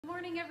Good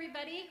morning,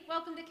 everybody.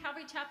 Welcome to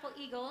Calvary Chapel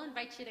Eagle. I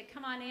invite you to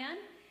come on in,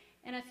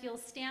 and if you'll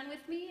stand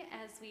with me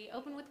as we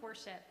open with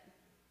worship.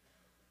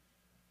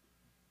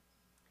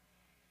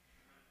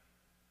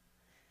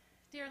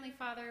 Dear Heavenly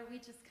Father, we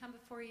just come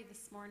before you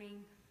this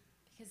morning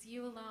because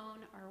you alone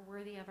are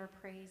worthy of our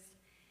praise.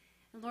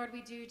 And Lord,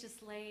 we do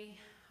just lay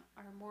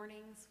our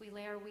mornings, we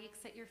lay our weeks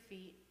at your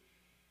feet,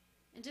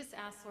 and just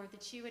ask, Lord,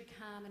 that you would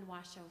come and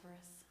wash over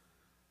us.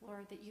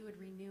 Lord, that you would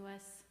renew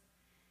us.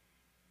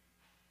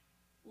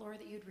 Lord,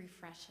 that you'd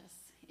refresh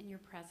us in your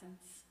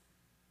presence.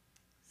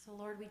 So,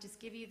 Lord, we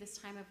just give you this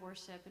time of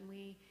worship, and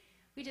we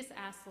just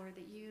ask, Lord,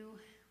 that you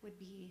would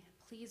be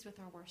pleased with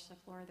our worship,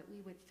 Lord, that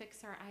we would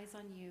fix our eyes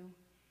on you,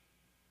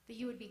 that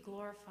you would be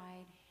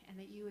glorified, and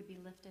that you would be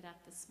lifted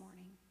up this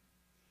morning.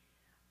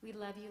 We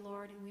love you,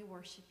 Lord, and we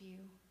worship you.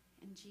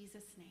 In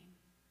Jesus' name,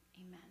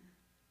 amen.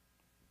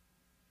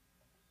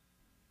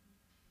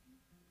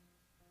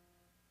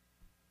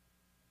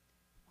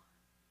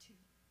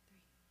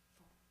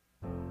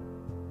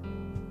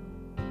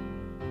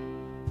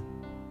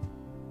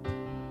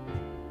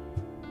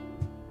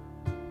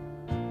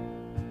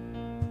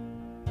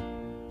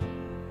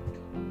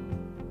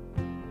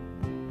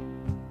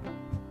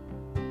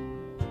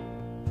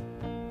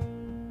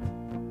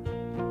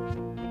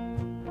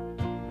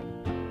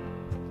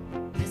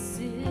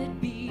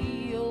 Blessed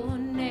be your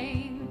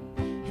name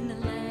in the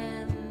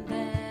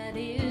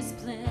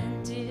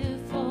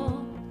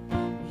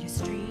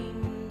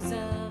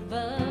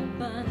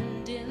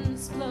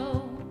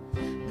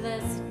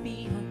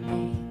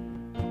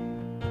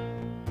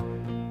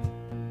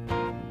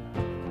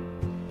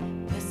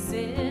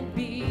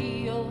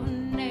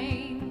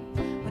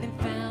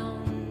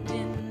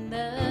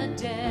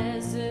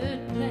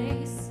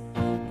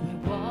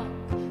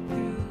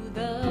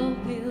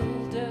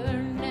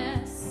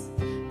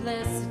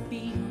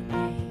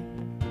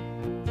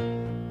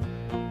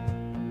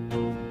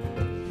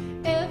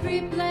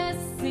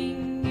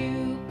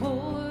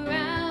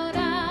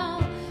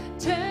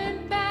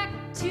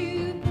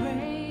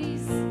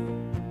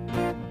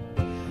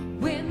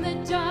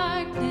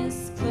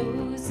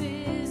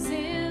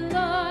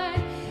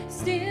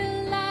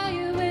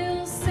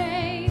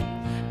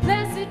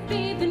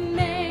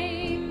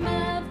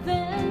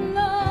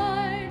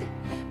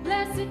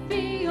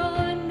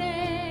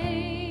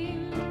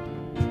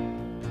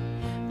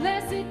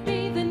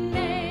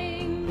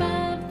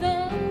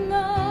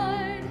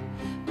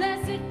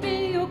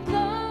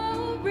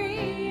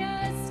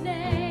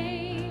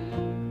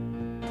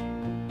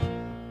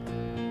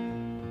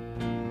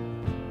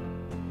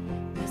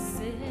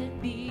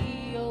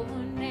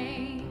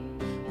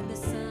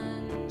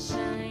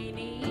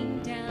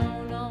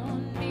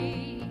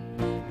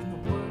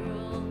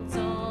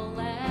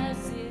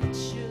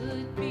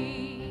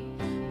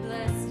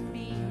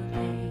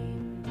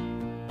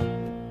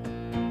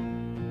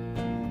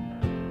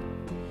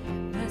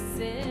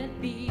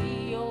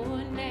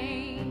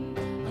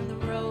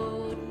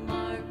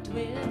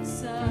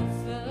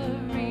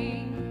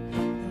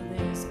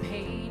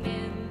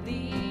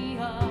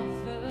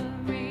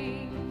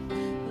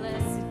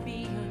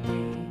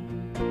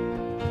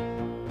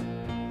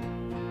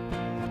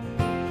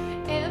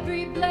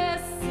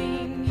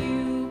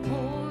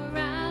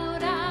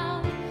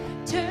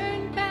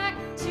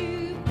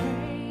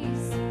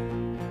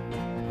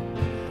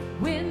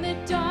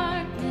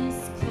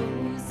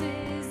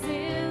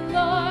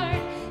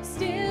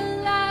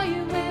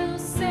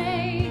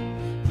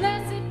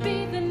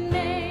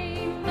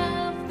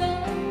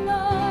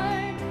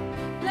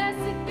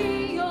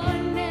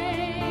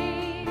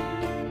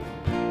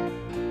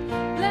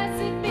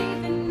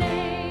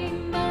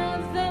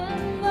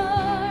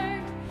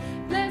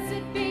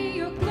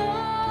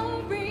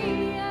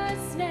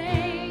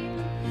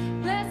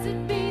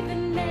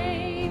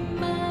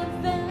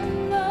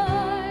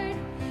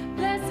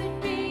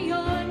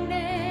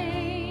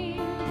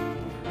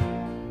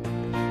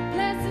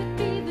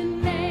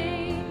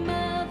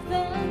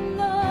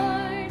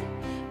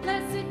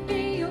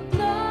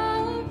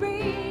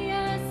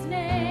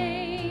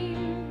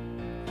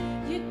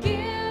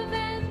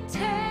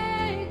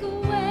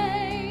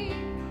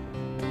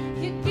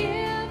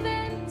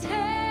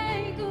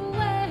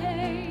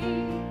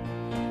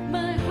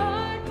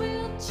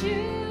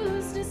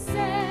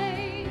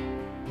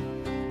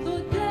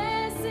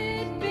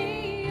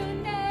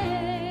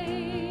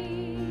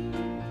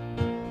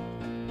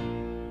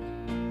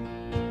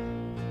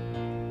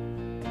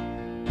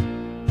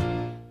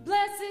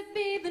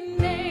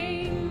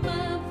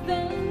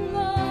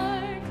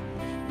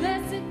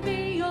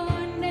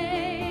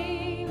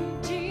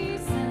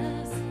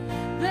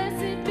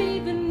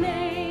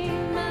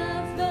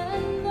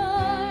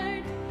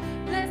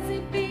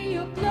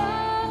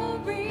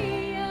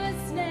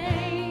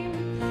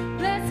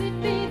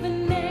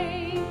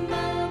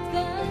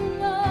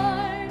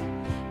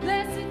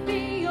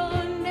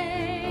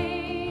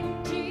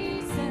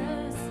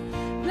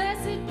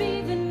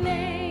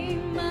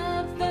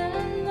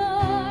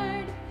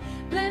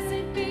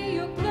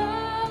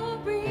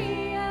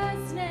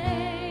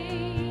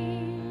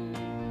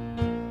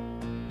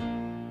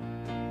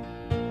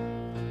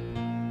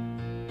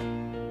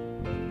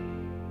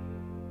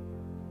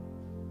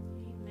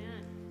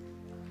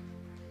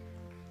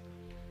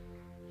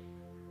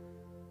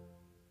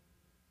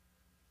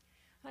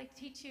like to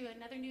teach you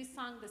another new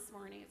song this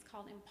morning. It's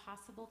called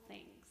Impossible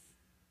Things.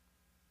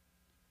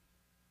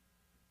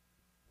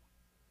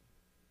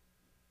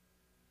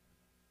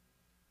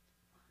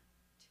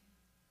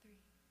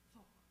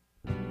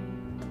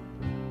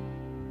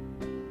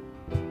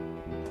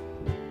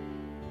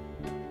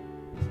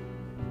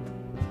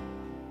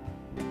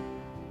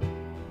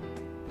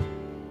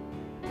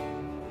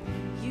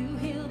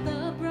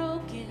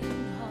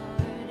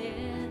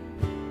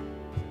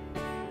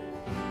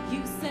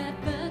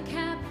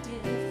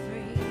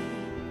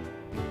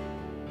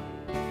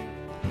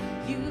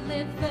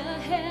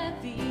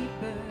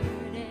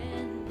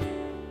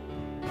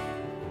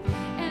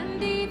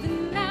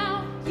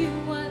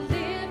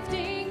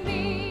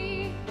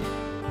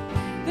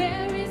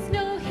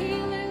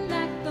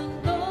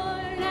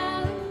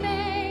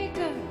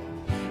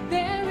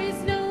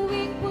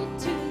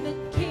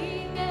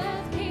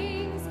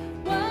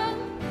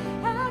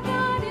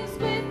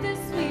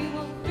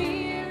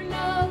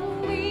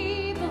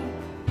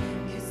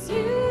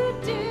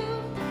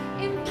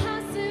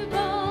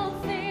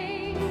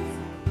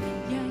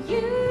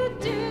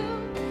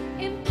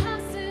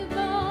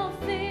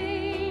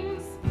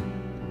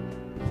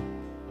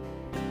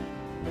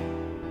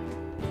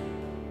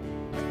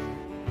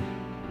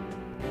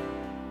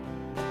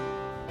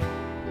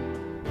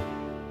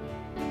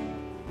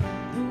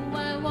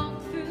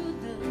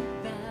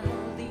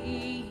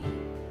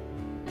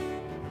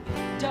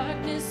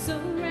 Darkness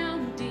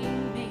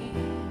surrounding me.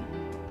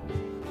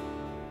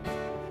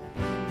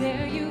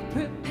 There you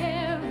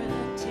prepare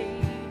a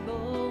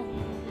table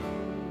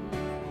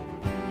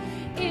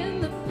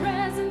in the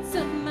presence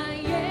of my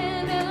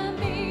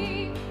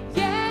enemy.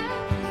 Yeah,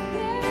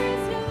 there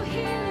is no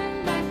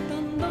healer like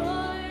the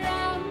Lord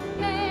our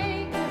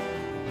Maker.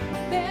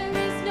 There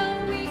is no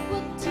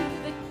equal to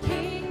the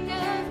King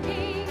of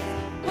Kings.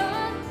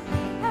 But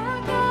our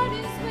God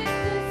is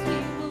with us, we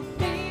will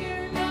fear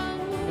no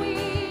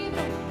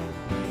evil.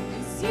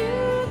 You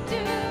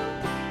do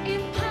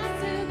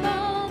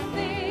impossible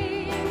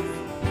things.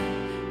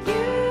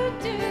 You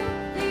do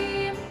the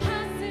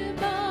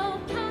impossible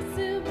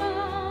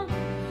possible.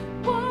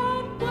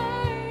 One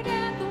word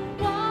and the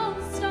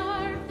walls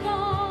start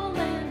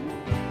falling.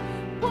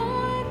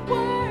 One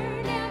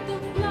word and the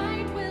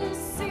blind will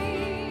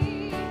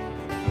see.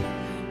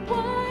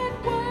 One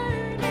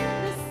word and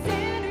the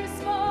sinner's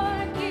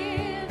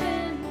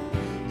forgiven.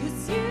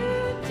 'Cause you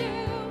do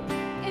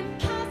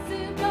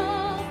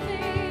impossible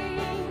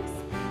things.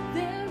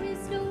 There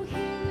is no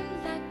healer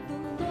like the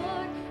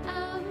Lord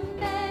our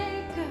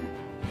Maker.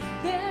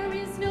 There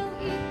is no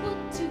equal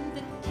to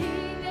the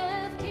King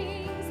of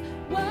Kings.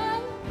 Whoa,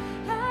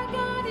 our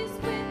God is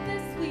with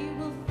us, we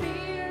will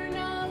fear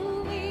no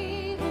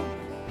evil.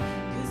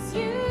 'Cause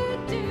you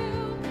do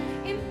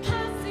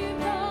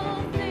impossible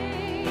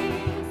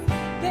things.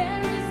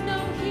 There is no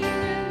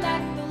healer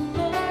like the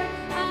Lord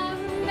our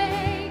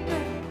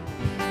Maker.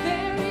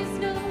 There is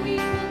no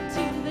equal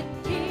to the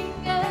King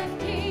of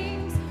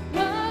Kings.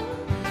 Whoa,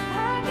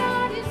 our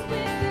God is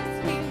with us,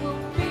 we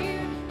will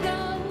fear no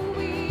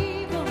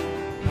evil.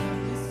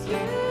 'Cause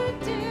you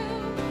do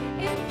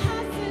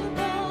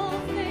impossible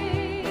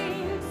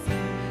things.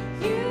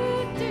 You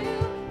do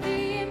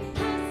the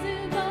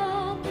impossible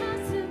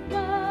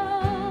possible.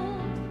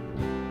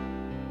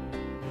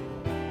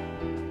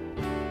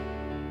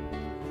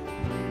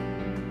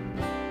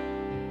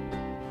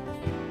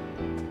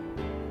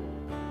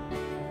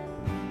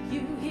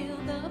 You heal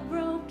the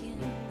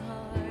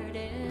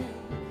brokenhearted.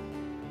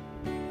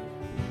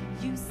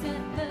 You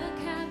set the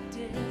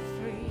captive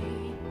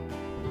free.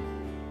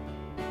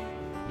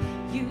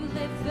 You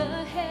lift the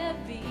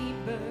heavy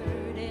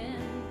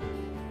burden.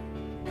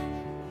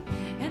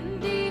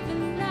 And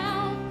even now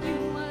you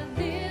are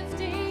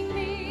lifting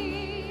me.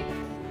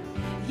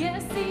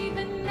 Yes,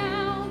 even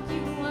now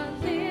you are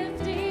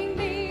lifting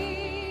me.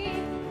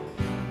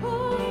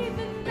 Oh,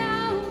 even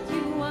now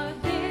you are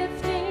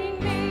lifting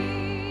me.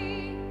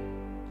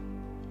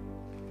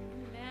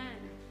 Amen.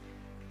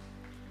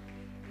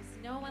 There's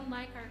no one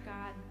like our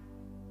God.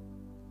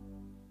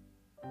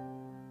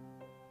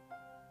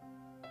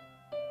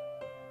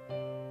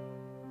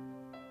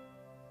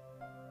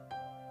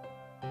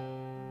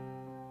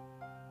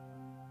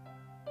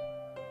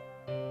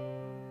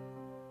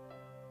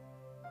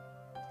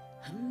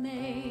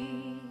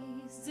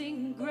 Amazing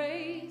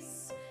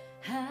grace,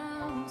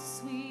 how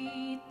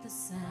sweet the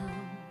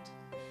sound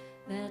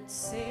that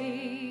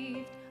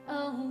saved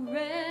a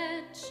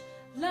wretch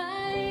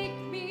like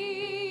me.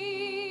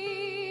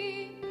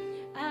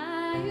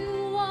 I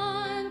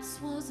once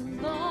was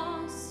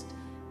lost,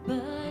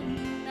 but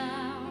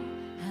now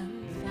am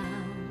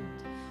found.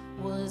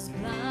 Was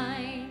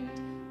blind,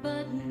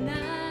 but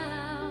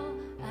now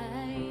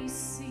I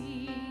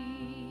see.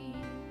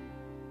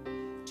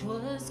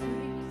 'Twas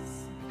grace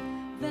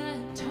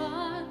that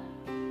taught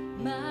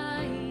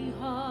my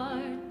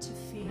heart to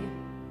fear,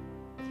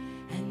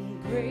 and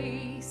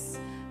grace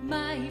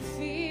my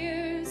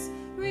fears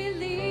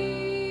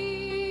relieved.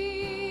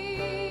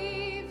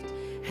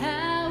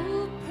 How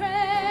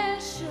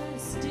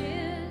precious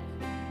did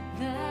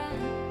that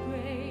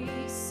grace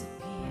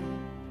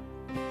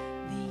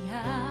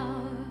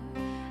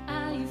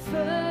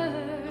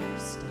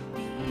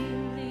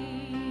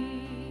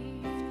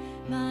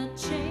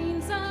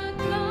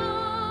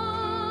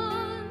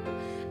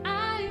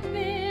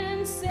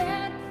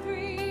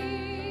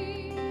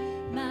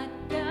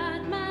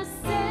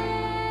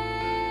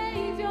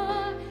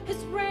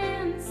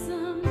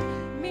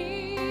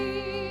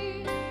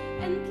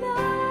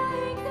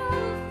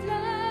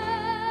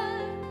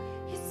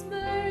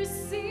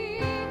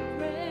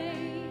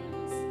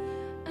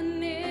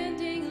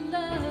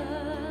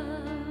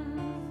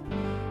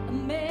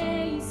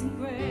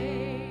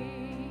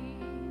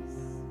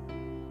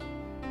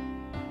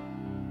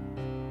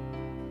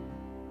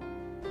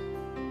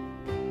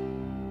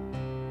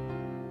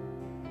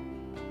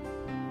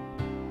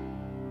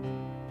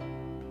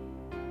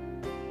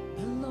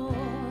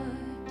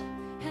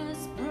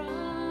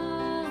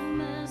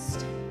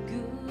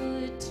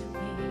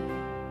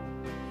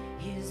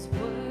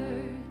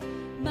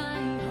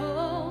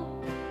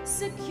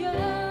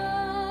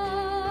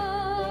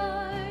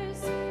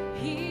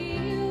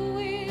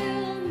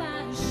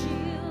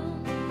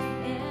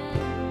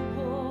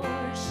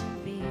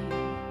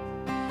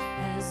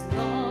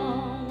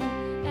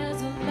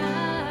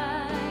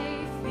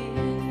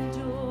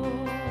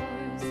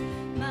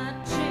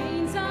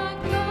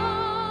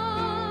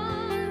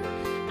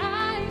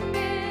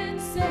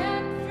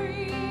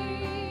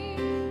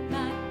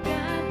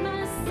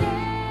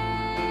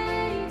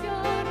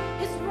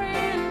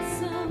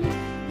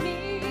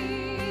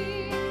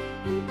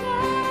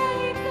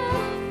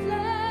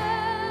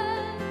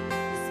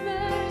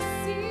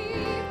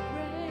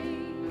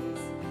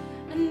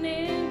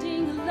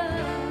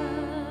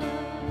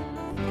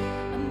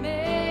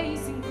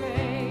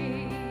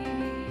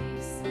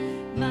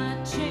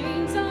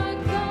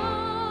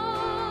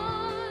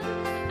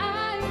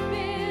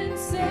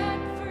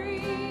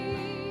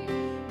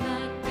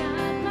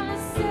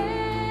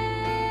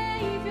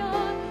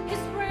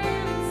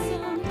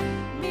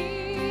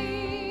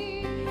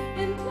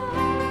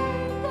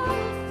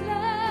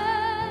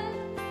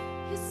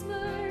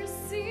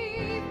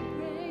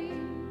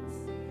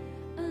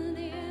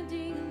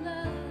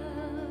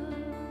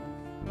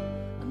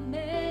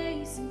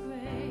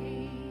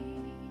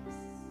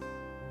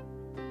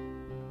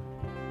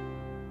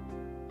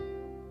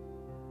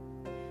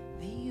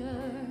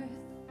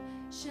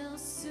shall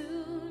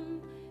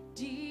soon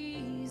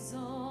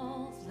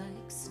dissolve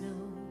like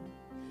snow.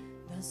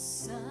 The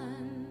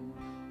sun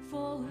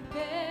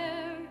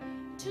forbear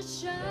to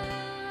shine,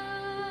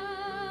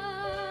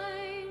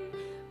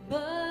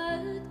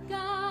 but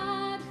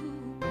God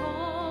who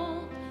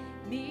called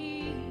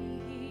me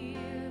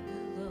here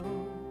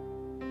below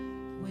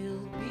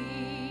will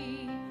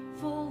be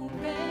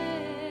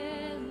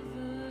forever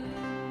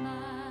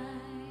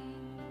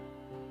mine,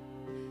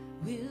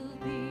 will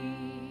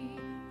be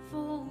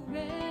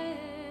forever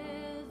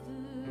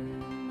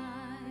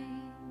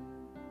mine.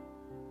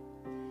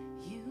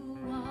 You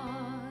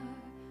are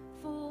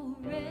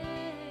forever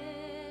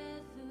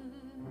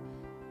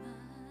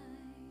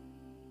mine.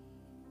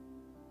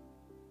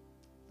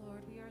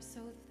 Lord, we are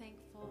so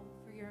thankful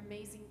for your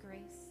amazing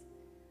grace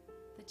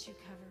that you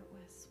cover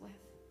us with.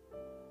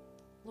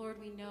 Lord,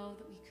 we know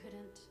that we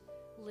couldn't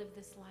live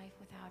this life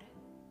without it.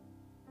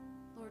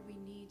 Lord, we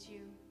need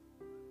you.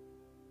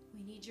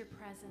 We need your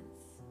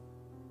presence.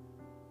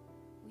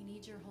 We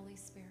need your Holy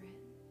Spirit.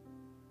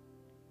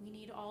 We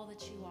need all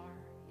that you are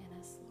in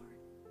us, Lord.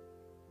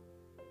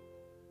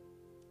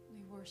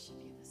 We worship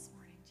you this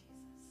morning,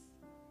 Jesus.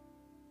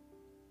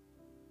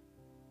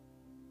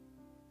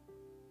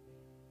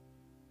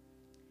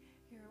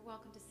 You're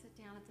welcome to sit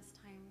down at this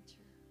time, but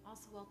you're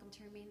also welcome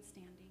to remain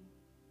standing.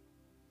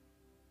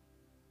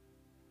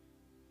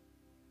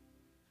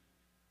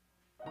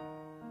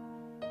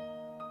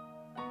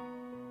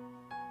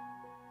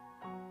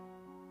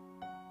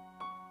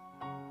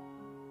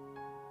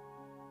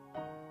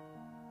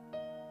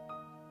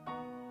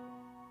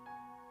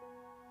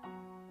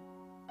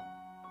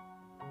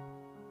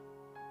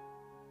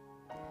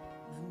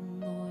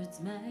 The Lord's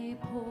my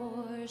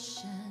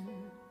portion,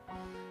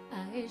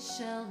 I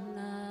shall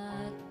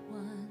not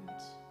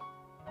want.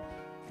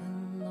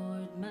 The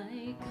Lord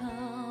my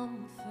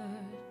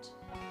comfort,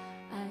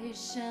 I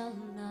shall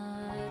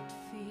not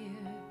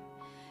fear.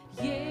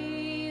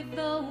 Yea,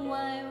 though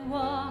I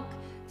walk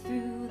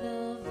through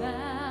the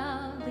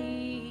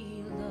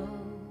valley low,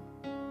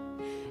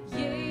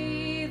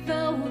 yea,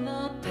 though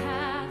the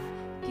path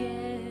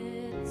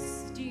gets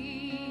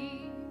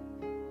steep,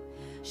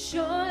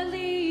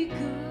 surely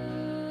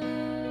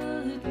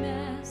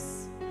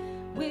goodness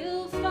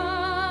will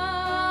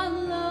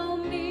follow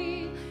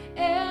me.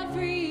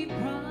 Every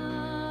promise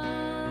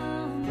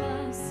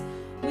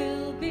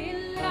will be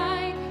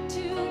light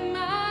to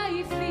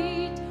my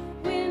feet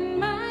when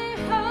my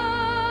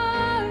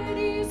heart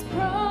is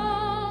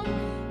prone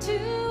to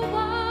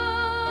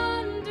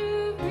wandering.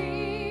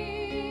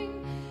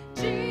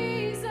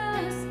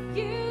 Jesus,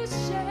 you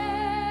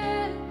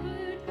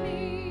shepherd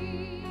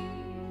me.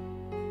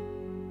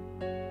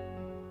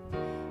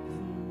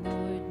 The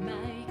Lord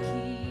my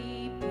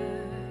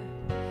keeper,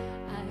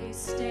 I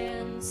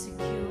stand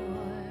secure.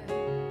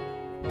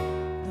 The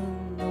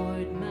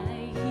Lord my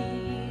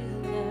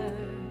healer,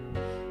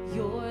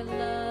 your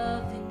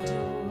love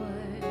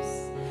endures.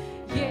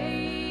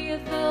 Yea,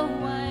 though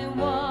I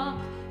walk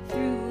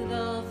through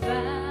the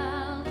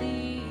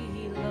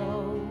valley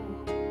low,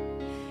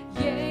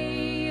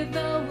 yea,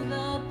 though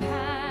the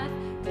path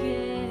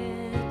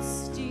gets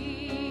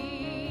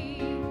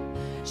steep,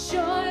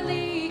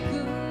 surely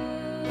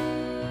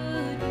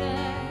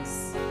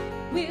goodness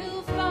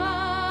will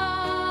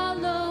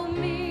follow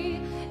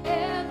me.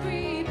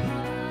 Every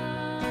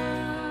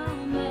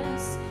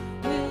promise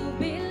will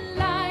be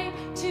light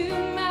to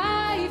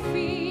my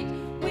feet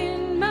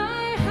when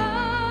my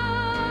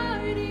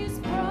heart is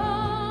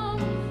prone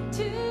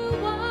to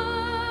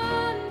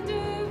wandering.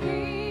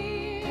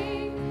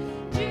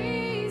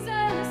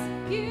 Jesus,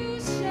 you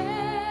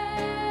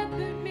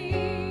shepherd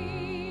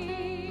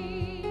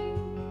me,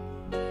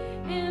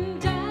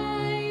 and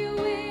I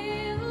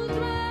will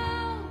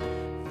dwell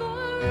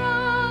for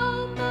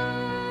all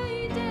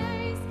my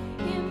days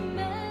in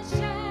the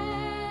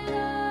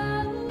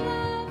shadow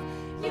of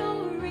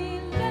your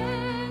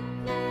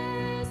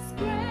relentless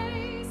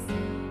grace,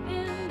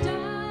 and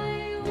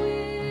I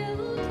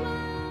will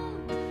dwell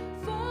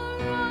for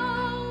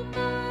all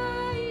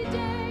my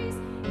days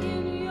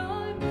in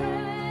your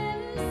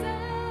presence,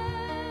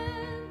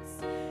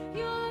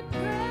 your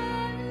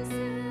presence.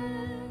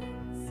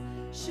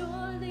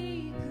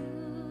 Surely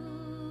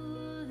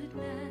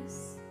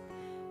goodness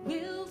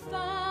will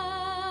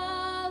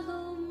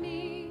follow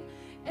me.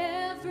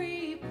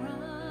 Every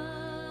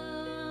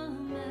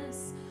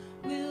promise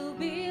will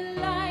be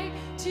light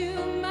to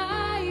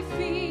my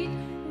feet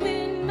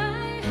when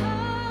my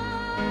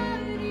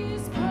heart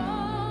is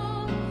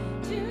prone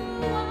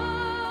to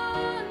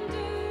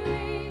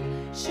wandering.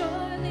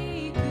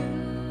 Surely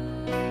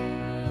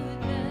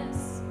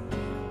goodness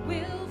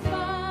will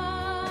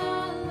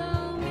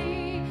follow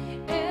me.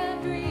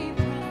 Every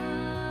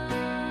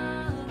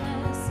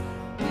promise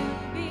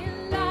will be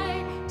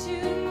light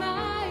to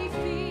my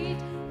feet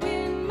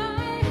when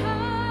my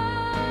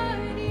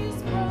heart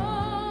is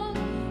prone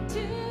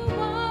to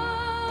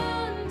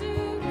wandering.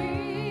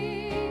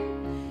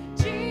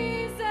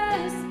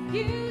 Jesus,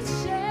 you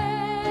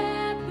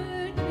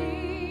shepherd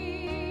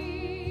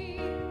me.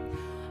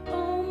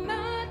 Oh,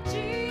 my Jesus.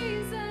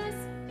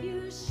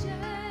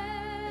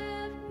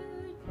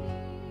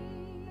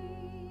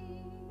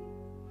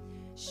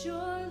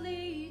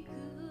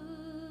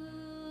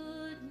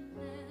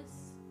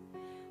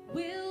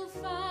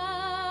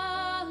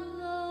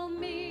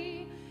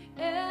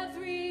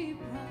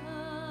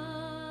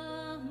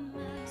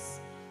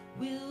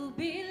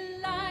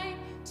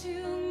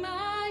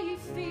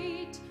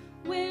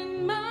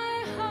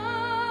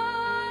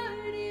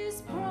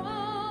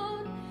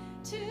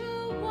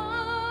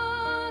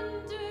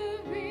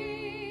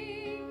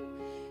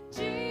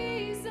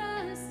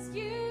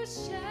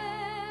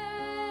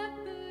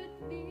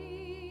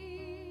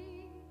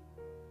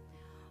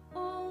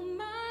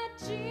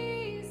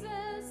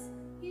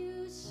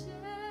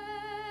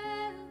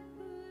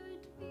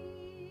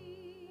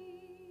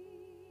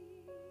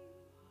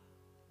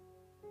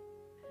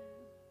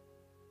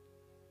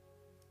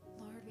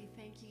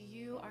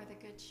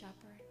 good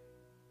shepherd.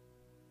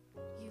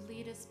 You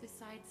lead us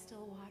beside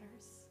still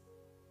waters.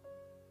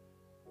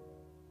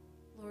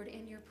 Lord,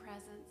 in your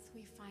presence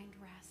we find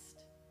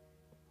rest.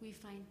 We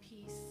find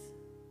peace.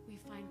 We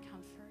find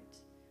comfort.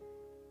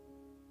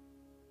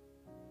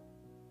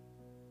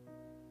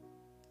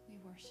 We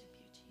worship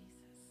you, Jesus.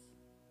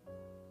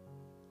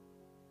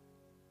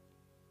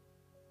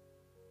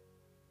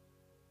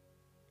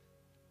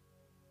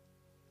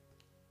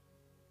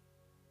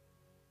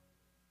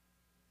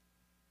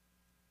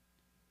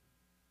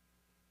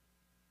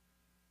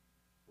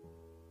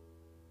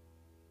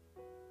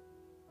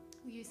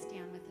 Will you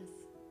stand with us?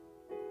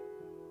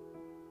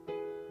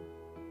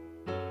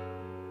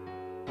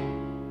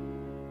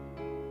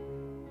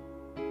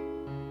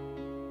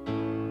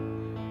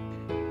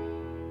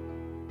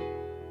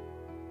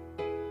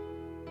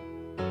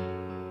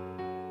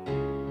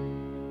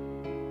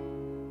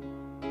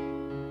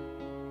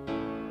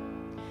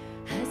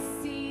 I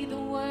see the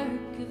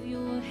work of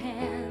your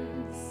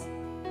hands,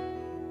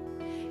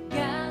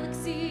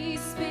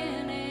 galaxies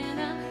spinning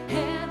a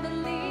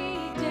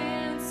heavenly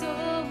dance,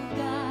 oh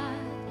God.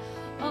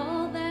 All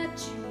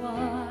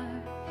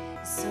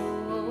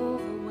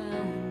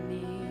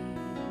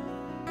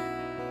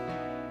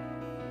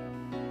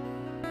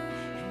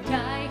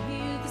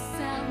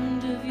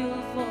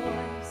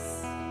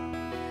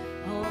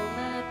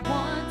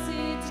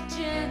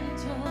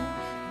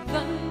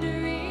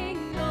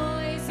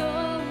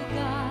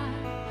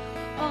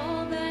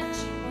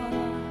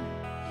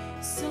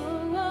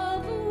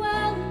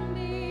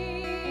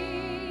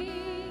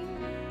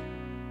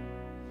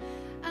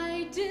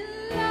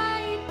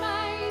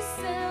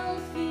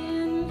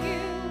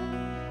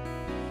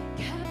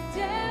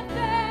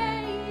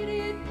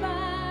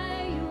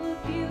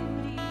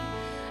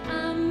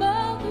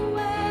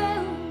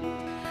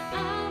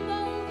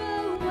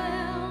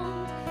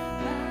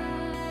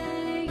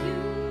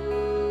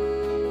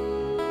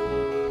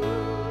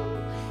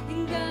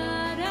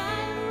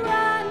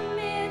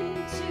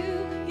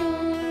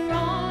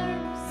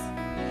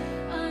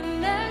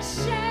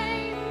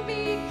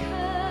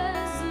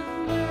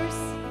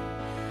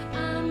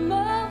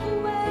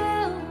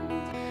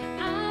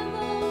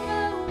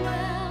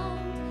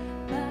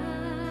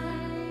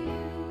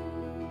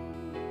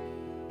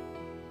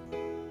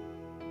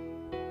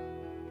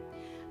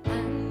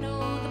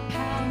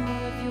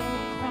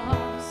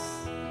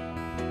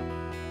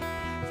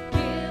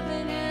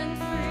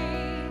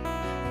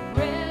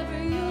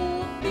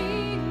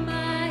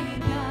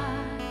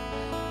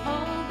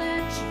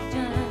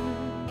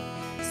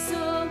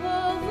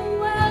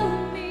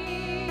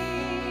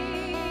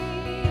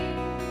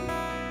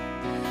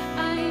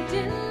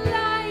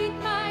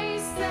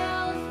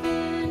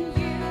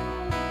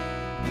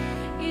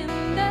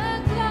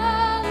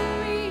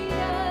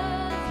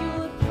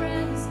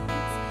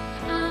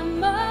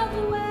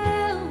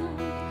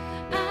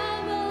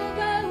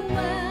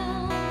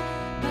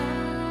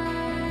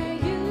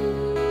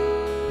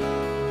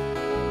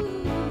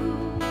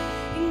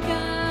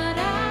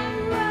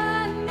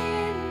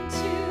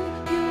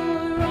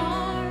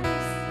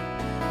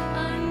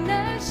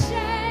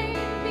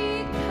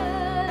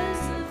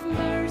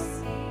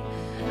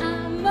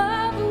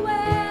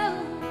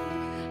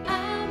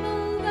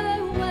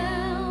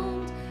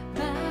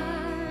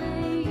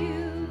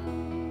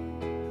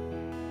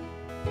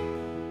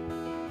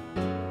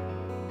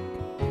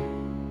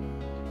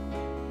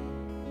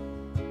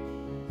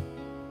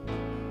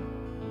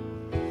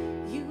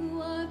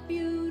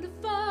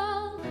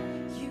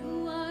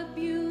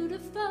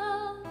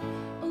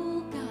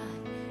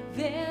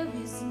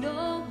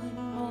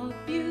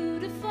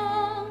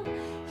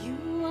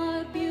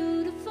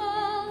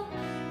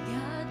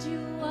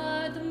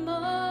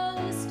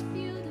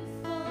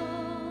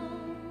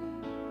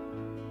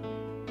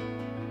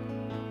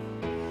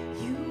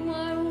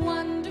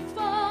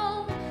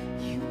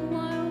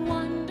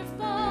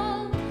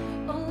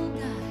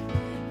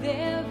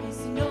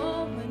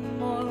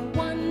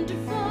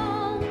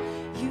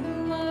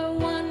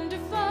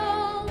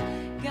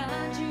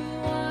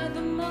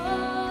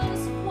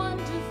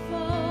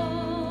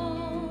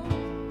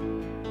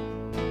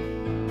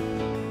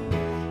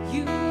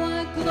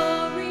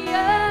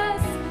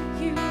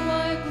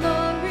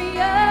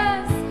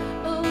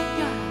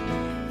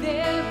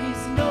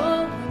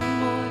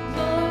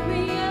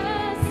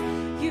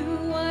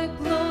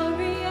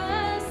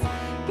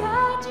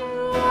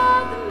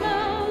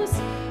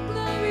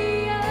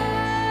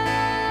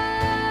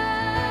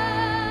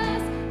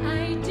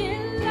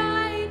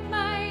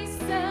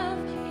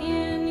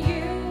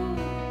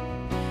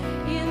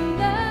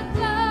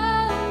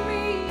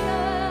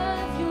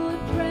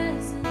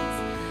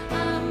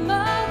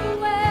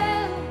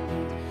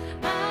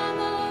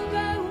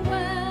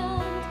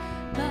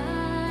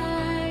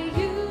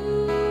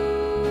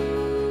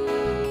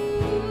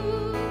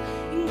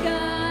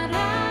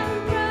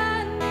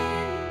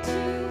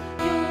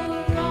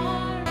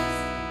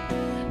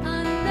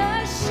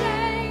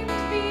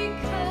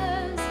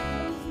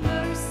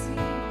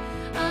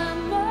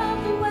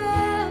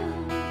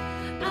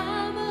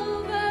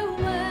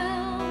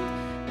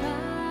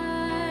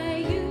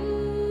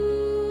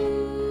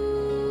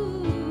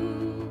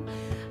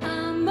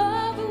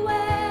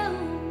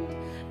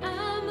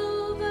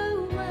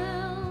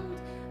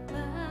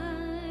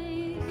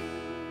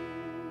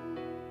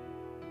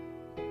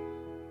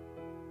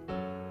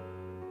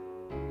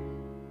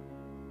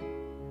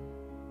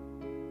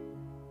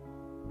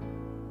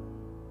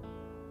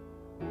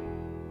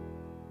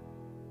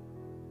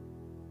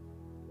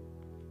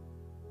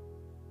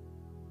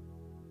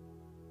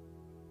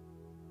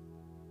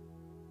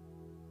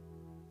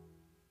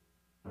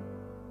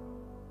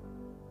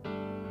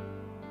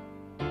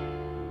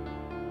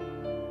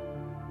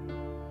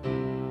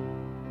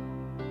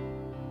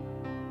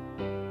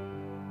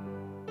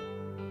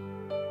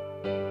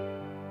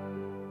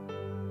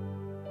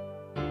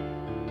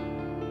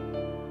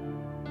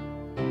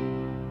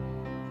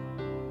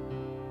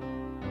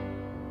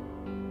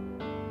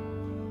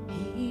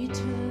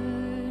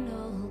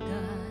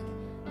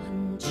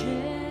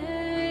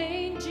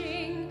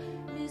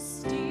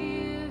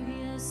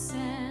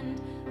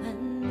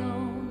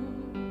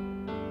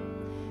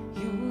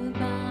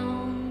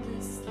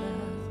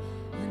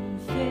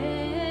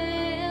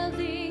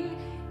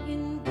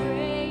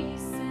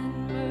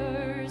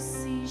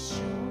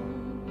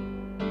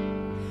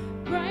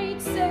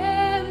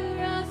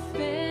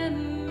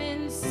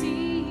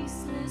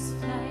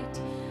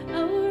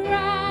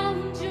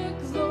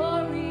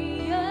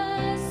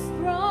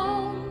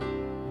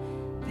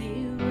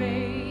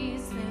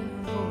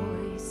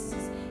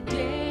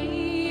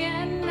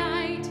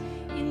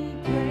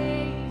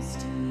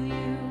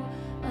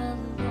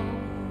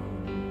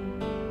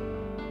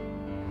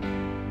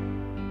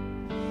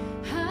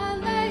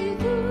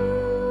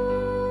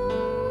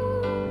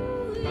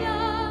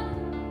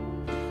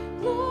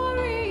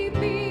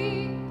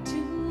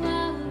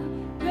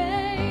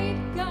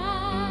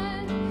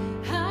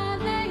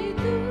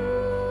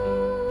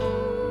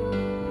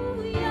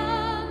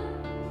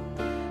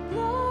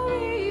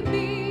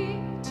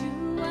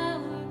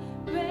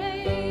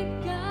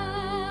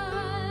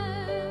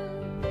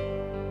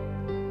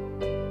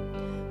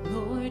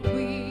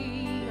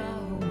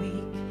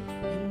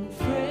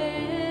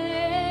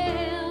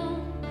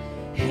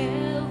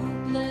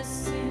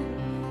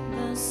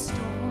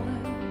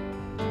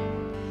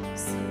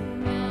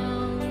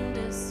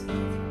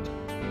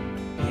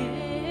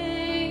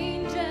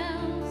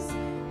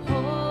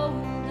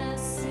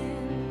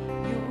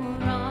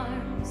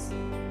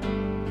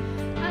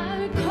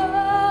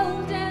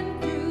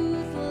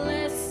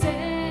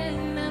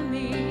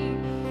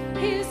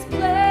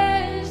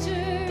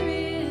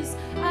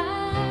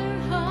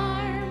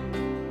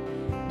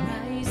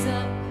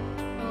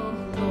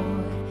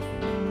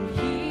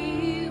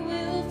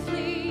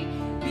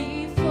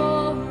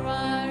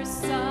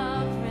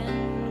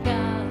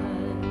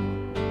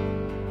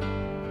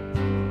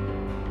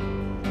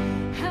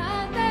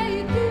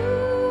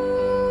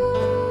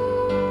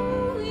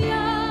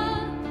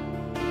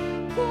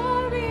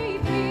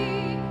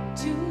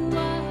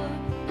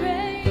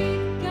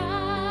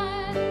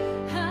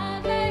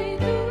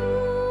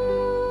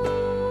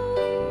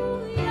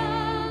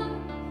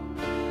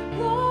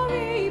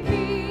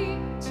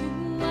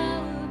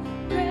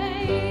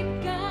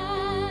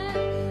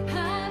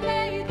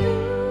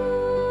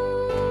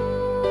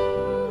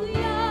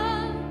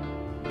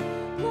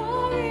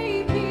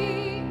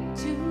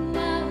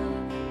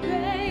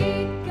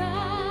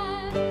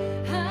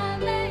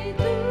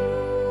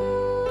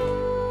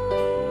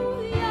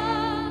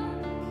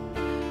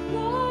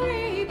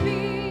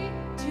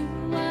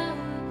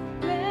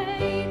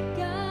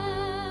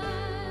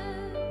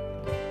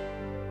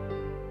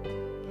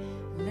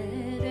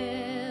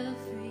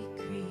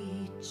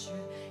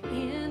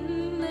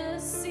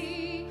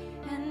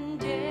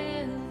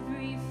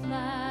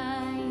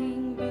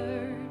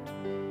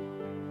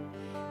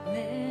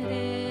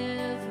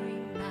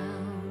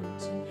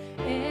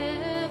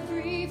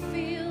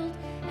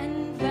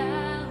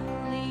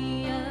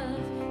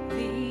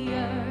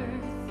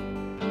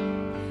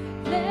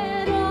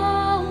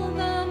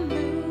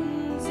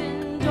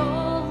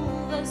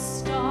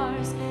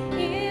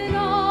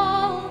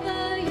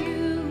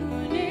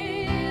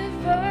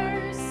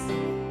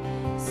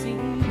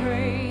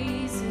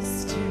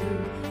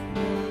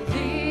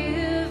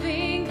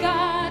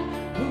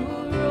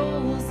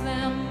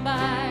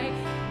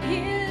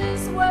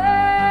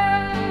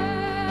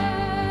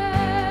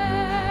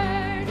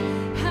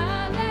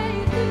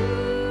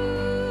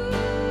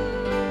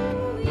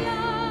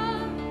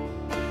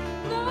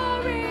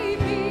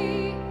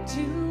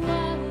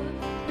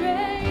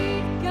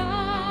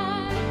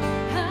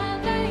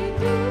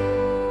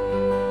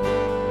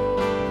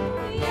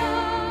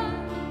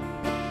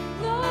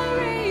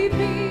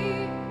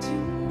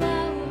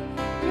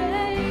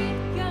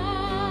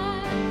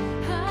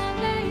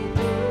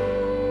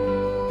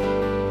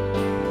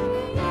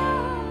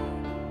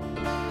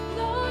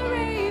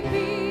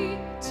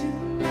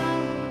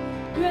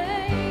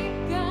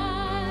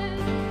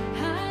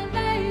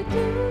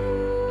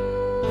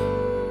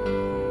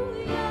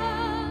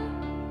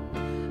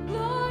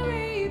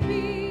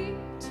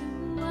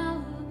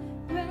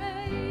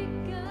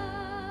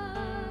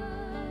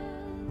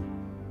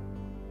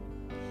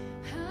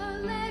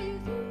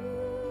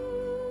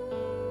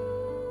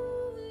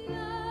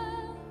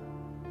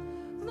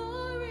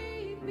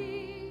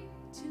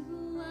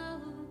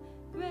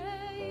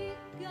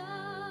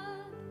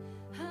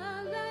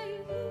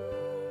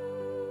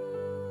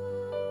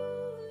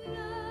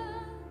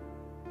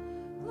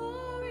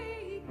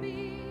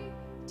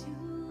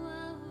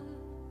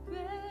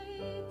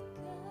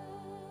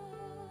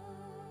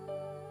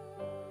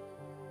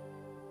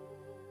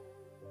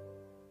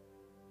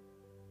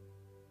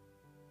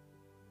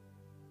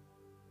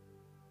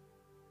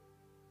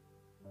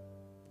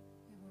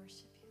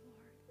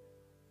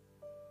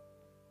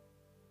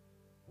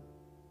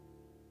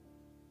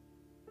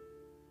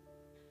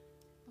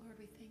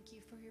thank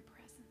you for your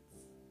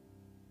presence.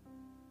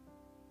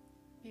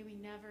 May we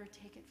never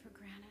take it for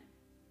granted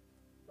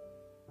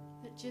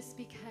that just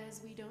because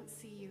we don't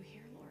see you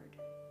here, Lord,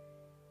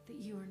 that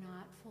you are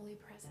not fully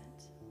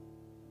present.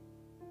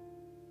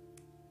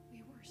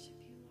 We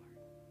worship you,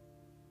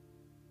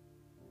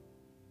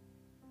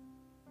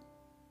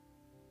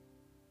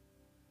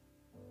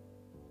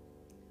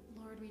 Lord.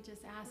 Lord, we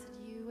just ask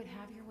that you would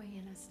have your way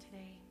in us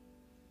today.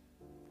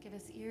 Give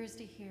us ears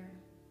to hear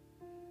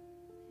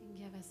and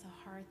give us a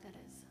heart that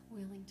is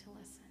willing to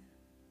listen.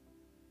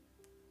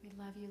 We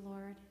love you,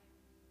 Lord.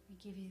 We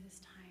give you this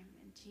time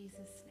in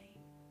Jesus' name.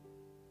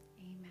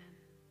 Amen.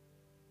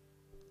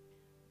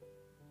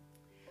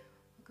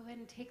 We'll go ahead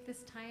and take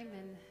this time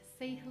and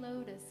say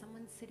hello to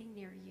someone sitting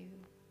near you.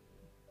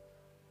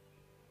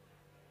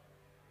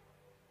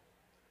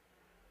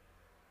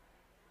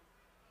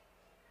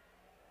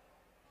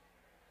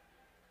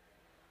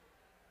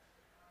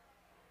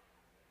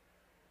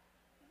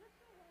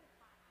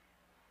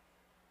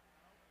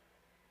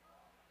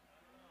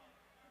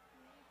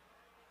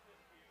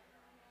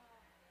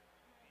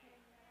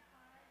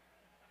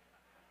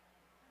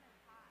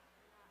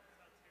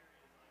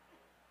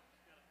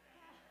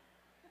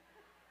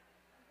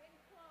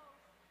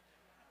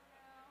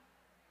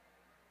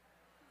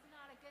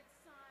 Good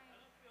sign.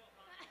 I don't feel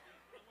hot.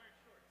 I'm wearing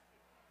shorts,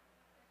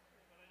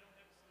 but I don't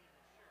have a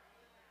sleeveless shirt.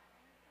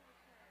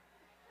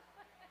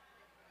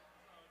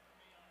 So to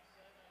me, I'm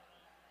set.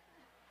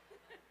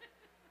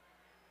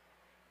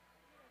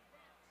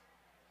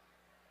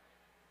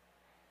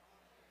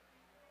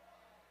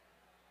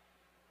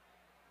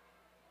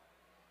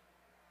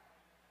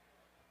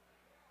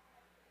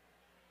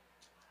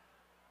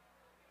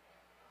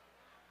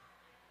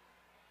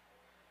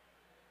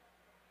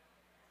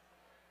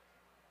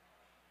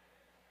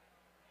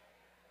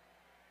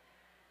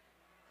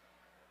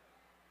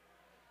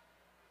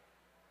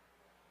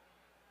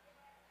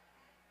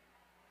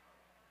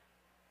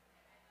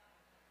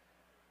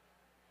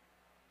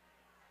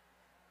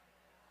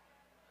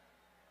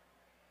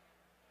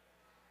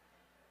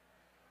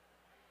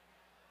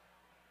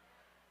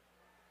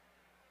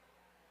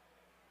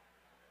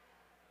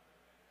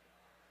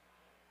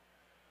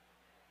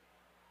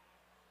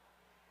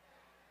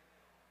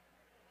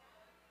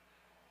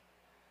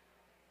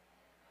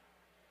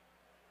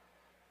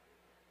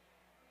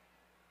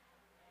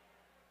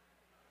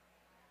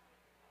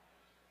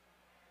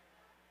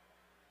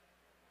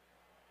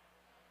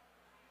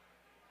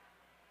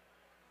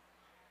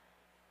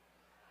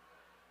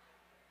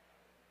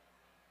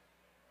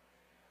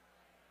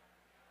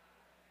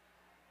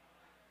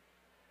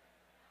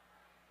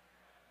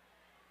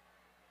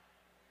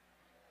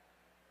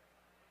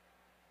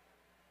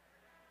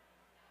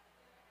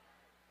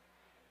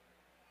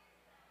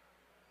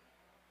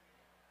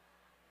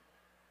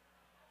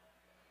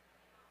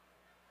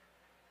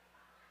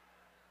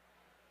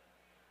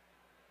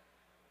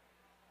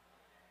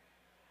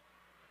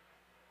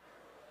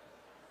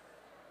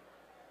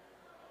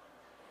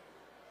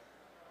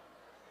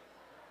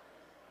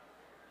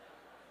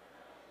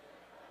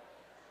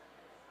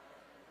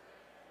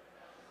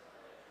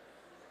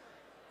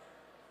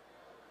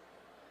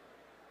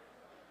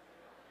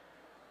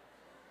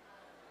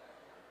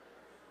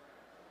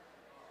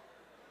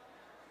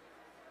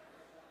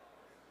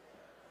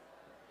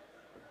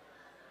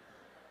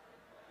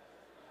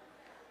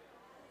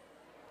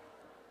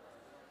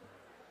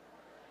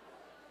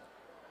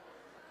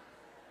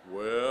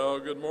 Well,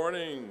 good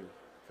morning,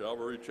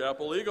 Calvary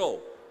Chapel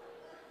Eagle.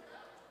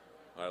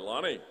 Hi,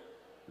 Lonnie.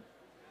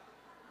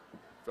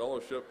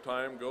 Fellowship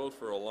time goes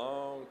for a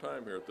long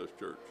time here at this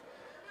church.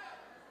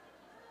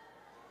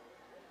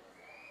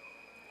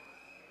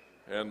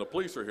 And the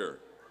police are here.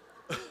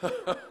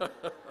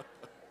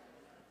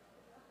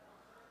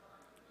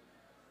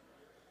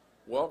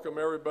 Welcome,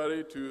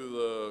 everybody, to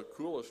the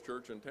coolest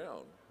church in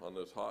town on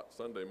this hot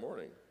Sunday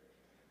morning.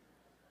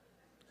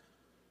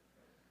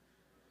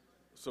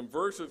 Some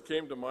verses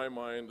came to my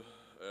mind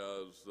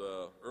as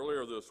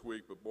earlier this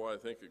week, but boy, I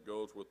think it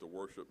goes with the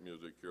worship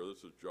music here.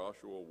 This is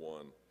Joshua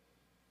 1.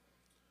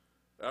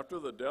 After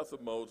the death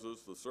of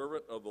Moses, the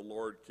servant of the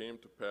Lord, came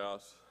to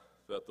pass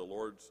that the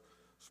Lord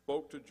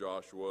spoke to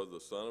Joshua, the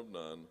son of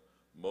Nun,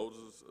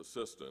 Moses'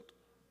 assistant,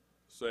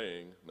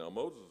 saying, now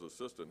Moses'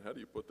 assistant, how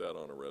do you put that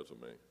on a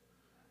resume?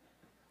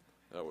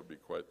 That would be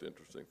quite the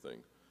interesting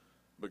thing.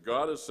 But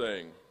God is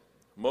saying,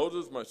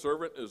 Moses, my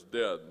servant, is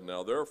dead.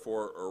 Now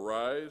therefore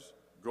arise,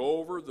 go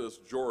over this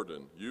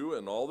Jordan, you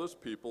and all this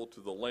people,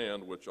 to the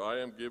land which I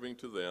am giving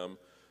to them,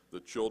 the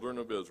children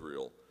of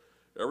Israel.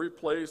 Every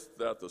place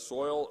that the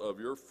soil of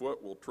your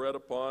foot will tread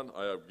upon,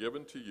 I have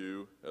given to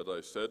you, as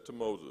I said to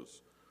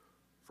Moses.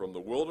 From the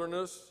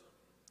wilderness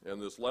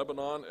and this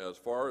Lebanon, as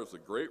far as the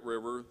great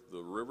river,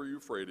 the river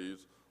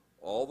Euphrates,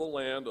 all the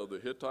land of the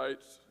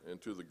Hittites, and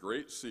to the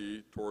great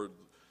sea, toward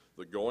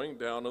the going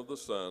down of the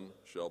sun,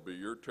 shall be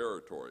your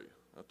territory.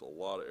 That's a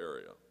lot of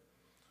area.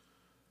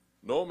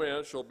 No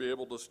man shall be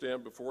able to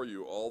stand before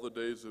you all the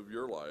days of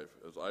your life,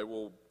 as I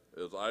will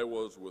as I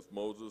was with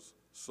Moses,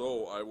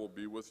 so I will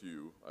be with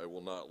you. I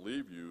will not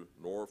leave you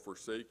nor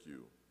forsake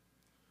you.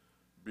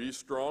 Be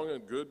strong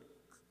and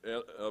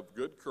of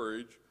good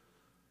courage,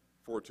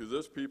 for to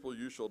this people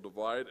you shall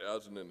divide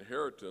as an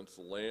inheritance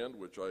the land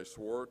which I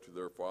swore to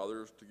their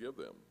fathers to give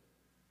them.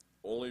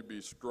 Only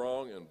be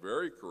strong and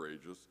very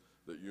courageous,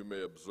 that you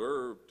may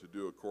observe to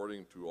do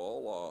according to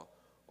all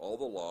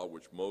the law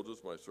which Moses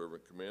my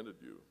servant commanded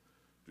you.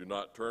 Do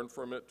not turn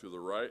from it to the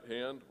right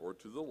hand or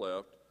to the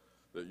left,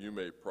 that you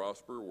may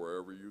prosper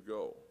wherever you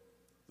go.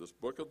 This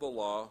book of the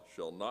law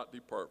shall not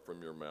depart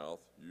from your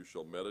mouth. You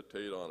shall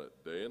meditate on it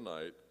day and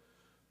night,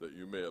 that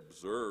you may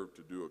observe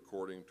to do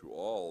according to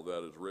all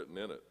that is written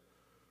in it.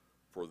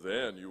 For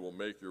then you will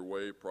make your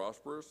way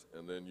prosperous,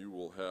 and then you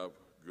will have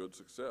good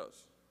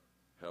success.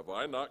 Have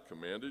I not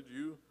commanded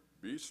you?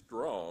 Be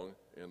strong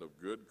and of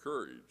good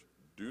courage.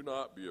 Do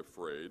not be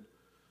afraid,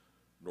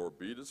 nor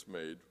be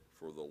dismayed,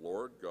 for the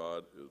Lord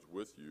God is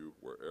with you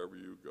wherever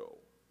you go.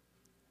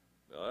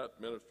 Now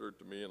that ministered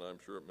to me, and I'm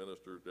sure it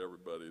ministered to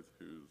everybody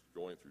who's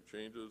going through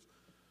changes.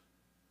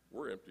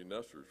 We're empty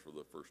nesters for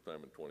the first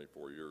time in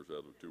 24 years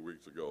as of 2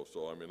 weeks ago.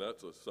 So, I mean,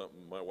 that's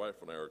something my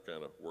wife and I are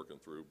kind of working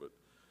through. But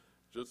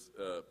just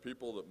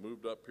people that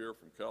moved up here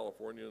from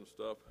California and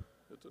stuff,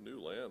 it's a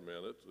new land,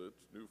 man. It's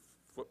new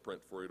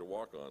footprint for you to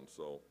walk on.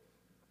 So,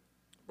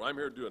 but I'm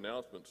here to do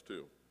announcements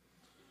too.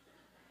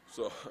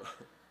 So,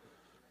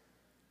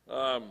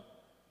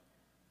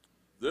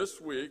 this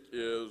week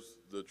is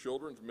the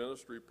children's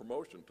ministry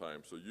promotion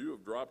time. So you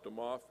have dropped them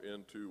off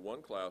into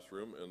one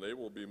classroom, and they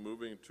will be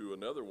moving to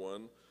another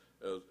one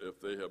as if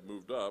they have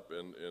moved up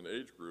in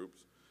age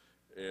groups.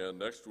 And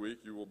next week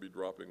you will be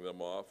dropping them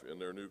off in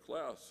their new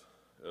class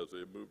as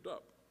they've moved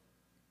up.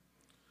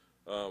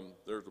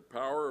 There's a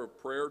power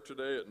of prayer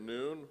today at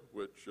noon,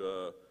 which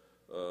the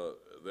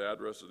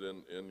address is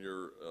in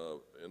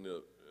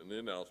the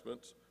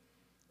announcements.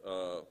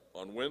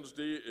 On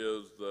Wednesday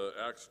is the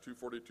Acts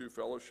 242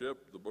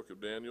 Fellowship, the Book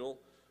of Daniel,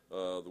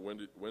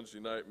 the Wednesday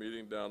night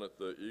meeting down at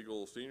the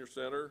Eagle Senior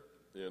Center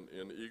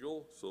in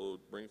Eagle, so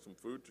bring some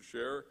food to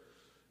share.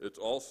 It's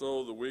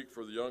also the week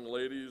for the young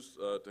ladies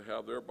to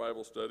have their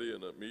Bible study,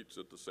 and it meets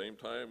at the same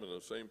time in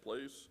the same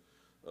place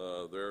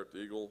there at the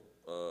Eagle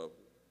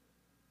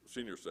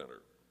Senior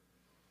Center.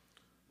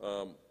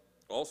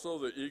 Also,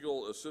 the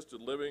Eagle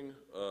Assisted Living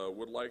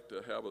would like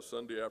to have a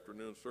Sunday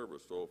afternoon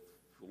service, so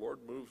if the Lord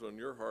moves on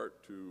your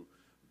heart to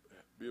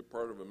be a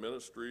part of a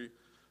ministry,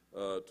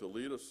 to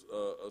lead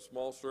a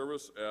small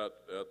service at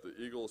the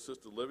Eagle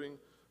Assisted Living.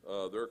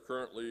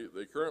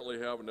 They currently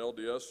have an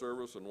LDS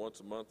service, and once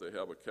a month they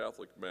have a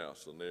Catholic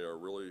Mass, and they are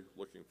really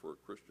looking for a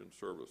Christian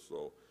service.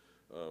 So,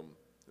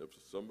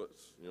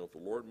 if the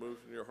Lord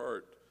moves in your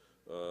heart,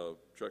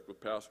 check with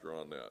Pastor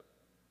on that.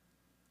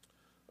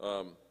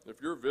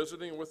 If you're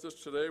visiting with us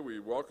today, we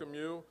welcome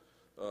you.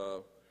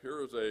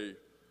 Here is a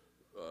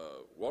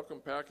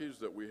welcome package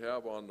that we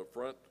have on the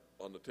front,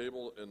 on the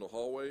table in the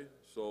hallway.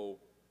 So,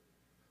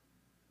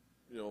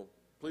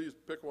 please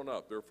pick one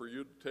up. They're for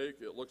you to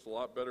take. It looks a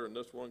lot better in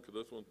this one because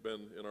this one's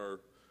been in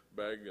our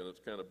bag and it's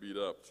kind of beat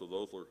up. So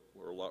those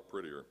are a lot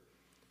prettier.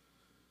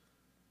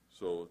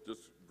 So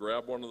just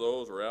grab one of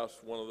those or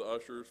ask one of the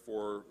ushers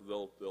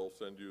they'll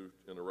send you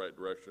in the right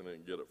direction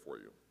and get it for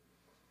you.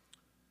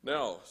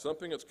 Now,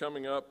 something that's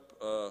coming up,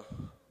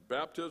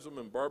 baptism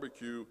and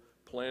barbecue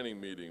planning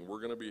meeting. We're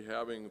going to be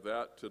having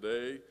that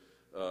today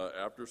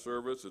after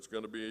service. It's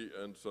going to be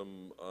in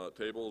some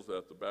tables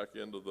at the back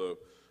end of the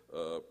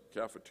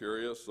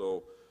cafeteria.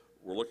 So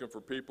we're looking for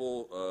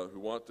people who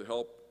want to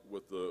help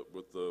with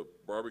the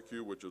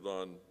barbecue, which is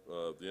on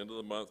the end of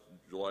the month,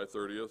 July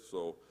 30th.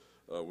 So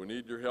we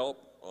need your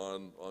help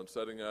on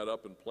setting that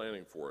up and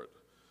planning for it,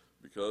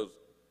 because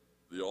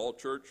the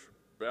all-church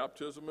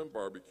baptism and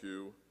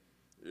barbecue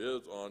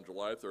is on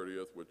July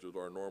 30th, which is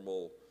our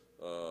normal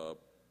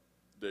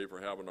day for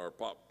having our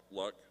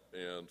potluck.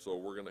 And so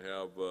we're going to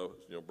have,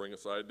 bring a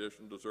side dish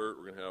and dessert.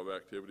 We're going to have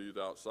activities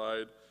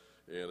outside,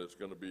 and it's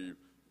going to be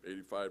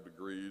 85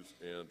 degrees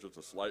and just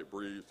a slight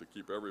breeze to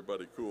keep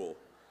everybody cool.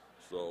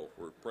 So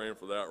we're praying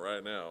for that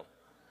right now.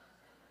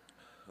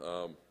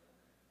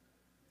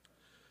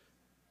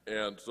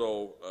 And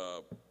so,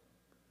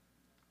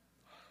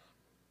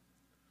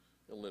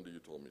 and Linda, you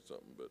told me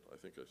something, but I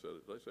think I said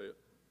it. Did I say it?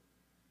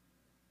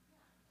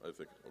 I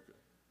think, okay.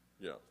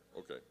 Yeah,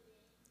 okay.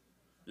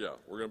 Yeah,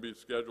 we're going to be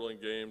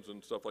scheduling games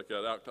and stuff like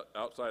that,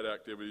 outside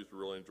activities to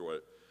really enjoy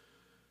it.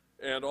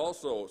 And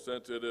also,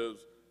 since it is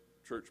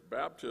church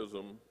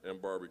baptism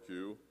and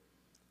barbecue,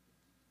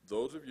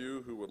 those of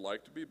you who would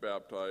like to be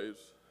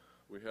baptized,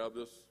 we have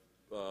this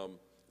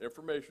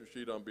information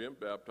sheet on being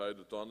baptized.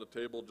 It's on the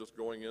table just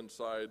going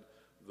inside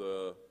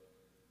the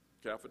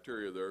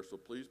cafeteria there, so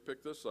please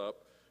pick this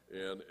up,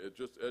 and it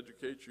just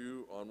educates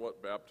you on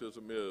what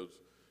baptism is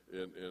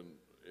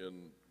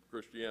in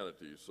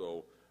Christianity.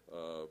 So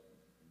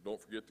don't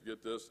forget to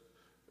get this.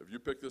 If you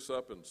pick this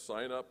up and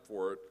sign up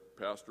for it,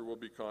 Pastor will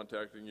be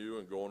contacting you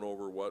and going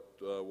over what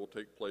will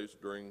take place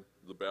during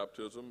the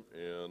baptism,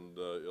 and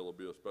it'll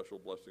be a special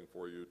blessing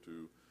for you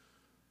to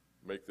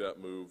make that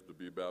move to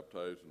be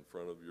baptized in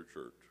front of your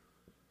church.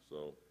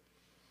 So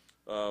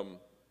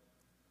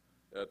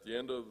at the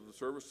end of the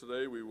service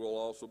today, we will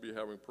also be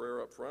having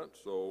prayer up front.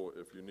 So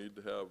if you need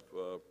to have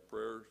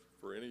prayers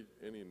for any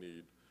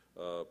need,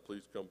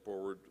 please come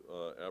forward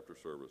after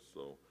service.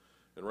 So,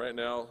 and right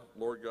now,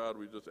 Lord God,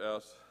 we just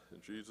ask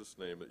in Jesus'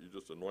 name that you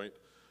just anoint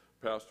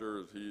Pastor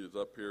as he is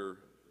up here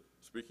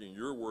speaking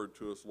your word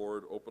to us,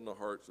 Lord. Open the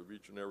hearts of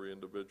each and every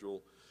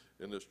individual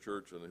in this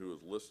church and who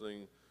is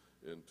listening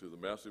into the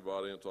massive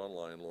audience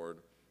online, Lord.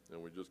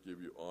 And we just give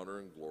you honor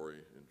and glory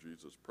in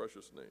Jesus'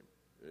 precious name.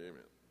 Amen.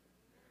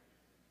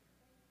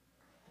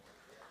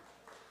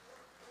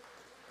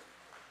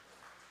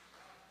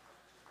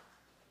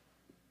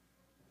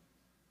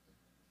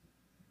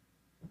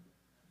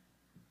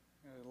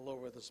 I'll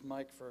lower this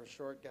mic for a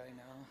short guy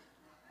now.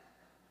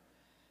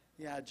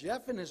 Yeah,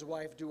 Jeff and his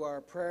wife do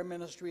our prayer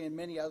ministry and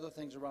many other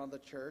things around the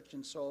church.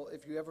 And so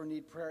if you ever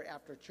need prayer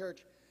after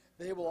church,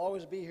 they will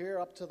always be here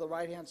up to the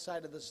right-hand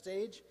side of the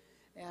stage.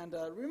 And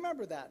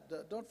remember that.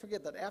 Don't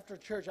forget that after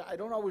church, I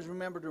don't always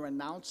remember to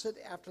announce it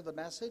after the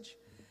message.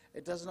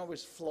 It doesn't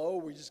always flow.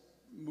 We're just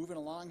moving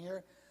along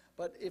here.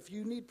 But if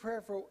you need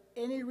prayer for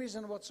any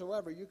reason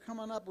whatsoever, you come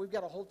on up. We've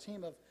got a whole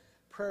team of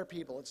prayer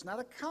people. It's not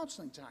a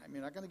counseling time.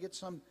 You're not going to get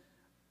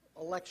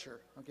a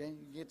lecture, okay?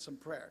 You get some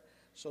prayer.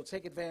 So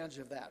take advantage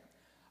of that.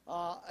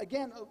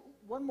 Again,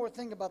 one more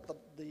thing about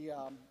the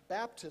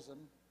baptism.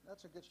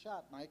 That's a good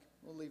shot, Mike.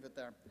 We'll leave it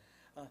there.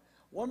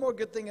 One more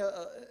good thing,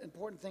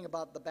 important thing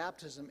about the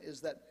baptism is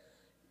that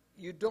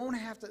you don't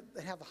have to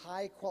have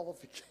high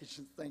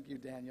qualifications. Thank you,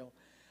 Daniel.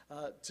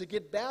 To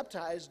get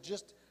baptized,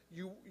 just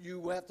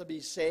you have to be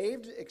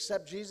saved,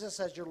 accept Jesus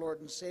as your Lord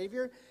and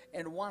Savior,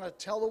 and want to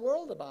tell the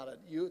world about it.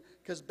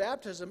 Because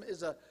baptism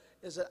is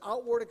an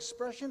outward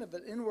expression of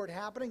an inward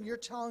happening. You're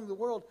telling the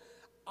world,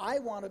 I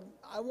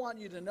want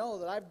you to know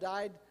that I've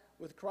died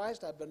with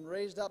Christ. I've been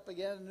raised up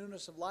again in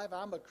newness of life.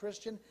 I'm a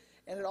Christian.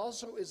 And it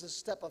also is a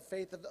step of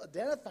faith of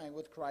identifying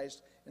with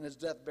Christ in his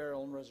death,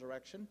 burial, and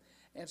resurrection.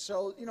 And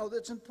so,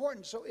 that's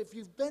important. So if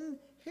you've been,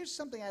 here's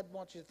something I'd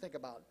want you to think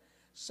about.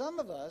 Some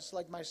of us,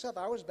 like myself,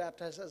 I was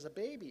baptized as a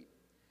baby,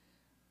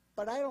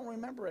 but I don't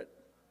remember it.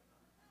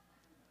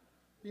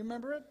 You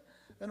remember it?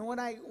 And when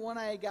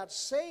I got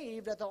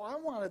saved, I thought, I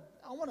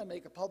want to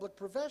make a public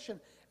profession,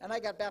 and I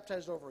got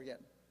baptized over again.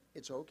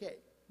 It's okay.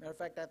 Matter of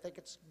fact, I think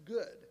it's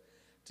good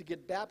to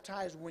get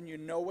baptized when you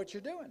know what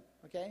you're doing,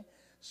 okay?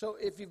 So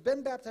if you've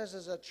been baptized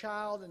as a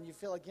child and you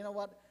feel like, you know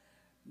what,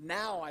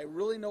 now I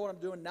really know what I'm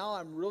doing, now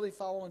I'm really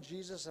following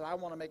Jesus, and I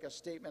want to make a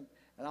statement,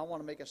 and I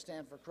want to make a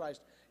stand for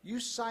Christ, you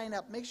sign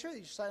up. Make sure that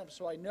you sign up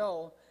so I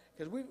know,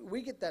 because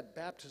we get that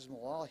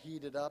baptismal all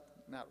heated up.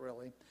 Not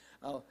really.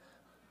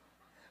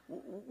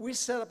 We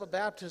set up a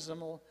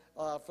baptismal,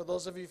 for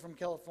those of you from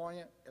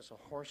California, it's a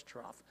horse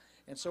trough.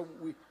 And so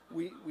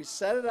we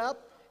set it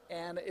up,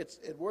 and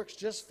it works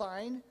just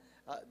fine.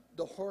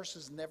 The horse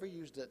has never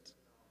used it,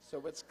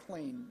 so it's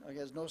clean. Okay,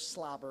 there's no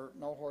slobber,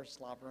 no horse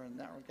slobber in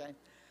there, okay?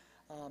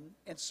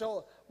 And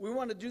so we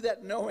want to do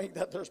that knowing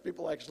that there's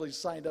people actually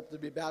signed up to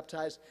be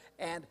baptized.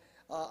 And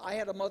I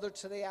had a mother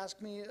today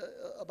ask me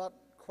about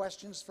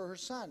questions for her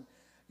son.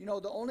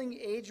 The only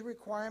age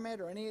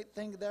requirement or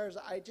anything there is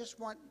I just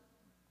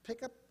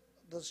pick up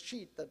the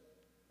sheet that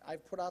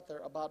I've put out there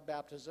about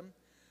baptism,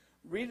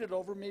 read it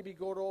over, maybe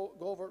go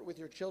over it with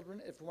your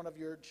children if one of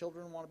your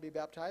children want to be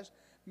baptized.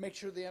 Make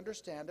sure they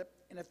understand it.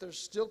 And if there's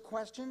still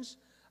questions,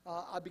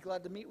 I'd be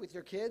glad to meet with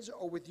your kids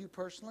or with you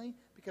personally,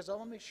 because I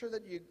want to make sure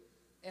that you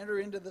enter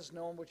into this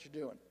knowing what you're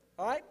doing.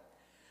 All right?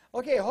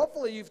 Okay,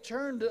 hopefully you've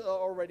turned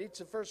already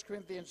to 1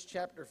 Corinthians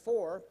chapter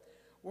 4.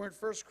 We're in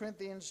 1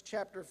 Corinthians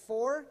chapter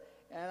 4,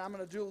 and I'm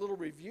going to do a little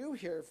review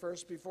here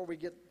first before we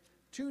get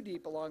too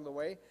deep along the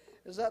way,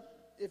 is that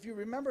if you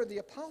remember, the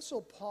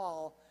Apostle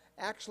Paul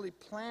actually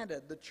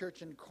planted the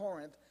church in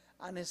Corinth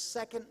on his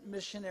second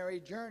missionary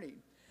journey.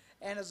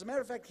 And as a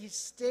matter of fact, he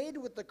stayed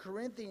with the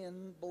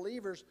Corinthian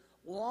believers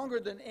longer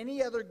than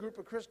any other group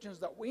of Christians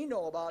that we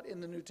know about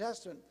in the New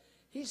Testament.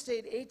 He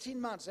stayed 18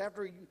 months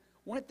after he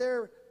went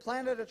there,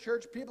 planted a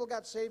church, people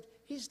got saved.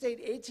 He stayed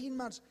 18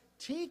 months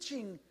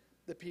teaching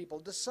the people,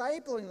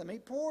 discipling them. He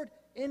poured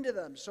into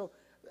them. So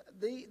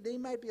they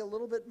might be a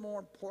little bit more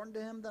important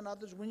to him than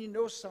others when you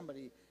know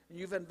somebody and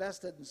you've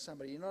invested in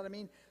somebody. You know what I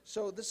mean?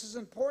 So this is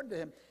important to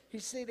him. He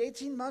stayed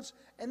 18 months,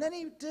 and then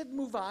he did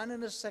move on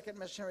in his second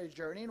missionary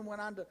journey and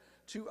went on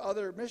to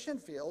other mission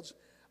fields.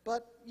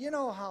 But you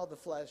know how the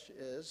flesh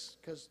is,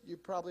 because you're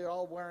probably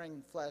all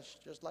wearing flesh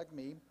just like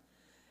me.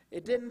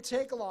 It didn't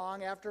take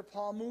long after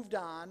Paul moved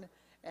on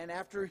and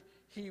after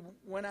he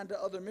went on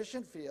to other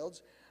mission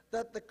fields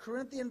that the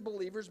Corinthian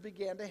believers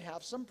began to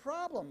have some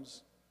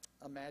problems.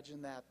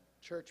 Imagine that,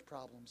 church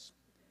problems.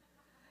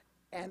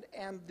 And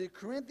the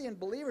Corinthian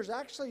believers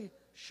actually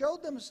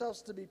showed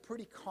themselves to be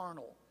pretty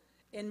carnal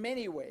in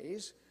many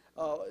ways.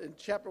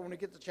 When we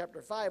get to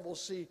chapter 5, we'll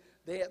see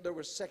there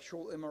was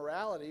sexual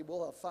immorality.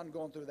 We'll have fun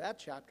going through that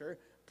chapter.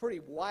 Pretty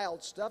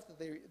wild stuff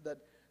that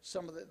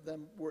some of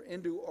them were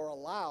into or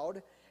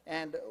allowed.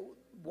 And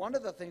one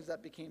of the things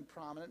that became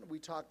prominent, we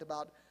talked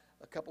about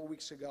a couple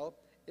weeks ago,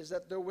 is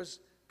that there was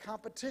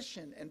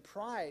competition and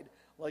pride,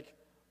 like,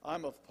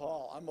 I'm of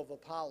Paul, I'm of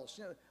Apollos.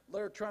 You know,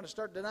 they're trying to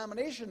start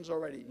denominations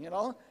already, you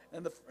know,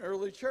 in the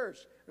early church.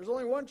 There's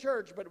only one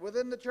church, but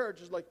within the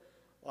church is like,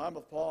 well, I'm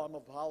of Paul, I'm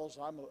of Apollos,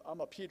 I'm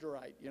a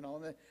Peterite, you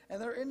know,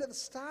 and they're into the,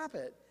 stop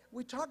it.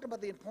 We talked about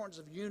the importance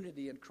of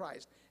unity in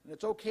Christ, and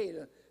it's okay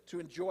to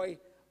enjoy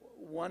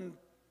one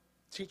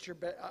teacher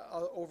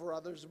over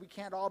others. We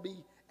can't all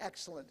be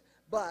excellent,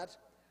 but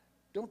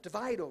don't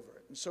divide over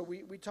it. And so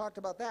we talked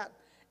about that.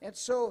 And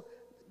so,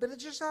 but it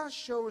just all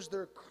shows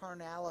their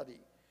carnality.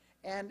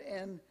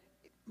 And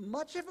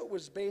much of it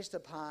was based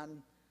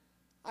upon,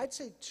 I'd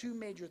say, two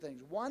major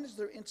things. One is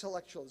their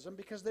intellectualism,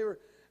 because they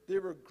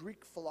were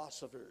Greek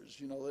philosophers,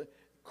 you know,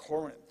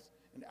 Corinth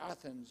and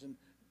Athens and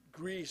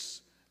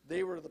Greece.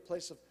 They were the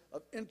place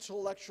of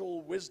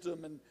intellectual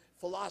wisdom and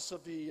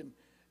philosophy, and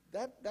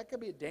that could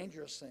be a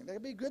dangerous thing. That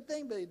could be a good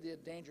thing, but it'd be a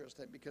dangerous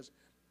thing, because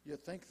you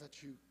think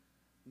that you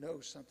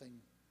know something,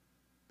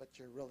 but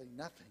you're really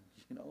nothing,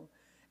 you know.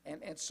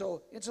 And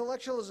so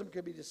intellectualism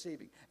could be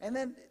deceiving. And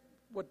then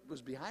what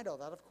was behind all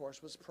that, of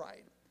course, was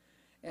pride.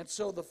 And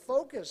so the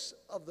focus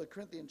of the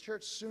Corinthian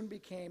church soon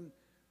became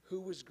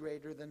who was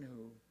greater than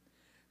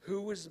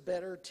who was the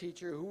better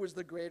teacher, who was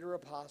the greater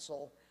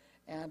apostle.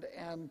 And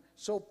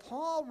so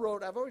Paul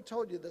wrote, I've already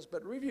told you this,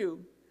 but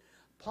review,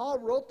 Paul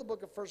wrote the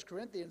book of 1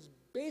 Corinthians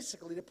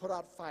basically to put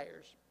out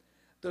fires.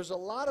 There's a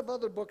lot of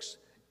other books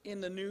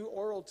in the New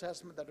or Old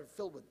Testament that are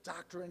filled with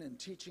doctrine and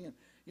teaching. And,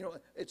 you know,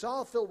 it's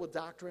all filled with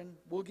doctrine.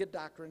 We'll get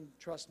doctrine,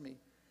 trust me.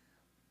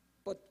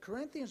 But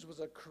Corinthians was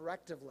a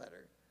corrective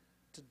letter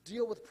to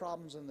deal with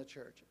problems in the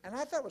church. And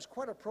I thought it was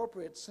quite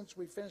appropriate, since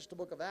we finished the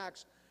book of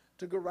Acts,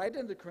 to go right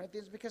into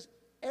Corinthians, because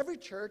every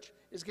church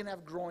is going to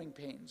have growing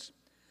pains.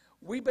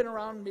 We've been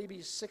around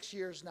maybe 6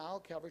 years now,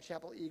 Calvary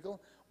Chapel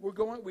Eagle.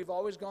 We've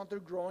always gone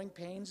through growing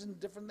pains and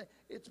different things.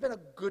 It's been a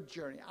good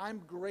journey. I'm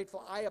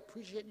grateful. I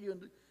appreciate you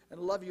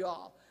and love you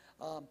all.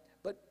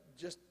 But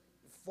just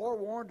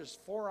forewarned is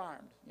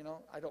forearmed. You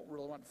know, I don't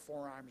really want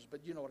forearms,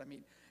 but you know what I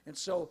mean. And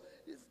so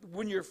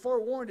when you're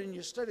forewarned and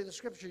you study the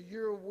Scripture,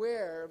 you're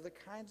aware of the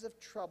kinds of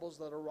troubles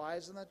that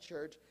arise in the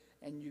church,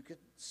 and you could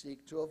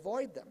seek to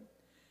avoid them.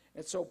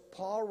 And so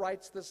Paul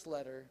writes this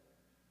letter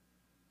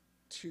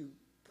to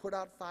put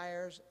out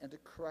fires and to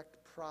correct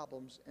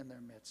problems in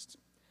their midst.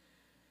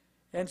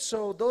 And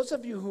so those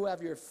of you who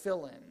have your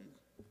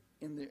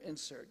fill-in the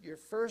insert, your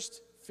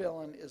first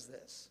fill-in is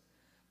this.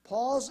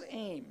 Paul's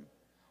aim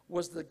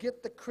was to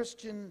get the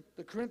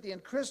Corinthian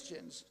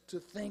Christians to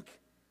think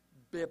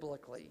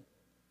biblically.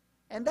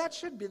 And that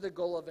should be the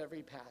goal of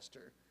every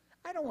pastor.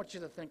 I don't want you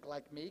to think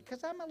like me,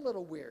 because I'm a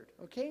little weird,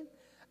 okay?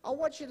 I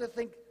want you to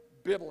think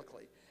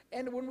biblically.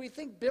 And when we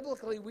think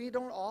biblically, we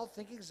don't all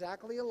think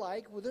exactly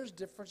alike. Well, there's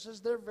differences.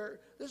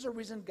 There's a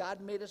reason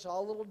God made us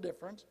all a little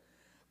different.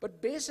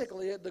 But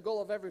basically, the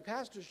goal of every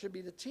pastor should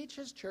be to teach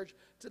his church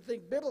to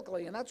think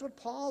biblically. And that's what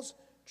Paul's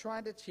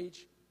trying to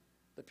teach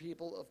the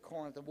people of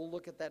Corinth. And we'll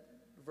look at that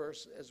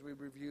verse as we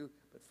review.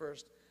 But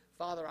first,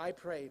 Father, I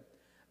pray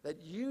that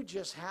you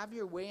just have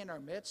your way in our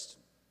midst.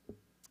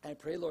 I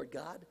pray, Lord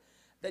God,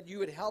 that you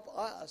would help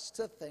us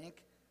to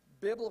think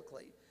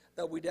biblically,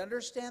 that we'd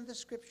understand the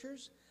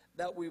Scriptures,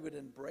 that we would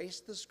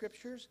embrace the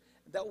Scriptures,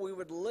 that we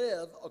would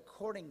live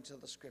according to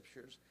the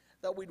Scriptures,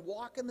 that we'd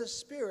walk in the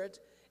Spirit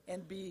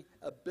and be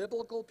a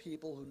biblical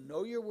people who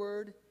know your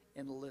word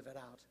and live it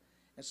out.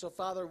 And so,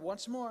 Father,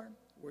 once more,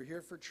 we're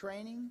here for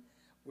training.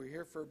 We're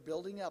here for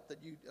building up,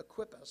 that you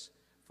equip us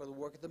for the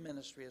work of the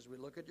ministry as we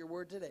look at your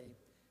word today.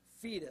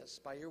 Feed us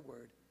by your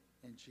word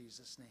in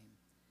Jesus' name.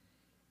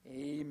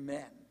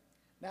 Amen.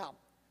 Now,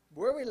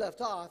 where we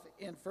left off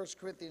in 1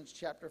 Corinthians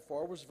chapter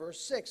 4 was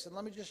verse 6. And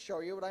let me just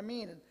show you what I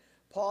mean. And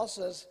Paul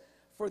says,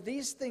 "For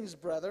these things,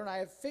 brethren, I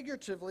have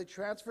figuratively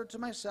transferred to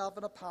myself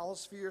and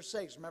Apollos for your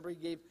sakes." Remember, he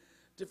gave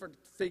different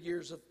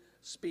figures of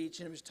speech,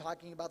 and he was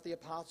talking about the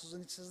apostles.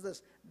 And he says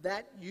this,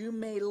 "that you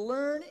may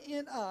learn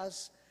in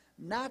us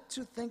not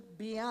to think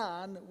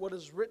beyond what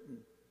is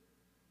written."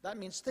 That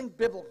means think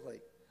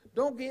biblically.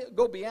 Don't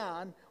go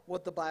beyond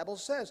what the Bible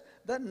says.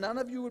 That none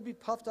of you would be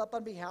puffed up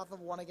on behalf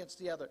of one against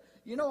the other.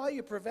 You know how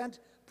you prevent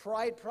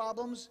pride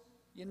problems?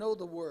 You know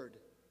the word.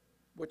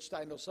 Which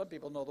I know some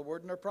people know the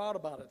word and they're proud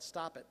about it.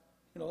 Stop it.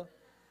 You know.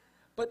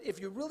 But if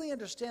you really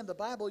understand the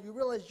Bible, you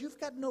realize you've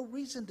got no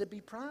reason to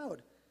be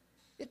proud.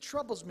 It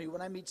troubles me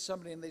when I meet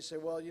somebody and they say,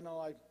 "Well, you know,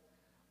 I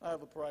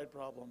have a pride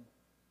problem."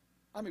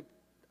 I mean,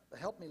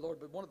 help me, Lord,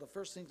 but one of the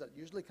first things that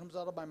usually comes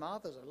out of my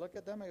mouth is I look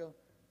at them and I go,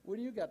 "What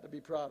do you got to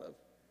be proud of?"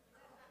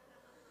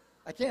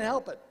 I can't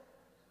help it.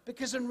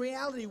 Because in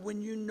reality,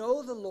 when you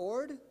know the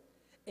Lord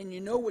and you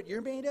know what you're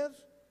made of,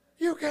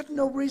 you've got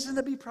no reason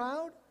to be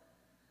proud.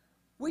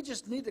 We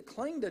just need to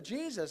cling to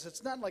Jesus.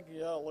 It's not like,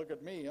 "Yeah, look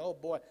at me, oh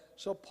boy."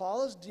 So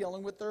Paul is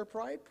dealing with their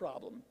pride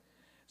problem.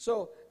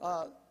 So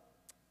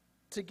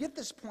to get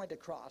this point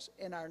across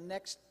in our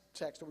next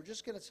text, we're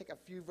just going to take a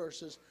few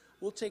verses.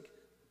 We'll take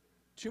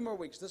 2 more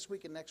weeks, this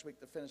week and next week,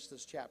 to finish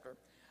this chapter.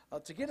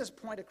 To get his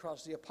point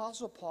across, the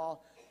Apostle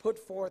Paul put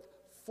forth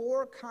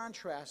 4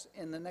 contrasts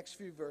in the next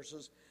few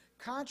verses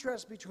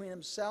contrast between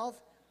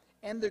himself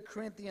and the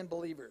Corinthian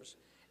believers.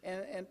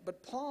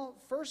 But Paul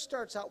first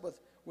starts out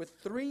with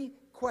three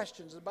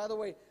questions. And by the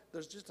way,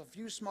 there's just a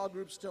few small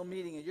groups still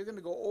meeting, and you're going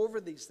to go over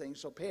these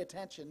things, so pay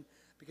attention,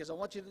 because I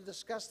want you to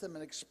discuss them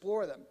and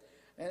explore them.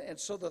 And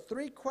so the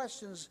three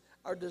questions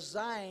are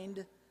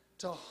designed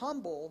to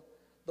humble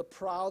the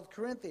proud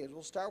Corinthians.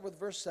 We'll start with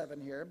verse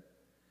 7 here.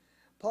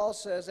 Paul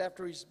says,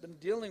 after he's been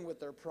dealing with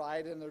their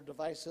pride and their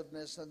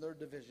divisiveness and their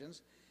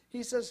divisions,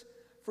 he says,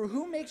 "For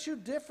who makes you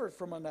differ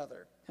from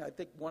another?" I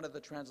think one of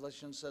the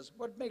translations says,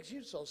 "What makes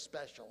you so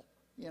special?"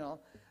 You know,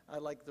 I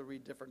like to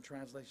read different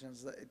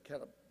translations. That it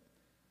kind of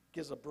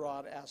gives a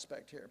broad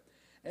aspect here.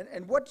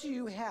 And what do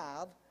you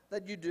have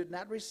that you did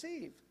not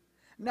receive?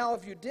 Now,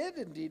 if you did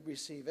indeed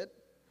receive it,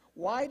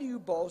 why do you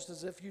boast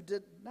as if you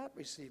did not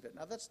receive it?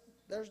 Now,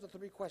 there's the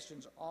three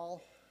questions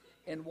all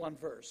in one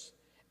verse.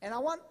 And I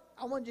want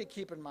you to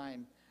keep in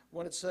mind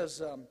when it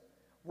says,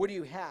 what do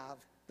you have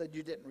that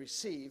you didn't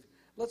receive?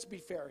 Let's be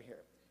fair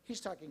here.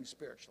 He's talking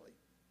spiritually.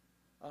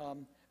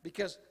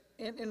 Because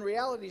in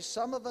reality,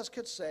 some of us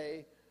could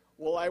say,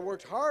 well, I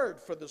worked hard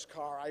for this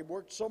car. I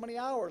worked so many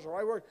hours, or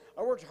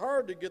I worked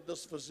hard to get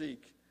this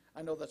physique.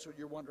 I know that's what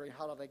you're wondering.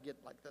 How did I get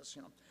like this?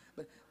 You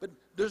know, but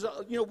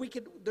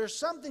there's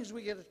some things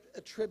we could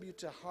attribute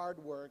to hard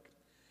work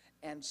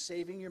and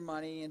saving your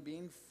money and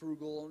being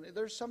frugal.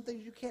 There's some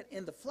things you can't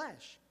in the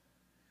flesh,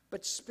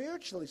 but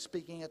spiritually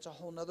speaking, it's a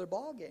whole nother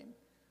ball game.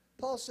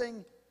 Paul's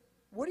saying,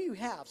 what do you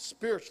have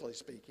spiritually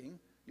speaking?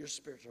 Your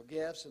spiritual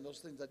gifts and those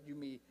things that you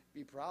may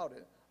be proud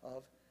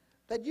of,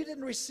 that you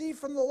didn't receive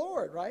from the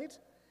Lord, right?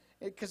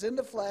 Because in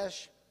the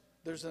flesh,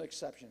 there's an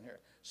exception here.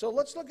 So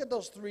let's look at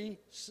those three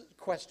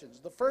questions.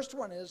 The first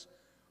one is,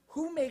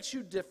 who makes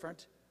you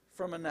different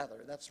from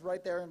another? That's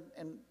right there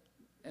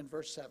in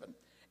verse 7.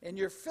 And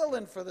your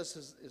fill-in for this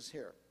is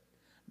here.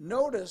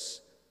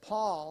 Notice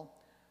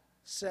Paul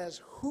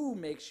says, who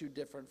makes you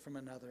different from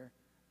another,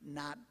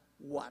 not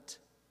what.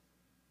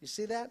 You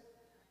see that?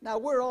 Now,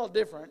 we're all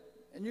different.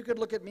 And you could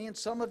look at me, and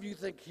some of you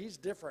think he's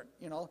different,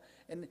 you know,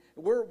 and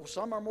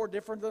some are more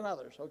different than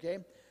others, okay?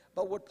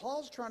 But what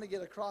Paul's trying to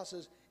get across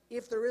is,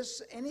 if there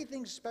is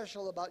anything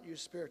special about you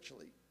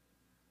spiritually,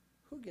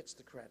 who gets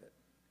the credit?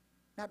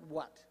 Not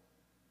what.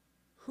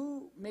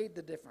 Who made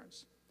the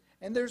difference?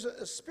 And there's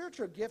a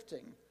spiritual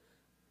gifting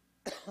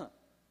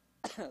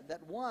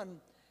that one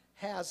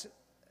has,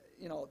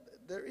 you know,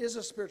 there is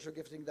a spiritual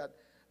gifting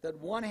that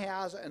one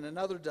has and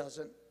another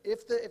doesn't.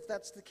 If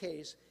that's the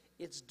case,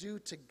 it's due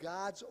to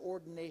God's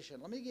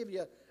ordination. Let me give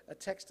you a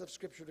text of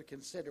Scripture to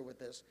consider with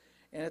this.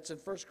 And it's in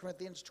 1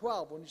 Corinthians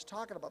 12 when he's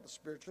talking about the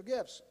spiritual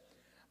gifts.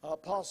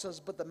 Paul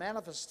says, but the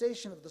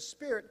manifestation of the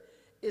Spirit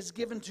is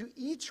given to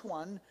each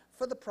one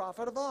for the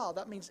profit of all.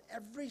 That means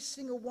every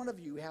single one of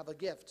you have a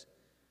gift.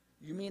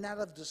 You may not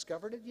have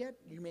discovered it yet.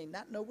 You may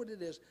not know what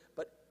it is.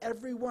 But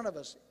every one of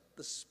us,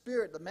 the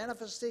Spirit, the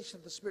manifestation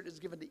of the Spirit is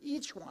given to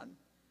each one.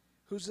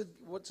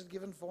 What's it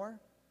given for?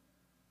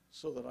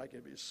 So that I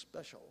can be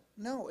special.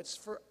 No, it's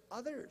for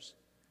others.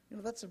 You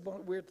know, that's a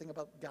weird thing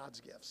about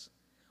God's gifts.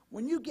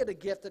 When you get a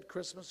gift at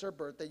Christmas or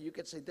birthday, you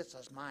can say, this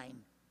is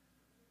mine.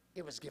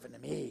 It was given to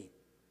me.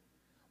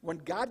 When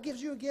God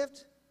gives you a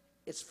gift,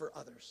 it's for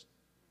others.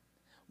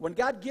 When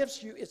God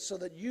gives you, it's so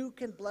that you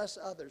can bless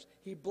others.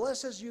 He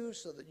blesses you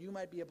so that you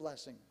might be a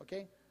blessing.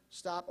 Okay?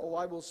 Stop. Oh,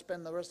 I will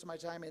spend the rest of my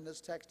time in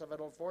this text if I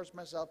don't force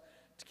myself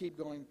to keep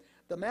going.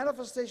 The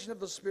manifestation of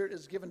the Spirit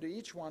is given to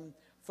each one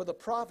for the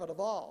profit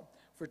of all.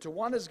 For to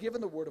one is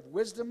given the word of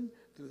wisdom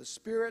through the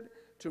Spirit,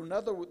 to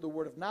another the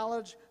word of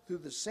knowledge through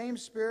the same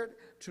Spirit,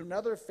 to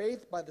another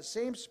faith by the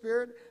same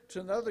Spirit,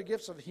 to another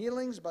gifts of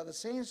healings by the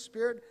same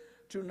Spirit,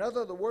 to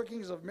another the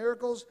workings of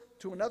miracles,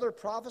 to another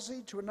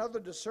prophecy, to another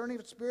discerning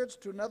of spirits,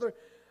 to another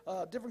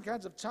different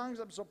kinds of tongues.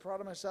 I'm so proud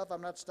of myself.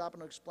 I'm not stopping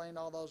to explain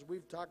all those.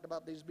 We've talked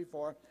about these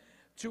before.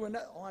 To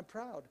another, oh, I'm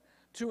proud.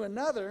 To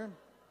another,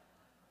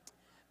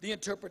 the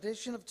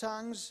interpretation of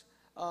tongues,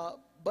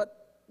 but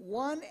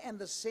one and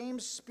the same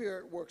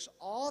Spirit works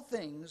all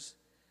things,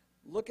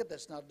 look at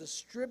this now,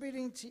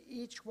 distributing to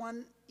each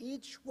one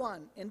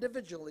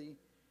individually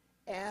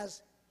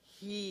as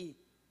He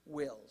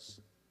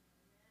wills.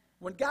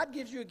 When God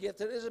gives you a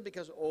gift, it isn't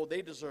because, oh,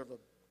 they deserve a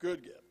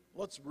good gift.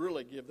 Let's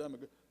really give them a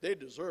good, they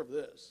deserve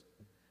this.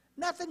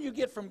 Nothing you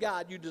get from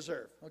God you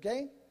deserve,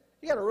 okay?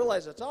 You got to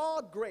realize it's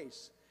all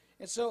grace.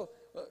 And so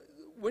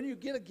when you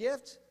get a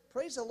gift,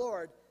 praise the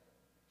Lord,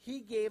 He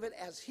gave it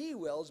as He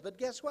wills, but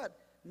guess what?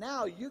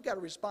 Now you've got a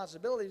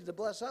responsibility to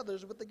bless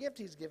others with the gift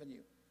He's given you.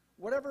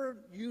 Whatever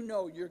you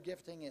know your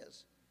gifting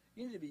is,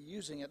 you need to be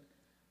using it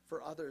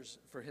for others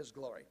for His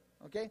glory.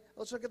 Okay?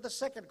 Let's look at the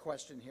second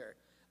question here.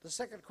 The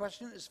second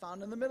question is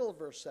found in the middle of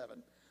verse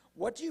 7.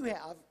 What do you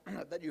have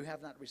that you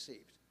have not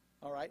received?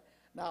 All right?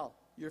 Now,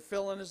 your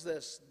fill-in is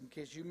this, in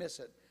case you miss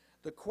it.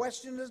 The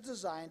question is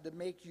designed to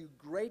make you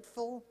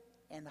grateful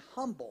and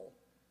humble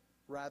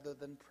rather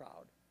than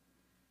proud.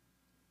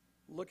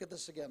 Look at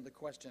this again, the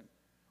question.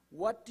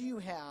 What do you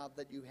have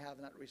that you have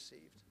not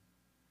received?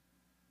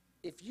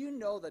 If you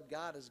know that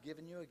God has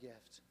given you a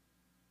gift,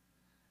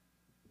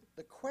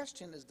 The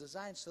question is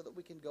designed so that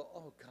we can go,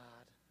 oh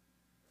God,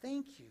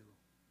 thank you.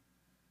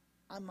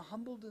 I'm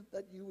humbled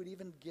that you would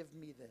even give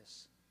me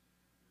this.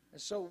 And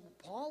so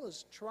Paul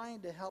is trying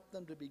to help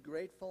them to be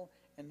grateful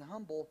and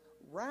humble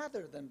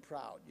rather than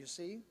proud, you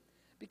see?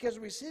 Because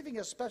receiving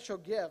a special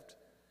gift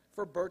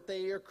for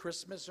birthday or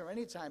Christmas or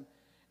any time,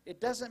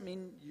 it doesn't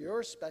mean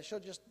you're special,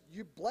 just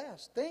you're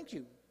blessed. Thank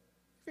you.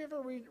 Have you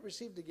ever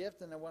received a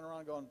gift and then went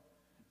around going,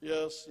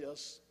 yes,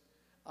 yes,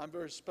 I'm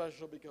very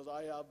special because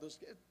I have this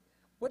gift?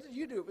 What did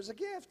you do? It was a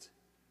gift.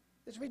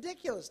 It's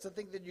ridiculous to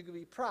think that you could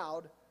be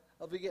proud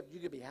of a gift. You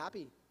could be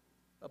happy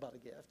about a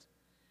gift.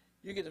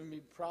 You get to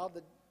be proud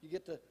that you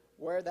get to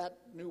wear that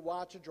new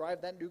watch or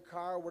drive that new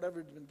car or whatever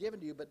has been given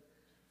to you, but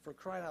for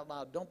crying out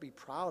loud, don't be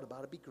proud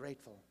about it. Be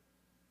grateful.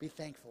 Be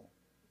thankful.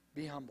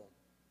 Be humble.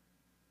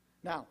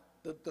 Now,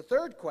 the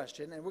third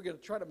question, and we're going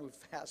to try to move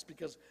fast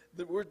because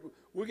we're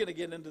going to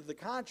get into the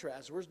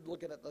contrast. We're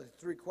looking at the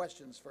three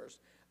questions first.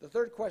 The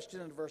third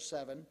question in verse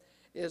 7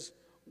 is,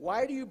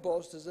 why do you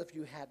boast as if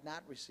you had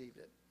not received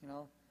it? You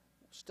know,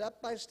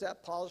 step by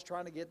step, Paul is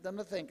trying to get them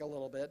to think a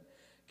little bit.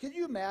 Can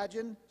you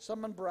imagine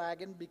someone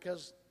bragging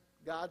because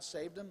God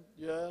saved them?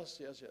 Yes,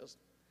 yes, yes.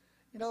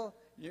 You know,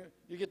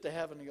 you get to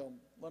heaven and go,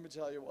 let me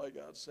tell you why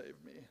God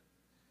saved me.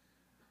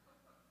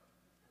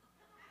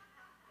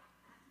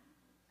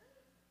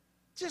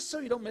 Just so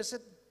you don't miss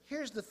it,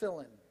 here's the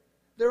fill-in.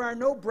 There are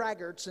no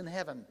braggarts in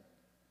heaven.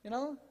 You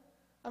know?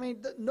 I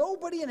mean,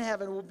 nobody in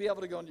heaven will be able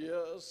to go,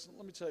 yes,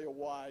 let me tell you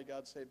why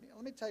God saved me.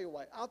 Let me tell you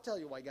why. I'll tell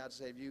you why God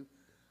saved you.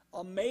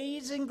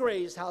 Amazing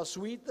grace, how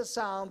sweet the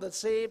sound that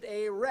saved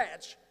a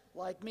wretch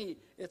like me.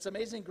 It's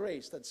amazing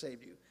grace that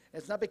saved you.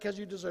 It's not because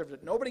you deserved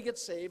it. Nobody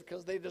gets saved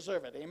because they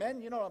deserve it.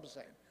 Amen? You know what I'm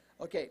saying.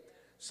 Okay,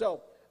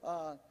 so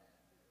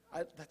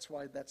that's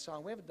why that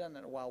song, we haven't done that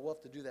in a while. We'll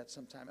have to do that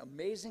sometime.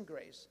 Amazing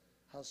grace,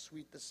 how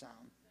sweet the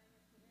sound.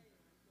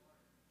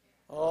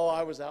 Oh,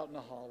 I was out in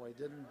the hallway,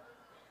 didn't I?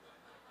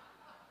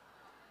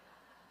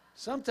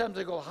 Sometimes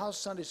I go, how's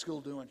Sunday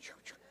school doing?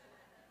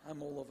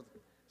 I'm all over the...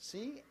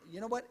 See, you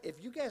know what?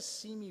 If you guys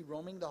see me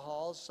roaming the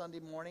halls Sunday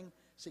morning,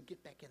 say,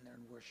 get back in there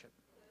and worship.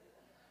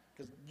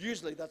 Because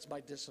usually that's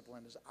my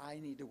discipline, is I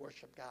need to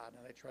worship God,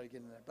 and I try to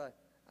get in there. But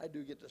I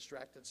do get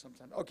distracted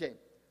sometimes. Okay.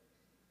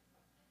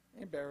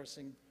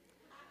 Embarrassing.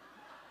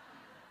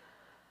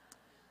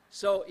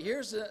 So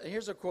here's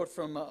a quote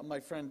from my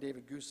friend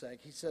David Gusak.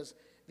 He says,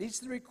 these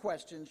three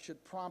questions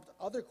should prompt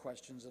other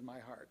questions in my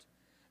heart.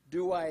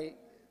 Do I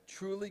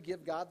truly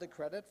give God the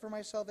credit for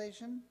my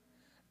salvation?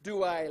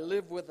 Do I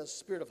live with a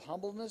spirit of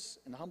humbleness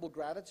and humble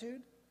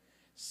gratitude?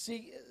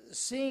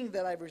 Seeing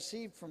that I've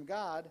received from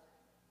God,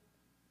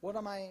 what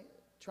am I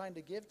trying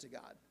to give to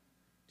God?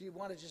 Do you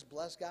want to just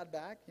bless God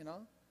back, you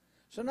know?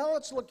 So now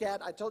let's look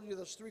at, I told you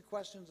there's three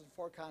questions and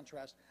four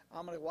contrasts.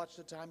 I'm going to watch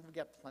the time. We've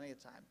got plenty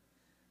of time.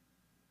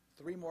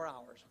 3 more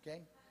hours,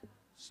 okay?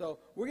 So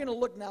we're going to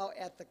look now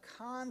at the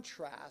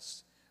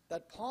contrasts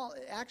that Paul,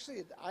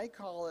 actually I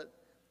call it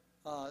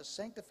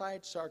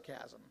sanctified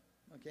sarcasm,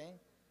 okay?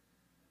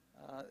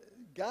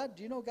 God,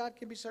 do you know God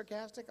can be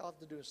sarcastic? I'll have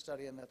to do a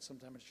study on that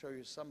sometime and show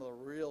you some of the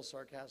real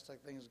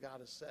sarcastic things God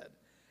has said,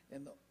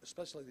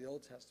 especially the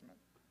Old Testament.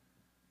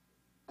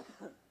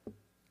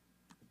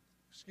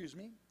 Excuse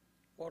me,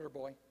 water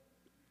boy.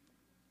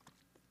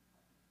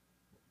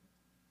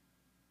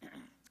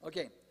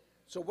 Okay,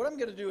 so what I'm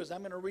going to do is I'm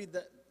going to read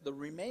the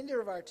remainder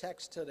of our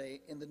text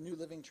today in the New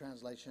Living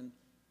Translation.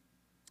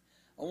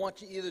 I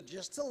want you either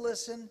just to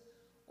listen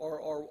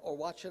or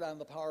watch it on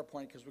the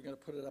PowerPoint, because we're going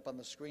to put it up on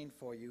the screen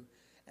for you.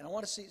 And I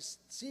want to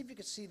see if you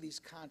can see these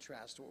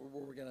contrasts, what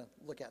we're going to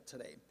look at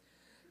today.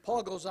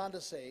 Paul goes on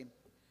to say,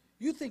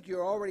 you think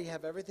you already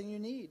have everything you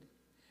need.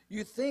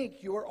 You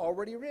think you are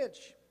already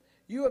rich.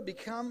 You have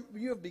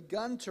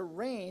begun to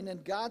reign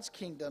in God's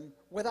kingdom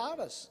without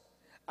us.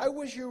 I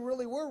wish you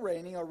really were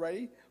reigning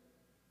already,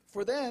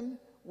 for then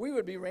we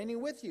would be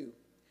reigning with you.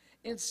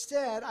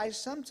 Instead, I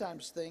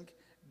sometimes think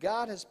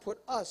God has put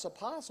us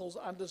apostles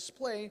on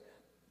display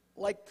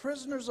like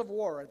prisoners of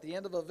war at the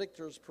end of a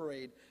victor's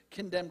parade,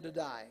 condemned to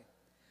die.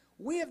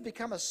 We have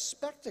become a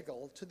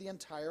spectacle to the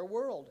entire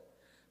world,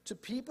 to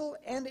people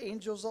and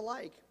angels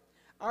alike.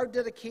 Our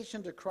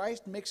dedication to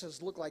Christ makes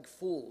us look like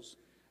fools,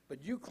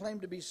 but you claim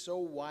to be so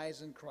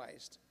wise in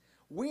Christ.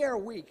 We are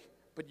weak,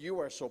 but you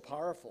are so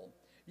powerful.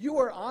 You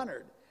are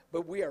honored,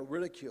 but we are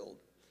ridiculed.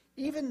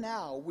 Even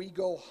now, we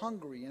go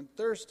hungry and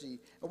thirsty,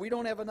 and we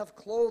don't have enough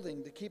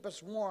clothing to keep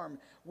us warm.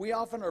 We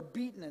often are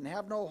beaten and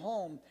have no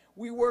home.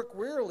 We work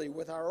wearily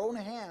with our own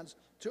hands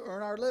to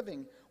earn our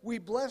living. We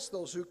bless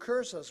those who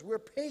curse us. We're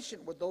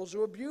patient with those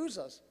who abuse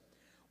us.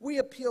 We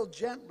appeal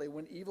gently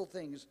when evil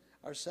things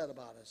are said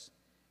about us.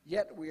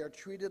 Yet we are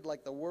treated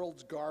like the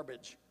world's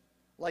garbage,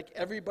 like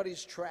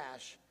everybody's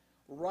trash,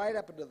 right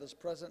up into this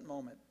present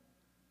moment.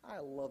 I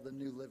love the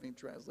New Living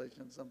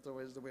Translation,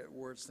 sometimes the way it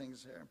words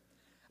things here.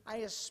 I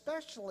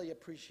especially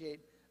appreciate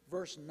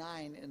verse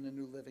 9 in the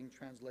New Living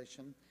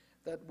Translation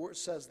that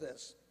says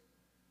this.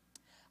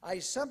 I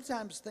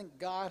sometimes think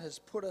God has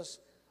put us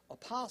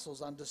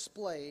apostles on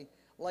display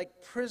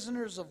like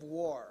prisoners of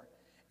war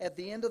at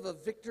the end of a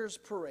victor's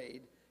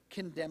parade,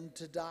 condemned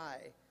to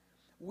die.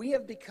 We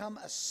have become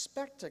a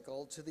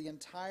spectacle to the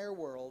entire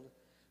world,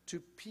 to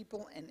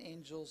people and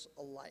angels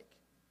alike.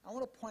 I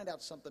want to point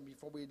out something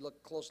before we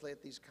look closely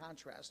at these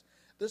contrasts.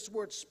 This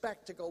word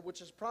spectacle,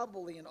 which is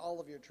probably in all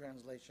of your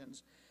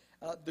translations,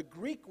 the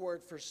Greek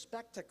word for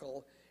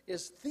spectacle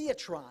is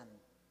theatron.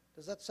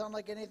 Does that sound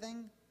like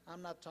anything?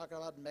 I'm not talking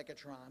about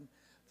Megatron.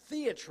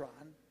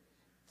 Theatron,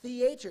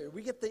 theater.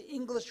 We get the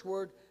English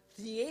word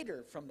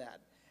theater from that.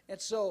 And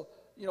so,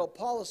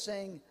 Paul is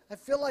saying, I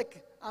feel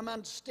like I'm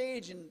on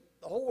stage and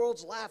the whole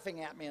world's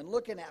laughing at me and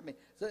looking at me.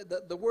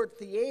 The word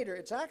theater,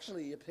 it's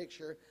actually a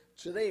picture.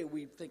 Today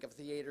we think of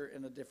theater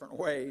in a different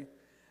way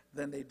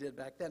than they did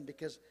back then,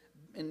 because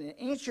in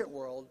the ancient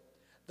world,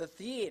 the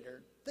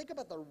theater, think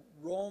about the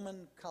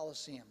Roman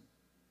Colosseum.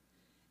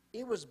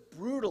 It was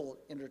brutal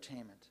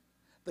entertainment.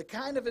 The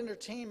kind of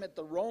entertainment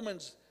the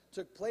Romans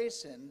took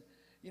place in,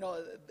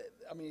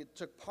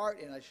 took part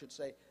in, I should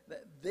say,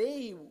 that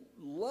they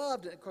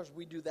loved, and of course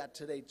we do that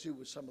today too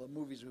with some of the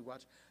movies we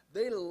watch.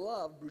 They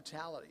love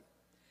brutality.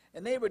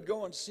 And they would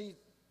go and see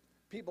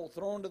people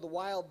thrown to the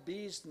wild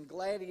beasts and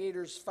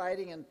gladiators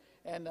fighting,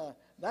 and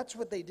that's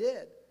what they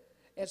did.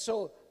 And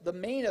so the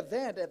main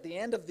event at the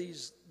end of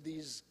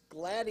these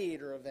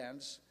gladiator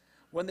events,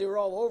 when they were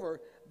all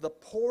over, the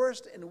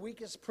poorest and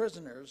weakest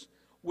prisoners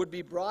would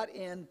be brought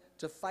in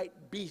to fight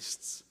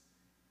beasts.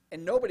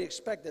 And nobody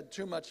expected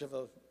too much of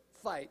a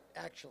fight,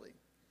 actually.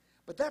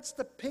 But that's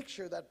the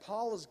picture that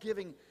Paul is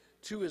giving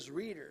to his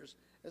readers.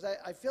 Is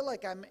I feel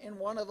like I'm in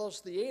one of those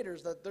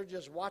theaters that they're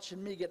just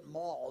watching me get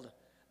mauled.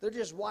 They're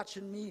just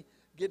watching me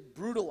get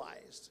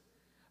brutalized.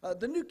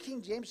 The New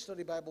King James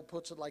Study Bible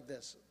puts it like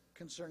this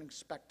concerning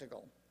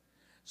spectacle.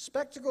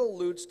 Spectacle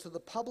alludes to the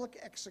public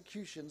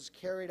executions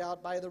carried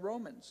out by the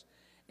Romans.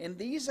 In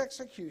these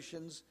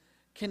executions,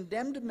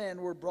 condemned men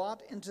were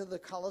brought into the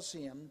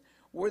Colosseum,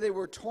 where they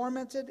were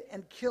tormented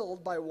and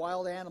killed by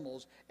wild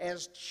animals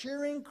as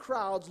cheering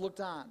crowds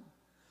looked on.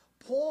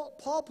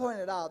 Paul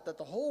pointed out that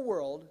the whole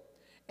world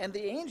and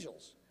the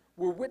angels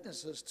were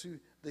witnesses to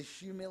the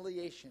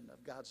humiliation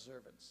of God's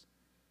servants.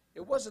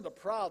 It wasn't a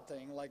proud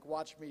thing like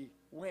watch me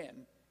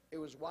win. It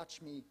was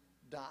watch me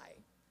die.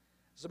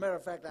 As a matter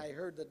of fact, I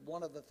heard that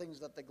one of the things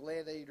that the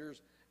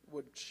gladiators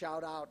would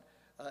shout out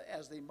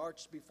as they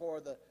marched before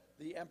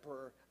the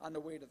emperor on the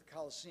way to the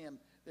Colosseum,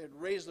 they'd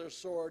raise their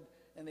sword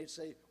and they'd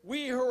say,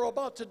 "We who are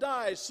about to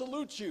die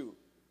salute you."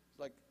 It's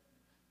like,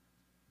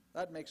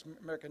 that makes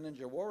American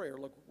Ninja Warrior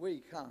look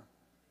weak, huh?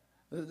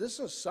 This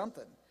is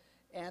something.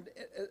 And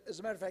as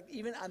a matter of fact,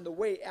 even on the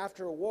way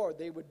after a war,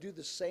 they would do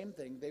the same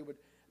thing.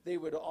 They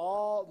would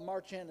all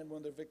march in, and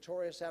when they're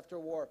victorious after a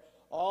war,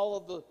 all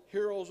of the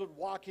heroes would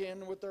walk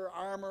in with their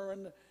armor,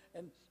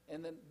 and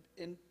then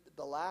in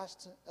the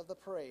last of the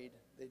parade,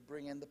 they'd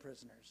bring in the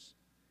prisoners.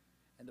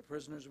 And the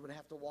prisoners would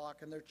have to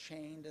walk, and they're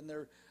chained, and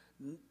they're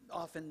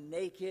often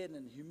naked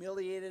and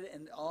humiliated,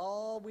 and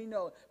all we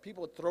know,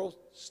 people would throw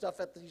stuff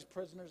at these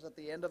prisoners at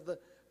the end of the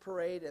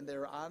parade, and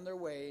they're on their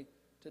way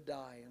to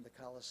die in the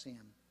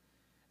Colosseum.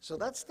 So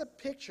that's the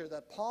picture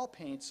that Paul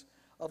paints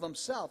of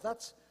himself.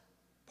 That's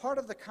part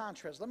of the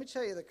contrast. Let me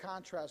tell you the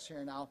contrast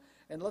here now,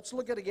 and let's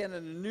look at it again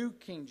in the New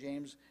King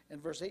James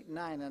in verse 8 and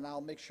 9, and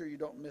I'll make sure you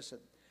don't miss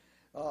it.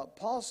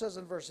 Paul says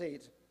in verse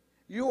 8,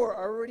 "You are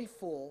already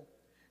full,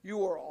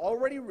 you are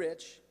already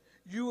rich,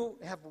 you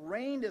have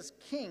reigned as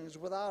kings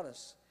without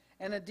us.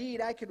 And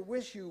indeed, I could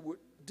wish you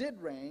did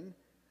reign,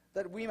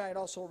 that we might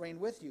also reign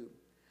with you.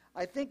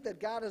 I think that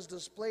God has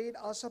displayed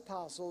us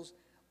apostles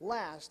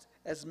last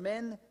as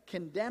men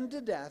condemned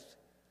to death,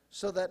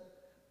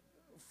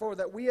 for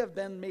that we have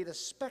been made a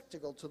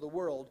spectacle to the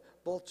world,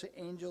 both to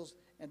angels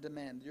and to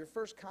men." Your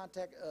first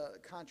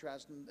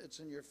contrast, and it's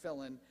in your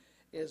fill-in,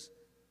 is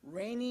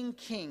reigning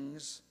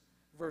kings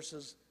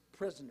versus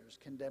prisoners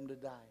condemned to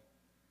die.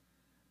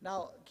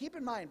 Now, keep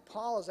in mind,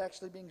 Paul is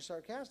actually being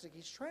sarcastic.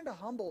 He's trying to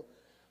humble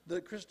the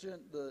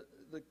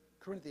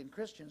Corinthian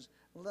Christians.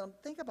 Let them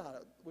think about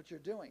it, what you're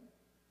doing.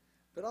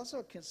 But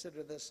also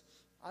consider this.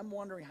 I'm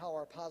wondering how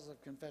our positive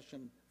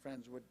confession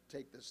friends would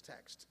take this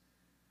text.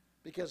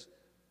 Because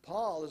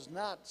Paul is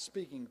not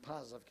speaking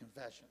positive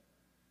confession.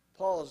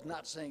 Paul is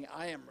not saying,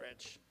 I am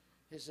rich.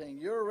 He's saying,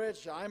 you're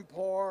rich, I'm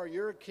poor,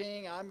 you're a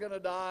king, I'm going to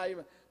die.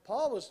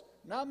 Paul was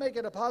not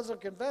making a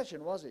positive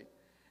confession, was he?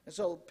 And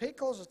so pay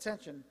close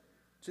attention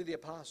to the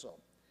apostle.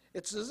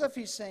 It's as if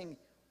he's saying,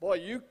 boy,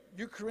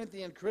 you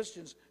Corinthian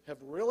Christians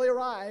have really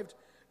arrived.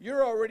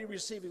 You're already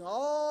receiving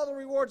all the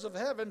rewards of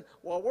heaven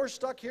while we're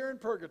stuck here in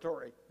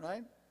purgatory,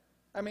 right?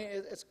 I mean,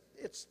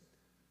 it's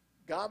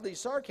godly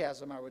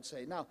sarcasm, I would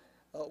say. Now,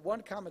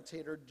 one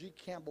commentator, G.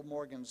 Campbell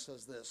Morgan,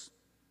 says this: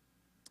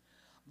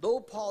 though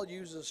Paul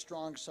uses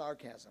strong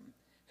sarcasm,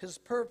 his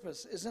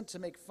purpose isn't to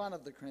make fun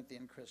of the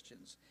Corinthian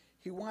Christians.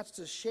 He wants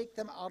to shake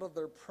them out of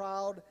their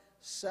proud,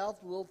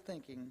 self-willed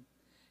thinking.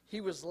 He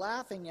was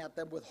laughing at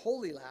them with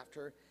holy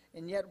laughter,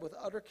 and yet with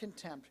utter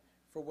contempt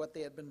for what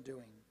they had been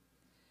doing.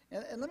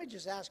 And let me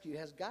just ask you,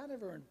 has God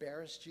ever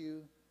embarrassed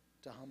you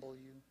to humble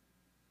you?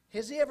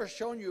 Has he ever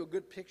shown you a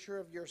good picture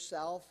of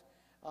yourself?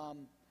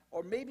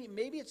 Or maybe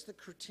it's the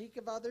critique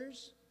of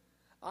others.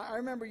 I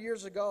remember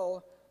years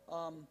ago,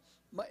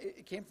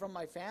 it came from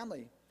my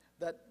family,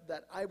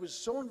 that I was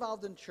so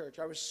involved in church,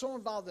 I was so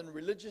involved in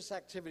religious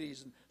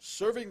activities and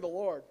serving the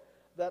Lord,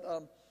 that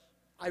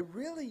I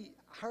really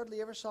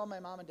hardly ever saw my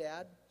mom and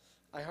dad.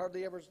 I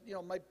hardly ever,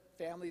 my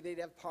family, they'd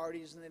have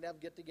parties and they'd have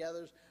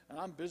get-togethers, and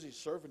I'm busy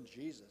serving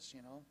Jesus,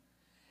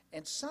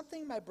 And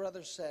something my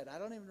brother said, I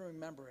don't even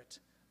remember it,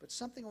 but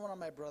something one of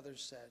my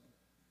brothers said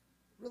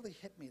really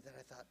hit me that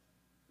I thought,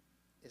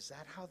 is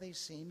that how they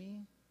see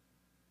me?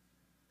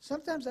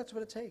 Sometimes that's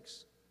what it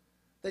takes.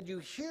 That you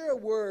hear a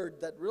word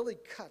that really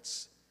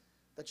cuts,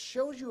 that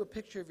shows you a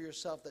picture of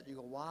yourself that you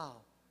go,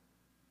 wow,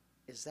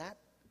 is that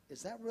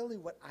really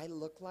what I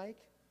look like?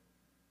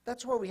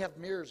 That's why we have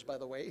mirrors, by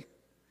the way,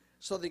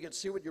 so that you can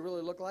see what you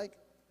really look like,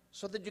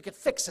 so that you can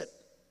fix it.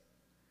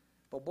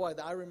 But boy,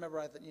 I remember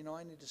I thought,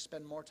 I need to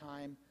spend more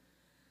time.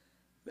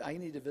 I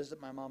need to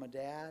visit my mom and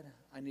dad.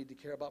 I need to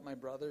care about my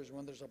brothers.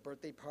 When there's a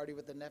birthday party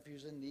with the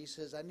nephews and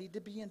nieces, I need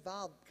to be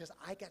involved because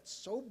I got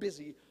so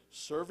busy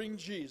serving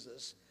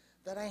Jesus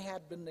that I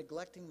had been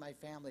neglecting my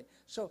family.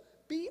 So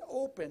be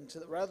open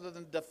to, rather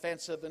than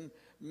defensive and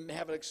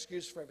have an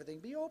excuse for everything,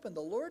 be open.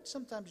 The Lord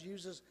sometimes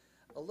uses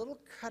a little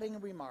cutting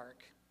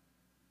remark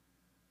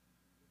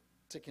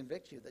to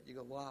convict you that you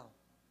go, wow,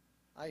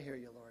 I hear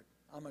you, Lord.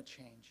 I'm going to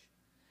change.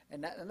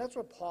 And that's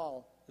what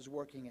Paul is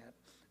working at.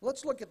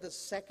 Let's look at the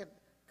second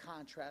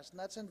contrast, and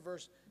that's in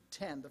verse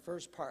 10, the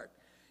first part.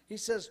 He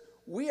says,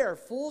 we are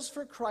fools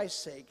for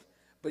Christ's sake,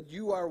 but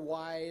you are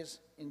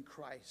wise in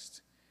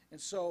Christ. And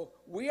so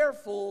we are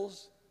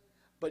fools,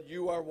 but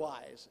you are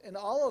wise. And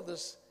all of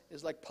this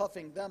is like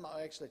puffing them,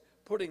 actually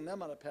putting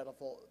them on a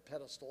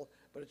pedestal,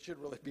 but it should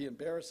really be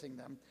embarrassing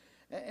them.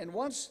 And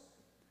once,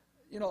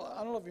 I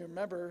don't know if you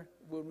remember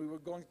when we were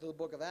going through the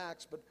book of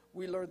Acts, but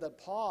we learned that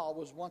Paul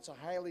was once a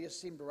highly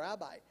esteemed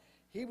rabbi.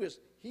 He was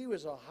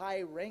a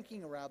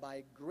high-ranking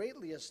rabbi,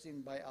 greatly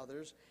esteemed by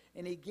others,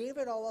 and he gave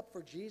it all up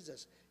for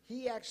Jesus.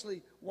 He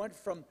actually went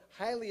from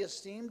highly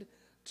esteemed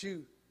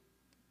to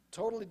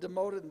totally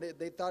demoted, and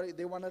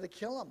they wanted to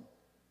kill him.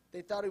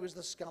 They thought he was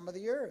the scum of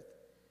the earth.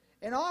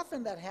 And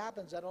often that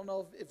happens. I don't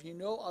know if you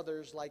know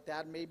others like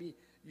that. Maybe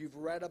you've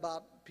read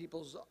about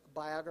people's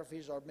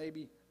biographies, or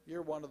maybe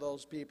you're one of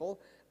those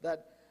people,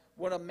 that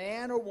when a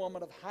man or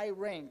woman of high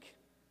rank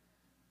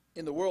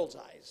in the world's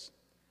eyes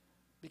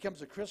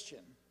becomes a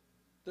Christian,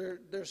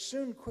 they're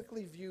soon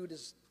quickly viewed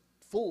as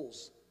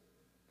fools.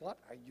 What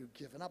are you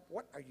giving up?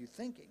 What are you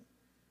thinking?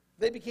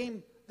 They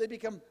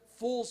become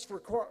fools for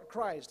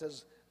Christ,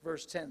 as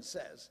verse 10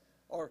 says,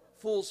 or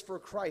fools for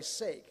Christ's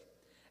sake.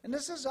 And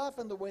this is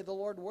often the way the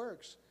Lord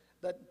works,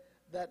 that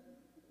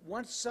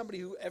once somebody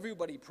who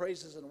everybody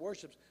praises and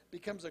worships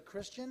becomes a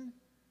Christian,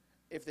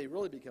 if they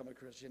really become a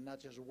Christian, not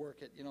just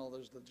work it,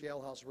 there's the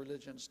jailhouse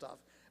religion stuff,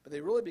 but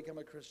they really become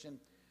a Christian,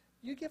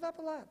 you give up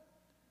a lot.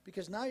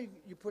 Because now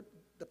you put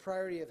the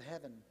priority of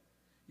heaven.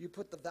 You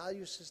put the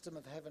value system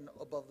of heaven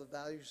above the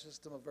value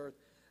system of earth.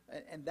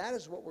 And that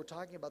is what we're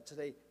talking about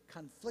today,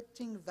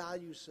 conflicting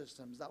value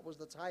systems. That was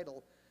the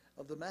title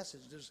of the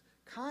message. There's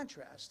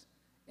contrast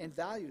in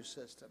value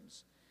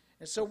systems.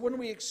 And so when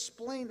we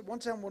explained, one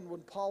time when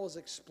Paul was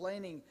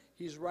explaining,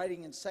 he's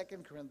writing in 2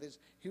 Corinthians,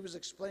 he was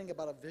explaining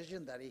about a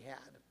vision that he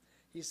had.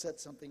 He said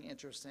something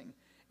interesting.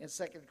 In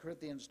 2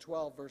 Corinthians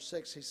 12, verse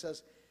 6, he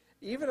says,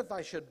 even if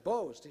I should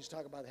boast, he's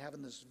talking about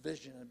having this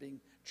vision and being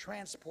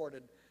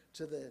transported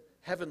to the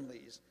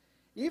heavenlies.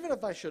 Even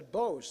if I should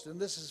boast, and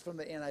this is from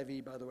the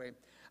NIV, by the way,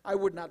 I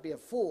would not be a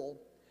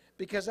fool,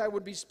 because I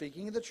would be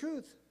speaking the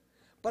truth.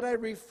 But I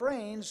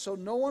refrain so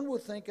no one will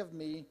think of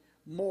me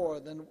more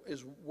than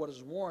what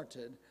is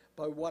warranted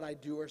by what I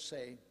do or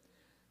say.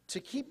 To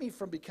keep me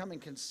from becoming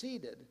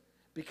conceited,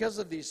 because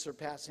of these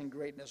surpassing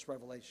greatness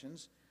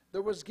revelations,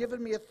 there was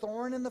given me a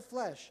thorn in the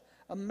flesh,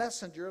 a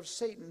messenger of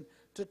Satan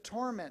to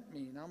torment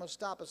me. Now I'm going to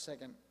stop a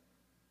second.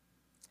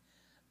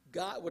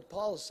 God, what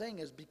Paul is saying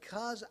is,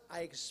 because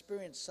I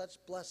experienced such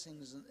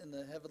blessings in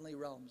the heavenly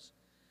realms,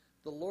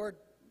 the Lord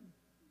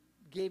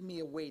gave me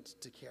a weight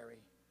to carry,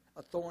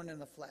 a thorn in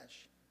the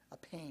flesh, a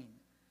pain,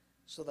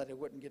 so that it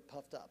wouldn't get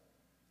puffed up.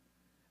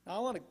 Now I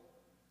want to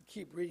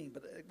keep reading,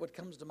 but what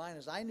comes to mind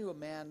is I knew a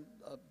man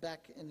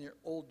back in the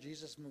old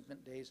Jesus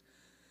movement days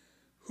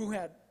who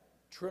had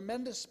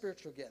tremendous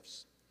spiritual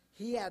gifts.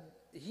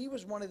 He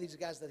was one of these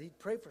guys that he'd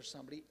pray for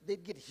somebody,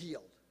 they'd get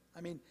healed.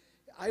 I mean,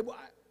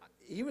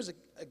 he was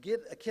a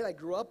kid I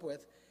grew up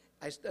with.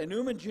 I knew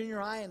him in junior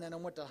high, and then I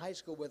went to high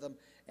school with him.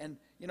 And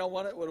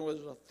when it was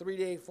a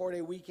 3-day,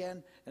 4-day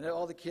weekend, and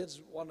all the kids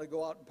wanted to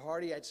go out and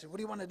party, I'd say, what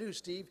do you want to do,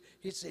 Steve?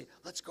 He'd say,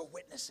 let's go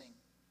witnessing.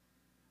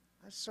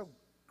 I was so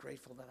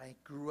grateful that I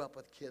grew up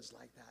with kids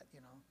like that,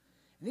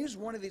 And he was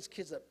one of these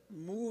kids that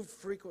moved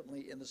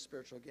frequently in the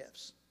spiritual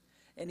gifts.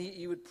 And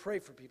he would pray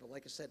for people,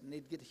 like I said, and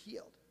they'd get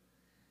healed.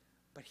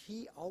 But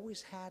he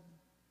always had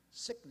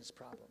sickness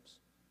problems.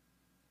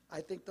 I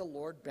think the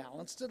Lord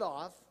balanced it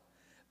off.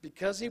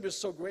 Because he was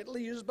so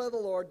greatly used by the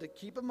Lord to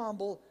keep him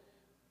humble,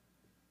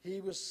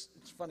 it's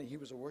funny, he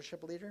was a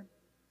worship leader.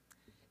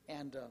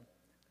 And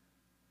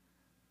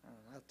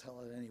I'll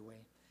tell it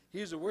anyway.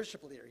 He was a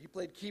worship leader. He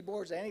played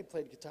keyboards and he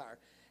played guitar.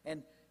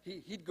 And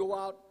he'd go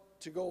out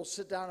to go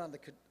sit down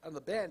on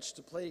the bench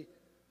to play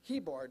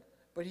keyboard,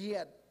 but he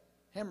had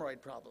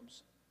hemorrhoid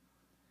problems.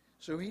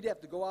 So he'd have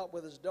to go out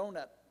with his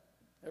donut.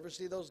 Ever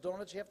see those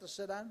donuts you have to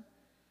sit on?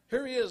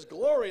 Here he is,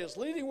 glorious,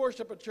 leading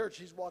worship at church.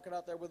 He's walking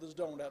out there with his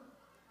donut.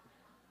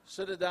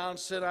 Sit it down,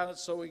 sit on it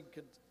so he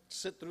could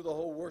sit through the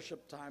whole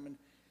worship time. And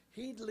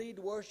he'd lead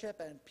worship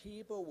and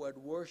people would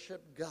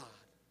worship God.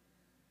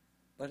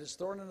 But his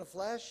thorn in the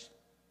flesh,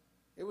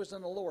 it was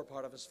in the lower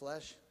part of his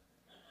flesh.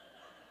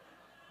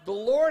 The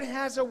Lord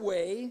has a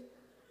way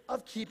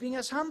of keeping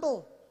us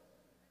humble.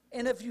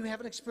 And if you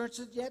haven't experienced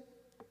it yet,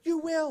 you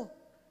will.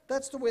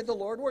 That's the way the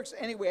Lord works.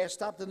 Anyway, I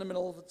stopped in the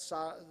middle of it.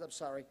 I'm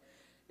sorry.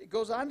 It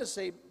goes on to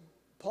say,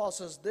 Paul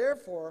says,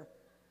 therefore,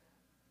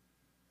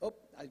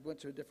 I went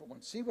to a different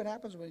one. See what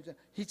happens when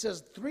he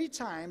says, 3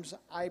 times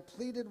I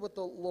pleaded with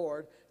the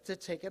Lord to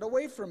take it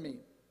away from me.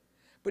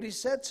 But he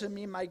said to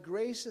me, my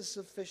grace is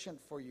sufficient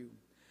for you,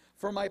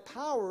 for my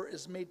power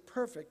is made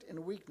perfect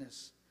in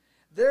weakness.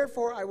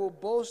 Therefore, I will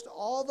boast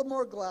all the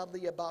more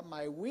gladly about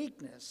my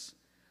weakness,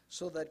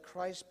 so that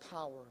Christ's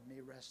power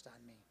may rest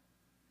on me.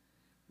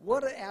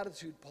 What an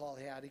attitude Paul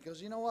had. He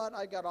goes, you know what?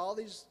 I got all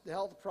these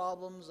health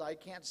problems. I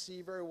can't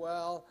see very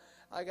well.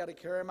 I got to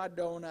carry my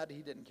donut.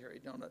 He didn't carry a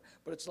donut.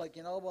 But it's like,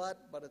 you know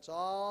what? But it's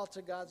all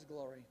to God's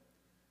glory.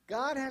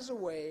 God has a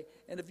way,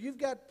 and if you've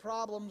got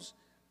problems,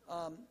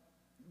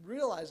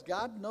 realize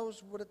God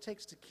knows what it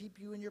takes to keep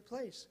you in your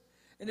place.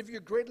 And if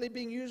you're greatly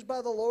being used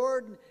by the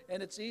Lord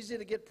and it's easy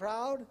to get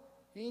proud,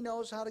 he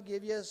knows how to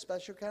give you a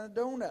special kind of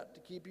donut to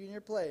keep you in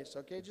your place.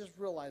 Okay, just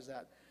realize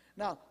that.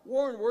 Now,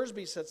 Warren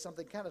Wiersbe said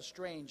something kind of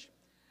strange.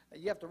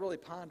 You have to really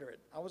ponder it.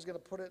 I was going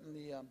to put it in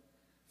the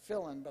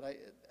fill-in, but I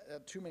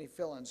had too many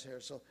fill-ins here.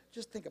 So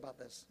just think about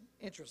this.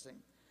 Interesting.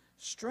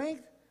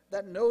 Strength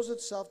that knows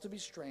itself to be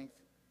strength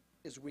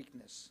is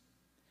weakness.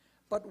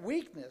 But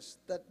weakness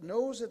that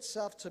knows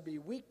itself to be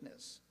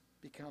weakness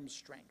becomes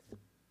strength.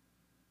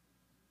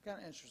 Kind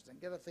of interesting.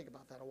 Got to think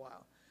about that a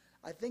while.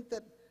 I think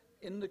that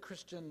in the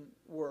Christian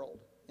world,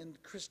 in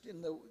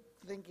the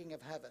thinking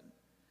of heaven,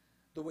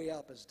 the way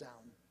up is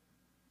down.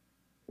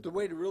 The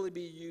way to really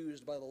be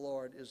used by the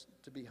Lord is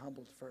to be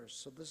humbled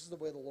first. So this is the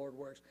way the Lord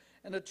works.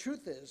 And the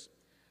truth is,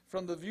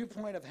 from the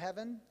viewpoint of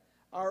heaven,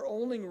 our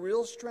only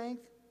real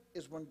strength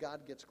is when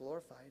God gets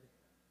glorified.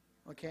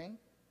 Okay?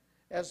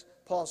 As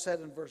Paul said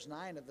in verse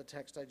 9 of the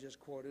text I just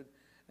quoted,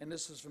 and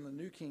this is from the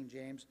New King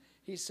James,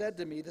 he said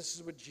to me, this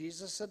is what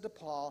Jesus said to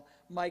Paul,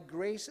 my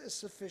grace is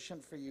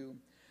sufficient for you,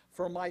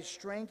 for my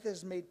strength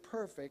is made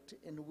perfect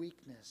in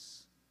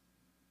weakness.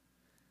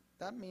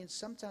 That means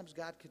sometimes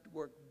God could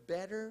work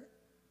better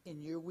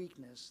in your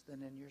weakness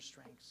than in your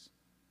strengths.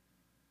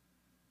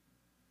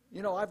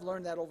 You know, I've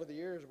learned that over the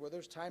years where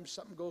there's times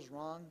something goes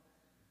wrong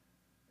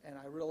and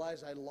I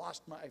realize I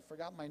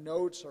forgot my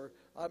notes, or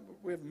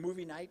we have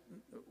movie night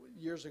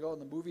years ago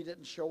and the movie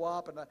didn't show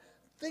up, and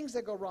things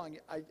that go wrong.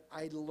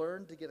 I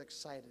learned to get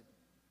excited.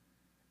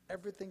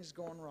 Everything's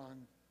going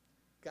wrong.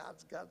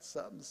 God's got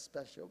something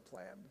special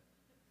planned.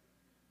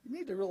 You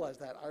need to realize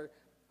that.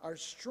 Our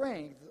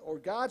strength, or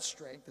God's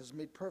strength, is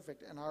made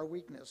perfect in our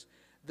weakness.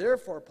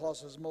 Therefore, Paul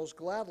says, most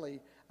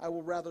gladly, I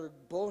will rather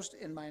boast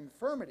in my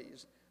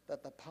infirmities,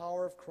 that the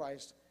power of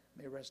Christ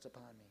may rest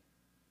upon me.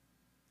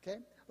 Okay?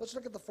 Let's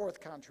look at the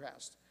fourth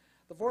contrast.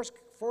 The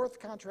fourth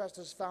contrast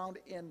is found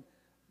in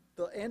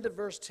the end of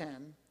verse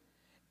 10,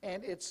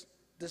 and it's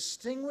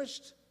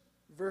distinguished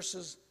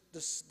versus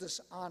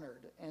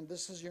dishonored. And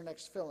this is your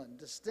next fill-in.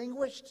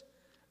 Distinguished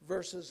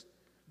versus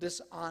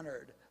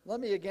dishonored. Let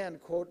me again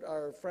quote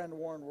our friend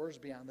Warren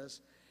Wiersbe on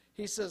this.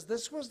 He says,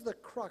 this was the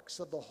crux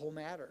of the whole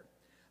matter.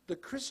 The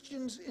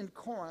Christians in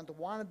Corinth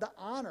wanted the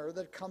honor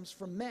that comes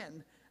from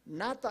men,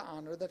 not the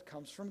honor that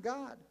comes from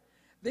God.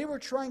 They were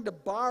trying to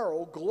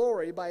borrow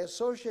glory by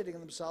associating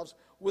themselves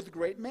with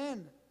great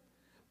men.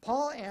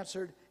 Paul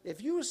answered,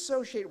 if you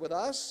associate with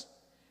us,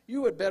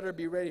 you had better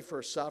be ready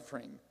for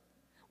suffering.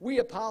 We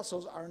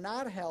apostles are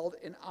not held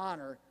in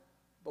honor,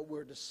 but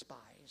we're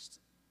despised.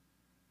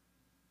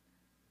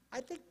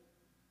 I think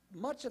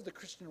much of the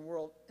Christian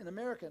world, in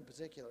America in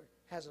particular,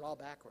 has it all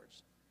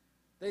backwards.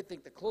 They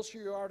think the closer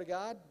you are to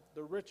God,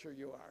 the richer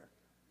you are.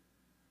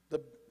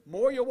 The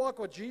more you walk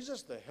with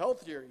Jesus, the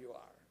healthier you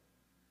are.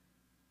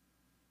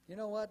 You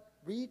know what?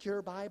 Read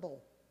your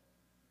Bible.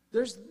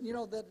 There's,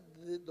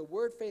 the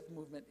Word Faith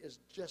movement is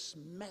just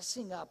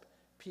messing up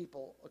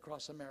people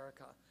across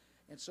America.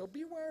 And so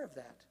beware of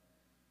that.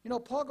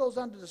 Paul goes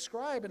on to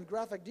describe in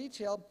graphic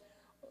detail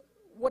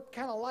what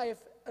kind of life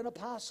an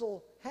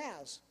apostle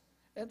has.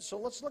 And so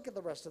let's look at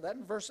the rest of that.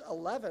 In verse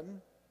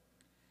 11,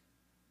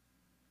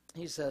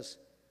 he says,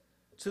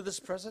 to this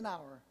present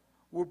hour,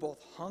 we're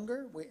both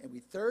hunger and we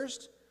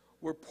thirst,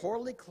 we're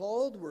poorly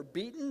clothed, we're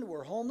beaten,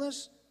 we're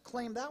homeless.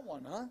 Claim that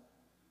one, huh?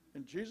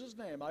 In Jesus'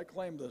 name, I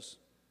claim this.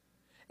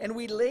 And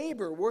we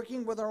labor,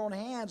 working with our own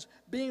hands,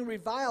 being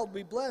reviled,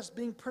 we bless,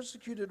 being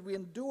persecuted, we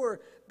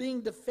endure,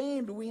 being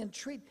defamed, we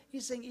entreat.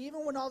 He's saying,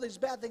 even when all these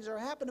bad things are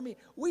happening to me,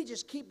 we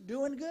just keep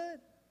doing good.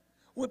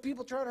 When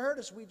people try to hurt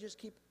us, we just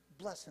keep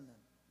blessing them.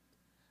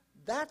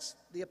 That's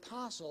the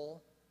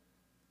apostle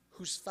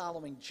who's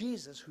following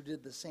Jesus, who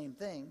did the same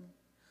thing,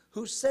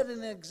 who set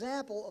an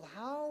example of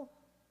how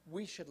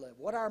we should live,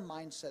 what our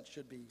mindset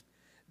should be.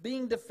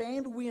 Being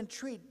defamed, we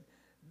entreat.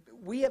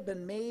 We have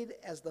been made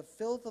as the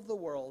filth of the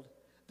world,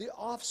 the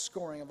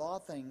offscoring of all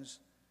things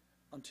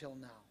until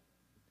now.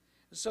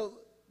 So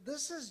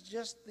this is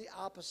just the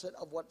opposite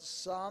of what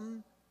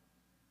some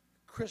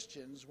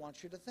Christians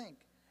want you to think.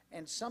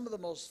 And some of the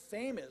most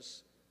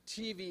famous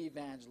TV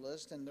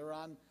evangelists, and they're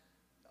on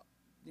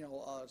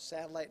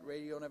satellite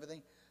radio and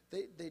everything,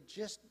 they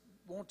just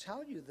won't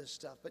tell you this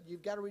stuff. But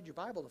you've got to read your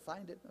Bible to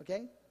find it,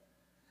 okay?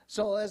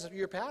 So as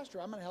your pastor,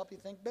 I'm going to help you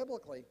think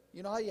biblically.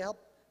 You know how you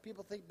help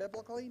people think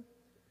biblically?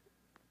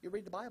 You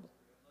read the Bible.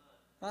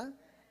 Huh?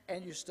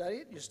 And you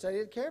study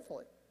it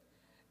carefully.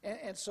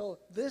 And so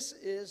this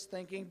is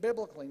thinking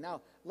biblically.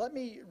 Now, let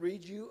me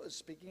read you,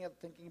 speaking of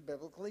thinking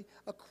biblically,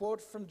 a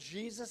quote from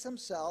Jesus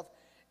himself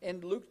in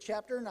Luke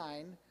chapter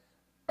 9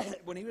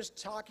 when he was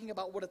talking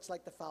about what it's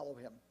like to follow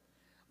him.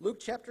 Luke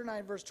chapter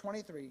 9, verse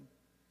 23.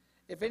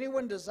 If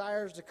anyone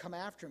desires to come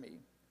after me,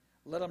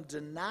 let him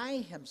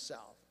deny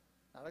himself,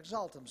 not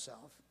exalt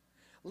himself.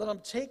 Let him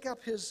take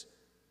up his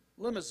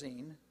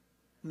limousine.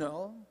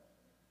 No.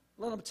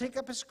 Let him take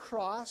up his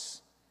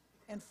cross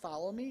and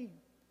follow me.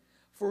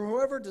 For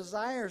whoever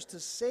desires to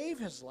save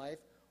his life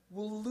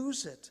will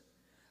lose it.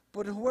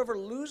 But whoever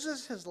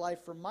loses his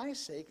life for my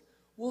sake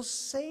will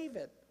save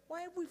it.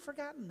 Why have we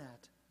forgotten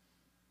that?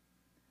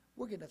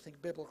 We're going to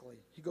think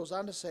biblically. He goes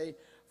on to say,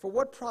 for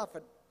what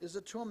profit is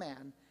it to a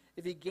man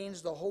if he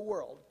gains the whole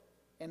world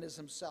and is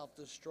himself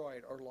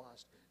destroyed or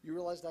lost? You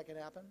realize that can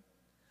happen?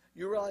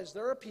 You realize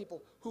there are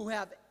people who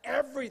have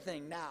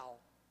everything now,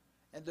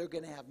 and they're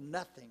going to have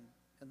nothing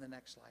in the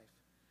next life.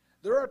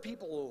 There are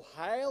people who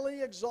are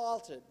highly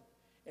exalted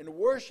and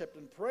worshiped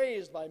and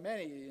praised by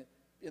many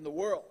in the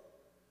world,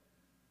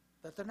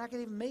 that they're not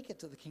going to even make it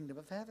to the kingdom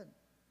of heaven.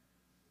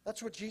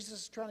 That's what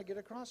Jesus is trying to get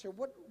across here.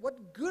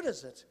 What good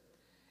is it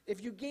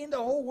if you gain the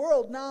whole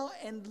world now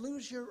and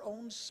lose your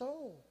own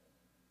soul?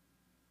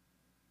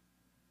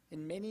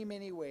 In many,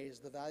 many ways,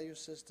 the value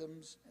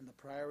systems and the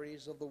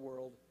priorities of the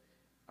world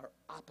are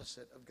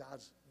opposite of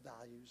God's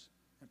values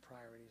and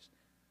priorities.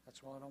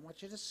 That's what I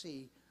want you to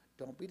see.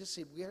 Don't be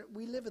deceived.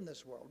 We live in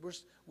this world.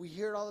 We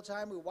hear it all the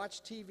time. We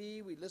watch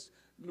TV. We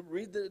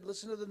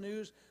listen to the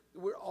news.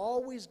 We're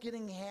always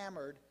getting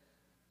hammered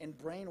and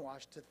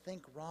brainwashed to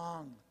think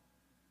wrong,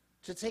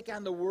 to take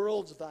on the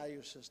world's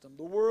value system,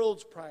 the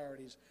world's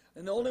priorities.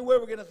 And the only way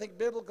we're going to think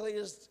biblically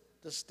is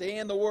to stay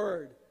in the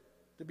Word,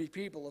 to be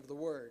people of the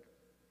Word.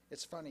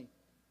 It's funny.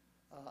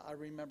 I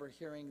remember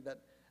hearing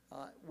that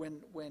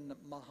when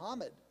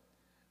Muhammad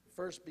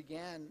first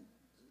began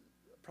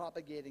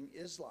propagating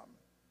Islam,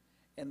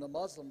 and the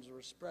Muslims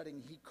were spreading,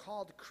 he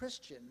called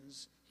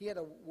Christians, he had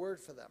a word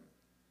for them.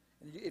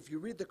 And if you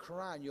read the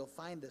Quran, you'll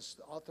find this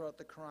all throughout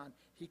the Quran.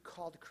 He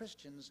called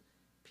Christians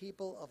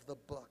people of the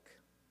book.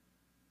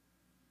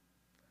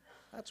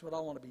 That's what I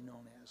want to be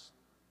known as.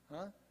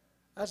 Huh?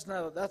 That's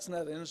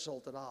not an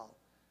insult at all.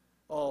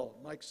 Oh,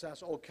 Mike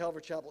Sass,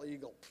 Calvary Chapel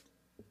Eagle.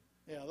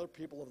 Yeah, they're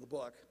people of the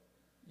book.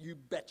 You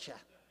betcha.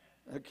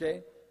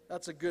 Okay?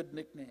 That's a good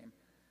nickname.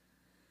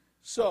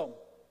 So,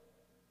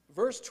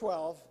 verse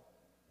 12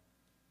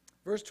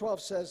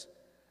 says,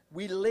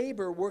 we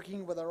labor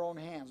working with our own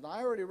hands. Now,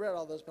 I already read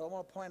all this, but I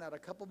want to point out a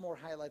couple more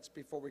highlights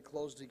before we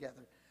close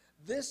together.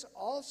 This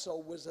also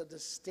was a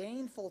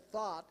disdainful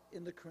thought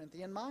in the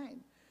Corinthian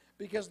mind,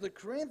 because the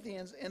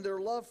Corinthians, in their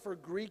love for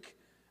Greek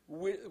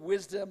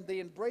wisdom, they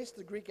embraced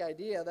the Greek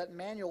idea that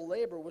manual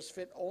labor was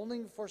fit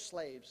only for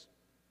slaves.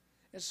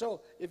 And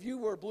so, if you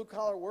were a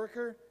blue-collar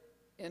worker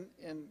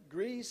in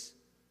Greece,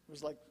 it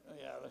was like,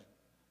 yeah,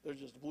 they're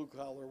just a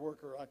blue-collar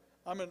worker.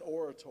 I'm an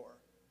orator.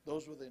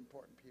 Those were the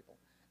important people.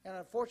 And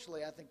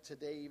unfortunately, I think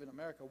today, even in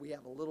America, we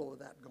have a little of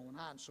that going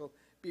on. So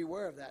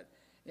beware of that.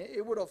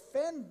 It would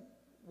offend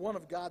one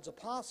of God's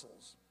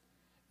apostles.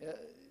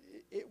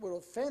 It would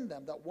offend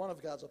them that one of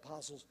God's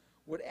apostles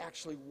would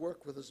actually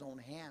work with his own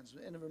hands.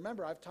 And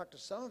remember, I've talked to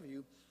some of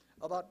you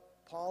about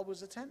Paul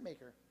was a tent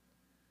maker.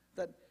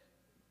 That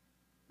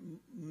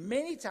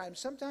many times,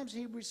 sometimes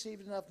he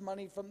received enough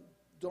money from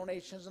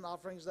donations and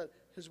offerings that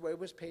his way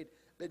was paid.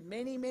 But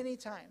many, many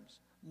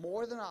times,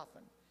 more than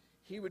often,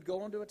 he would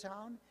go into a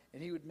town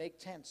and he would make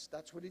tents.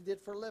 That's what he did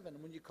for a living.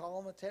 When you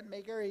call him a tent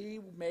maker, he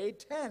made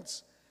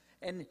tents.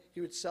 And he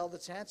would sell the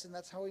tents, and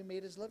that's how he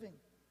made his living.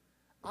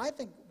 I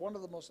think one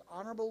of the most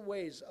honorable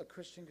ways a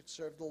Christian could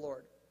serve the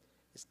Lord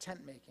is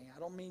tent making. I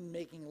don't mean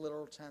making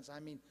literal tents. I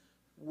mean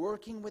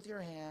working with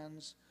your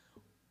hands,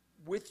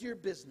 with your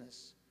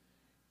business.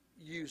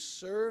 You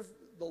serve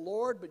the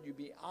Lord, but you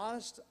be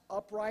honest,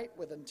 upright,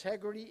 with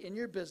integrity in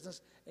your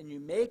business, and you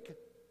make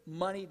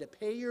money to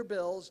pay your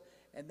bills,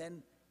 and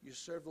then you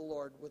serve the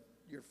Lord with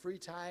your free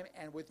time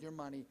and with your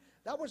money.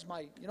 That was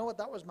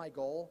that was my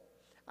goal.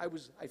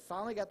 I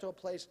finally got to a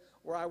place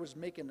where I was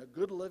making a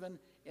good living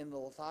in the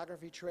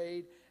lithography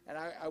trade, and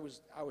I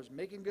was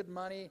making good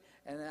money,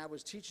 and I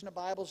was teaching a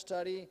Bible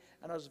study,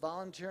 and I was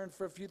volunteering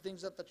for a few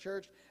things at the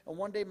church. And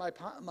one day my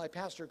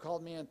pastor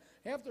called me in.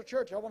 Hey, after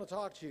church, I want to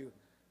talk to you.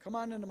 Come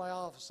on into my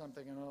office. I'm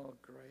thinking, oh,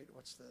 great,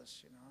 what's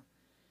this,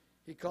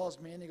 He calls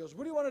me in. He goes,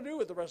 what do you want to do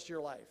with the rest of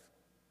your life?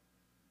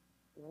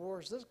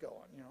 Where's this going?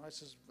 I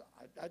says,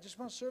 I just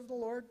want to serve the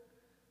Lord.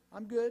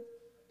 I'm good.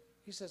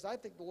 He says, I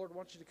think the Lord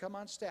wants you to come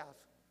on staff.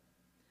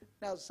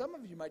 Now, some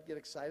of you might get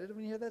excited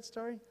when you hear that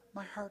story.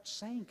 My heart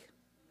sank.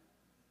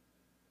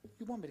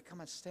 You want me to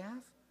come on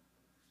staff?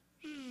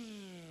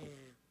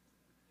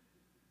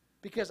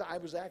 Because I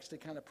was actually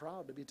kind of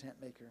proud to be a tent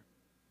maker.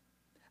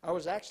 I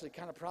was actually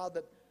kind of proud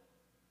that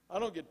I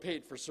don't get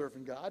paid for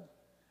serving God.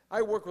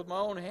 I work with my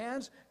own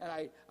hands, and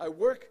I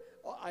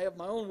have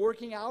my own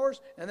working hours,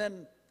 and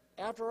then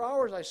after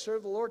hours I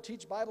serve the Lord,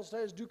 teach Bible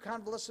studies, do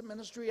convalescent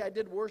ministry, I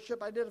did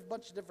worship, I did a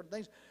bunch of different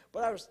things,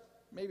 but I was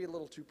maybe a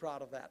little too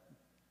proud of that.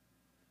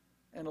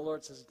 And the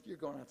Lord says, you're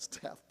going on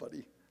staff,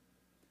 buddy.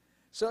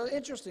 So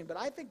interesting, but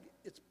I think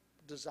it's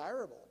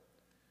desirable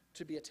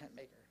to be a tent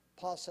maker.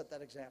 Paul set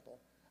that example.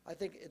 I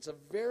think it's a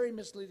very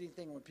misleading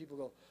thing when people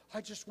go,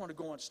 I just want to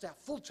go on staff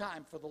full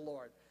time for the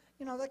Lord.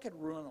 That could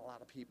ruin a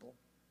lot of people.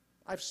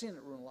 I've seen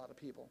it ruin a lot of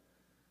people.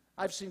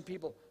 I've seen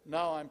people,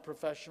 no, I'm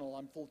professional,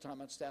 I'm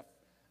full-time on staff,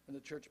 and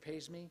the church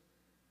pays me.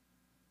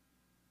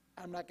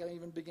 I'm not going to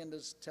even begin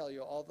to tell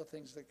you all the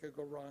things that could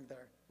go wrong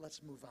there.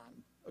 Let's move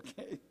on,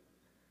 okay?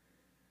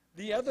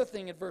 The other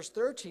thing in verse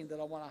 13 that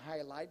I want to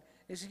highlight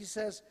is he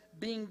says,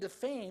 being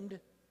defamed,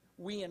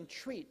 we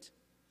entreat.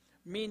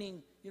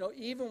 Meaning,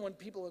 even when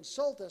people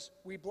insult us,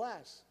 we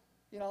bless.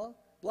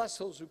 Bless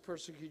those who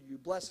persecute you.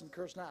 Bless and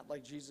curse not,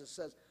 like Jesus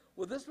says.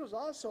 Well, this was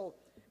also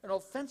an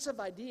offensive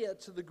idea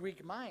to the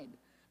Greek mind,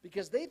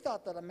 because they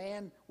thought that a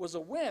man was a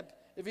wimp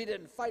if he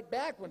didn't fight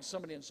back when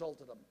somebody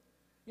insulted him.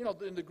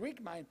 In the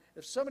Greek mind,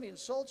 if somebody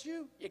insults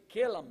you, you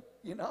kill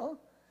him,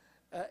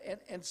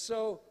 and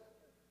so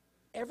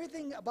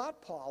everything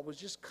about Paul was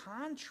just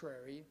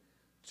contrary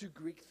to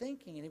Greek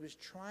thinking, and he was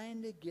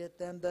trying to get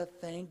them to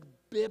think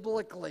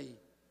biblically,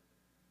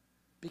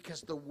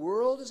 because the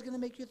world is going to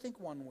make you think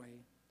one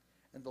way,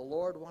 and the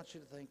Lord wants you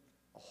to think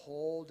a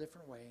whole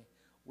different way.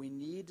 We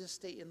need to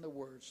stay in the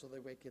Word so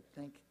that we can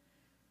think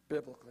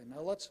biblically.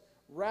 Now let's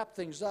wrap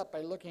things up by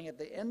looking at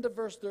the end of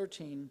verse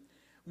 13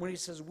 when he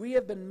says, we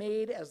have been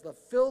made as the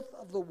filth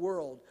of the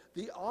world,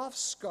 the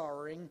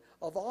offscouring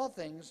of all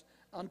things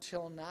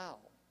until now.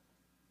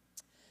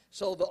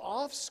 So the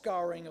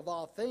offscouring of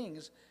all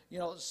things,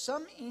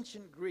 some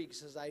ancient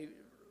Greeks, as I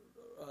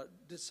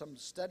did some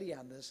study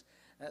on this,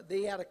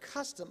 they had a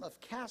custom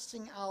of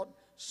casting out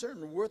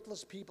certain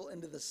worthless people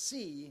into the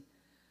sea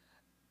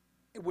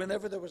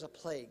whenever there was a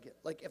plague.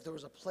 Like if there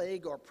was a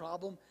plague or a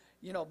problem,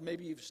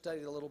 maybe you've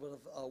studied a little bit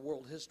of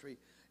world history.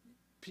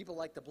 People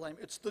like to blame,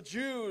 it's the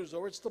Jews,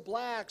 or it's the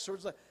blacks, or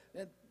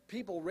and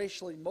people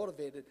racially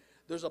motivated.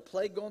 There's a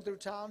plague going through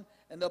town,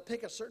 and they'll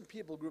pick a certain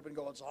people group and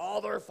go, it's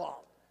all their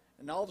fault.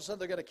 And all of a sudden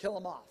they're going to kill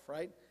them off,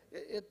 right?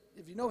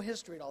 If you know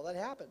history and all, that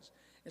happens.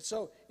 And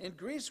so in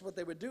Greece, what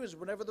they would do is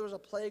whenever there was a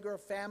plague or a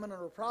famine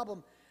or a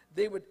problem,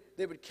 they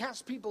would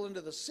cast people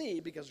into the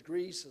sea, because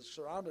Greece is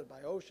surrounded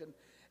by ocean,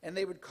 and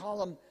they would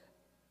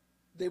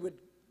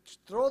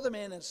throw them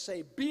in and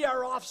say, be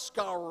our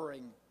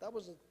offscouring. That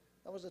was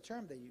a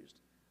term they used,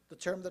 the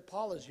term that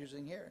Paul is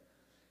using here.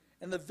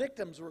 And the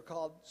victims were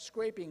called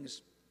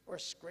scrapings, or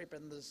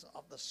scraping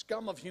of the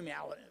scum of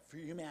humanity,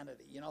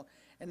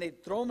 and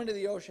they'd throw them into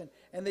the ocean,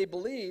 and they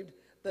believed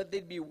that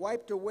they'd be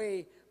wiped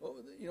away,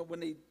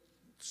 when they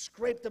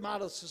scraped them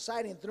out of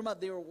society and threw them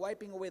out, they were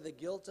wiping away the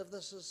guilt of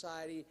the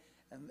society,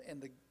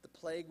 and the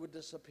plague would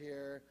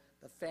disappear,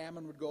 the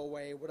famine would go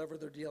away, whatever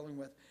they're dealing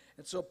with.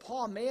 And so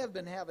Paul may have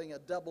been having a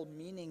double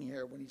meaning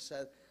here when he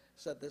said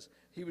this.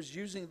 He was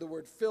using the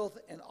word filth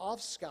and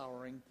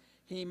offscouring.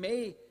 He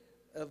may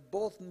have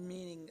both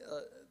meaning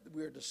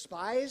we're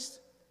despised,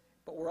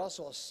 but we're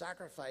also a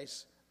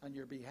sacrifice on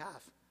your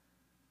behalf.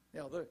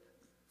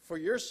 For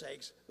your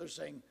sakes, they're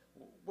saying,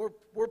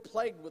 we're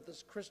plagued with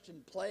this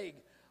Christian plague.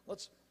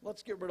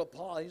 Let's get rid of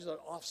Paul. He's an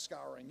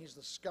offscouring. He's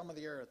the scum of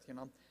the earth,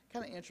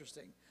 Kind of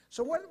interesting.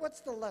 So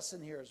what's the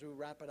lesson here as we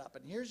wrap it up?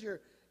 And here's your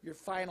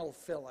final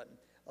fill-in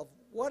of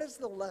what is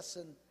the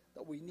lesson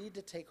that we need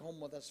to take home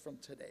with us from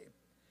today.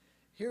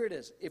 Here it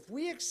is. If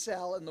we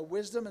excel in the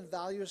wisdom and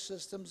value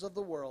systems of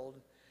the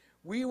world,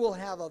 we will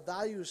have a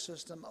value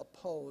system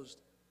opposed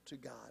to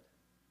God.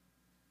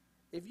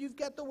 If you've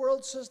got the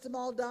world system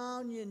all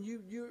down and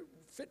you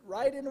fit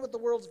right in with the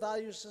world's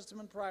value system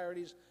and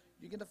priorities,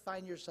 you're going to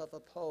find yourself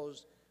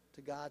opposed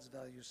to God's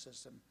value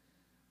system.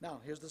 Now,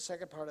 here's the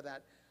second part of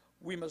that.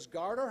 We must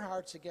guard our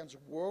hearts against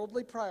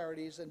worldly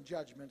priorities and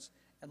judgments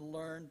and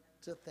learn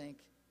to think,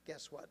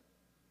 guess what?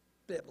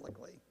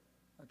 Biblically.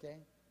 Okay?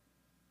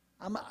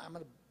 I'm going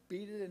to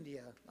beat it into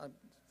you,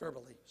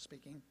 verbally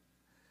speaking,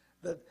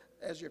 that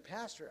as your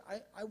pastor,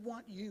 I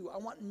want you, I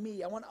want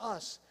me, I want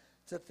us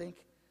to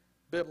think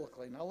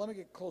biblically. Now let me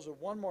get closer.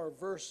 One more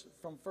verse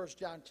from 1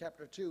 John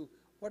chapter 2.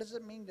 What does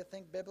it mean to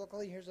think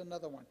biblically? Here's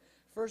another one.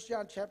 1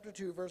 John chapter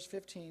 2, verse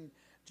 15,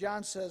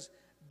 John says,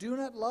 "Do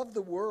not love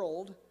the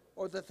world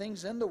or the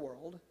things in the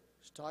world."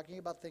 He's talking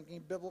about thinking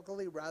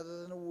biblically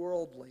rather than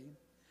worldly.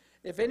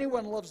 "If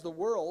anyone loves the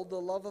world,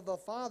 the love of the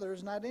Father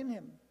is not in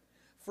him.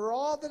 For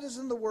all that is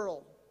in the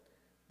world,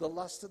 the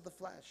lust of the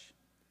flesh,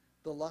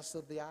 the lust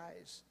of the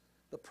eyes,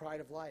 the pride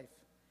of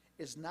life,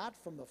 is not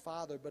from the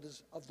Father, but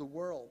is of the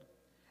world.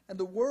 And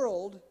the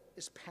world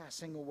is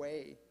passing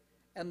away,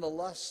 and the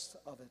lust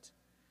of it.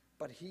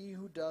 But he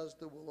who does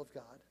the will of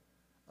God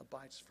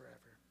abides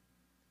forever."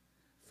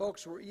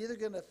 Folks, we're either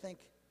going to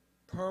think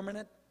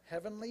permanent,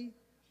 heavenly,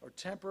 or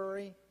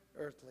temporary,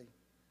 earthly.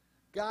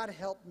 God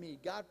help me.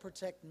 God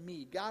protect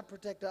me. God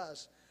protect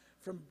us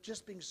from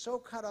just being so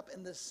caught up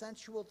in the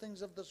sensual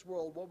things of this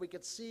world, what we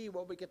could see,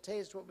 what we could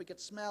taste, what we could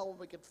smell, what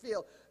we could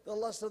feel, the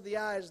lust of the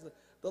eyes,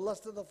 the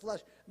lust of the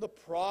flesh, the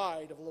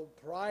pride.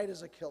 Pride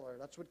is a killer.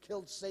 That's what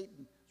killed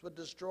Satan. That's what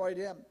destroyed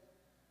him.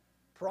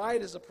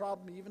 Pride is a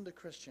problem even to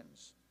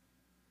Christians.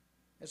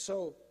 And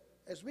so,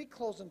 as we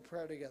close in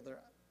prayer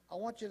together, I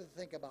want you to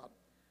think about,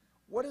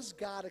 what is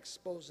God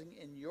exposing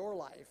in your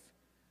life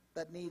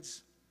that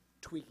needs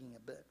tweaking a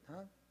bit,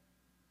 huh?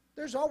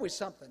 There's always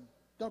something.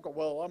 Don't go,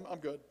 "Well, I'm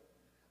good."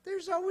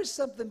 There's always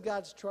something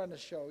God's trying to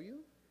show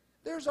you.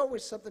 There's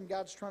always something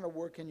God's trying to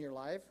work in your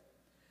life.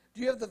 Do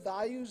you have the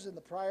values and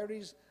the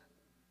priorities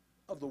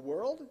of the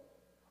world?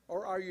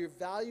 Or are your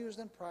values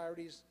and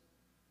priorities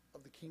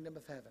of the kingdom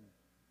of heaven?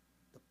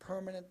 The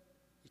permanent,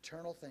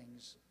 eternal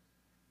things,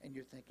 and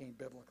you're thinking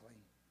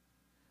biblically.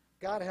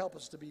 God help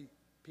us to be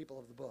people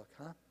of the book,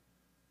 huh?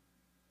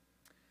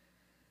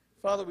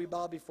 Father, we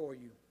bow before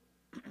you.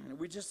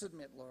 We just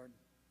admit, Lord,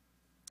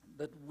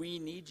 that we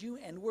need you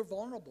and we're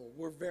vulnerable.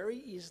 We're very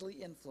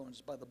easily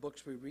influenced by the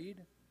books we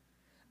read,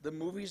 the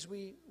movies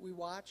we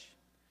watch,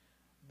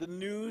 the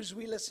news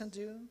we listen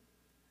to,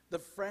 the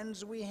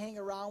friends we hang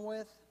around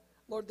with.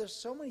 Lord, there's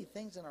so many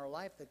things in our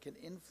life that can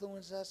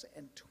influence us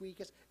and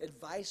tweak us.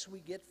 Advice we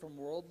get from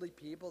worldly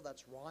people,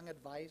 that's wrong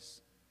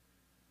advice.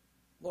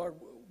 Lord,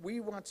 we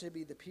want to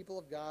be the people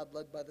of God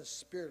led by the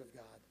Spirit of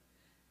God,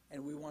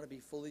 and we want to be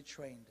fully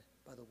trained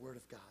by the Word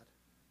of God.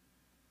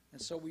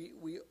 And so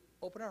we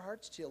open our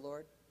hearts to you,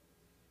 Lord.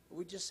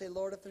 We just say,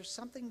 Lord, if there's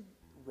something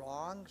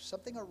wrong,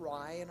 something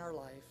awry in our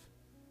life,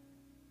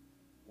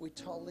 we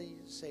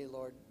totally say,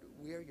 Lord,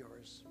 we are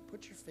yours.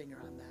 Put your finger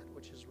on that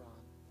which is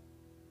wrong.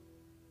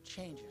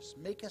 Change us.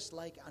 Make us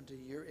like unto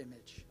your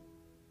image.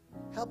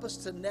 Help us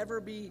to never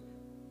be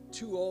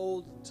too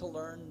old to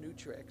learn new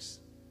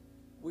tricks.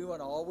 We want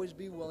to always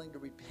be willing to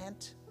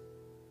repent,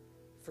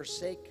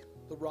 forsake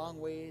the wrong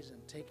ways,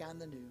 and take on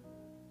the new.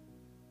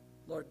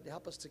 Lord,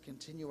 help us to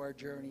continue our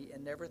journey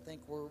and never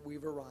think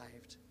we've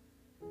arrived,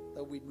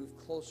 that we'd move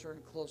closer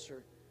and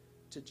closer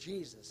to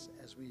Jesus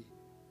as we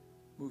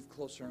move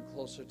closer and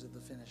closer to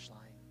the finish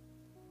line.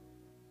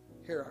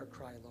 Hear our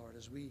cry, Lord,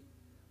 as we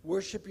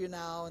worship you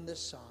now in this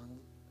song.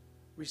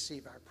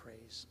 Receive our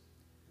praise.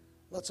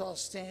 Let's all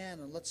stand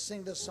and let's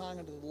sing this song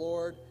unto the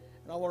Lord.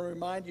 And I want to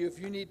remind you, if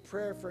you need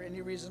prayer for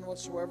any reason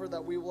whatsoever,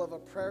 that we will have a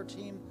prayer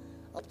team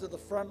up to the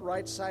front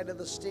right side of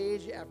the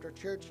stage after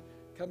church.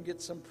 Come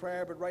get some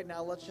prayer. But right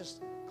now, let's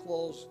just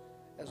close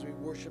as we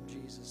worship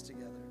Jesus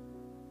together.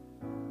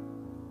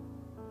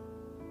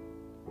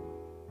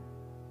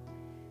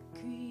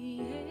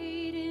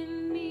 Create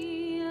in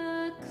me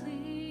a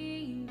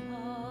clean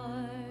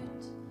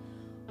heart,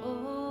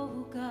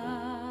 O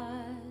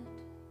God,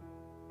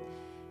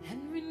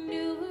 and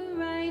renew a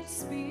right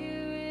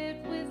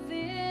spirit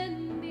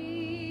within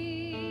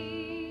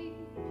me.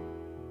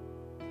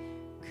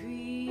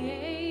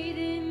 Create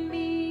in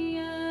me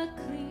a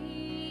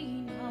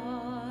clean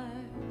heart,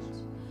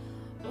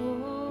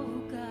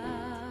 O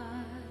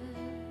God,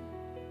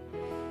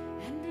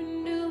 and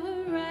renew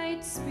a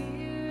right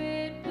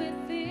spirit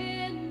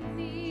within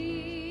me.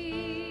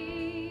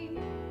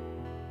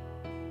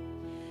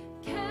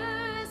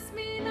 Cast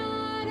me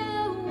not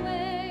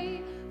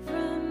away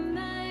from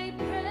thy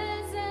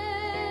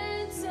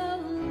presence, O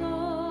Lord.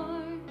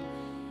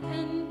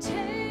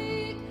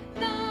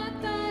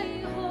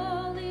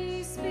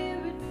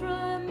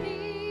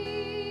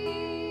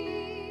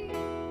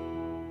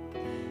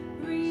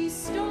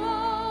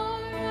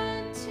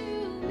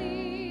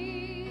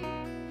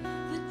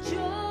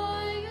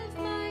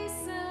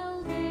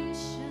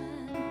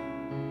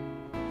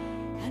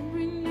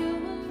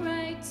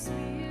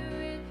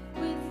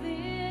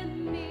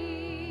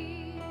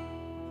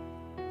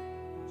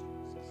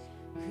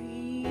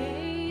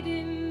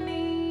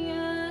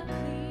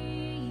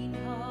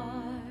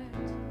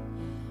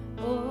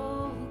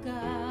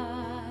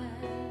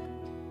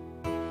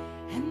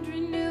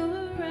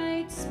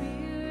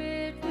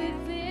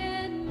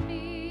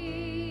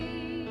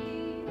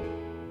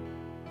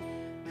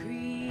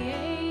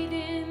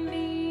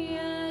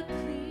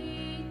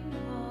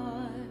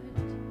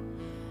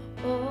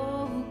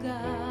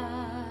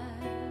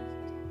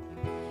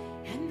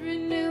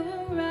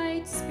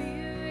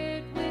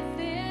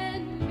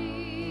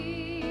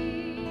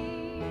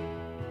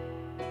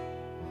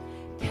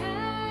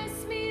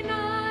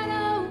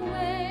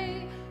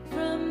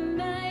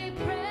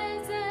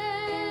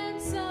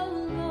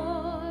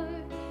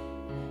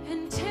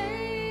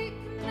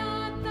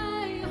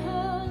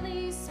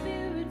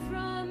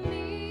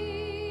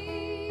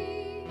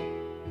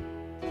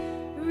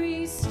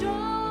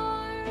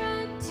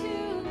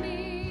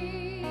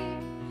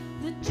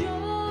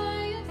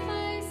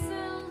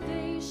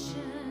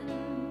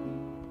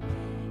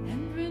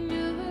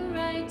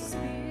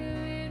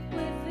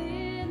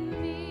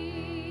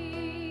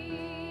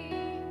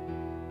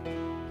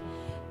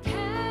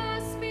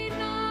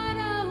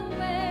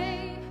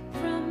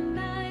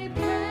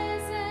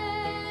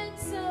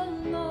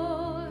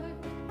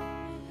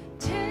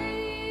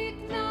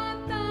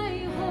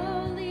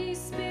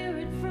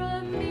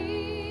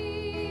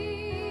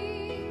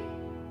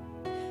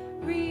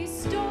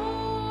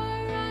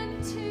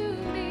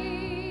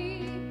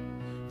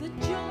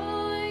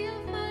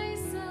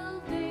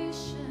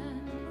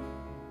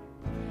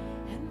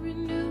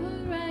 renew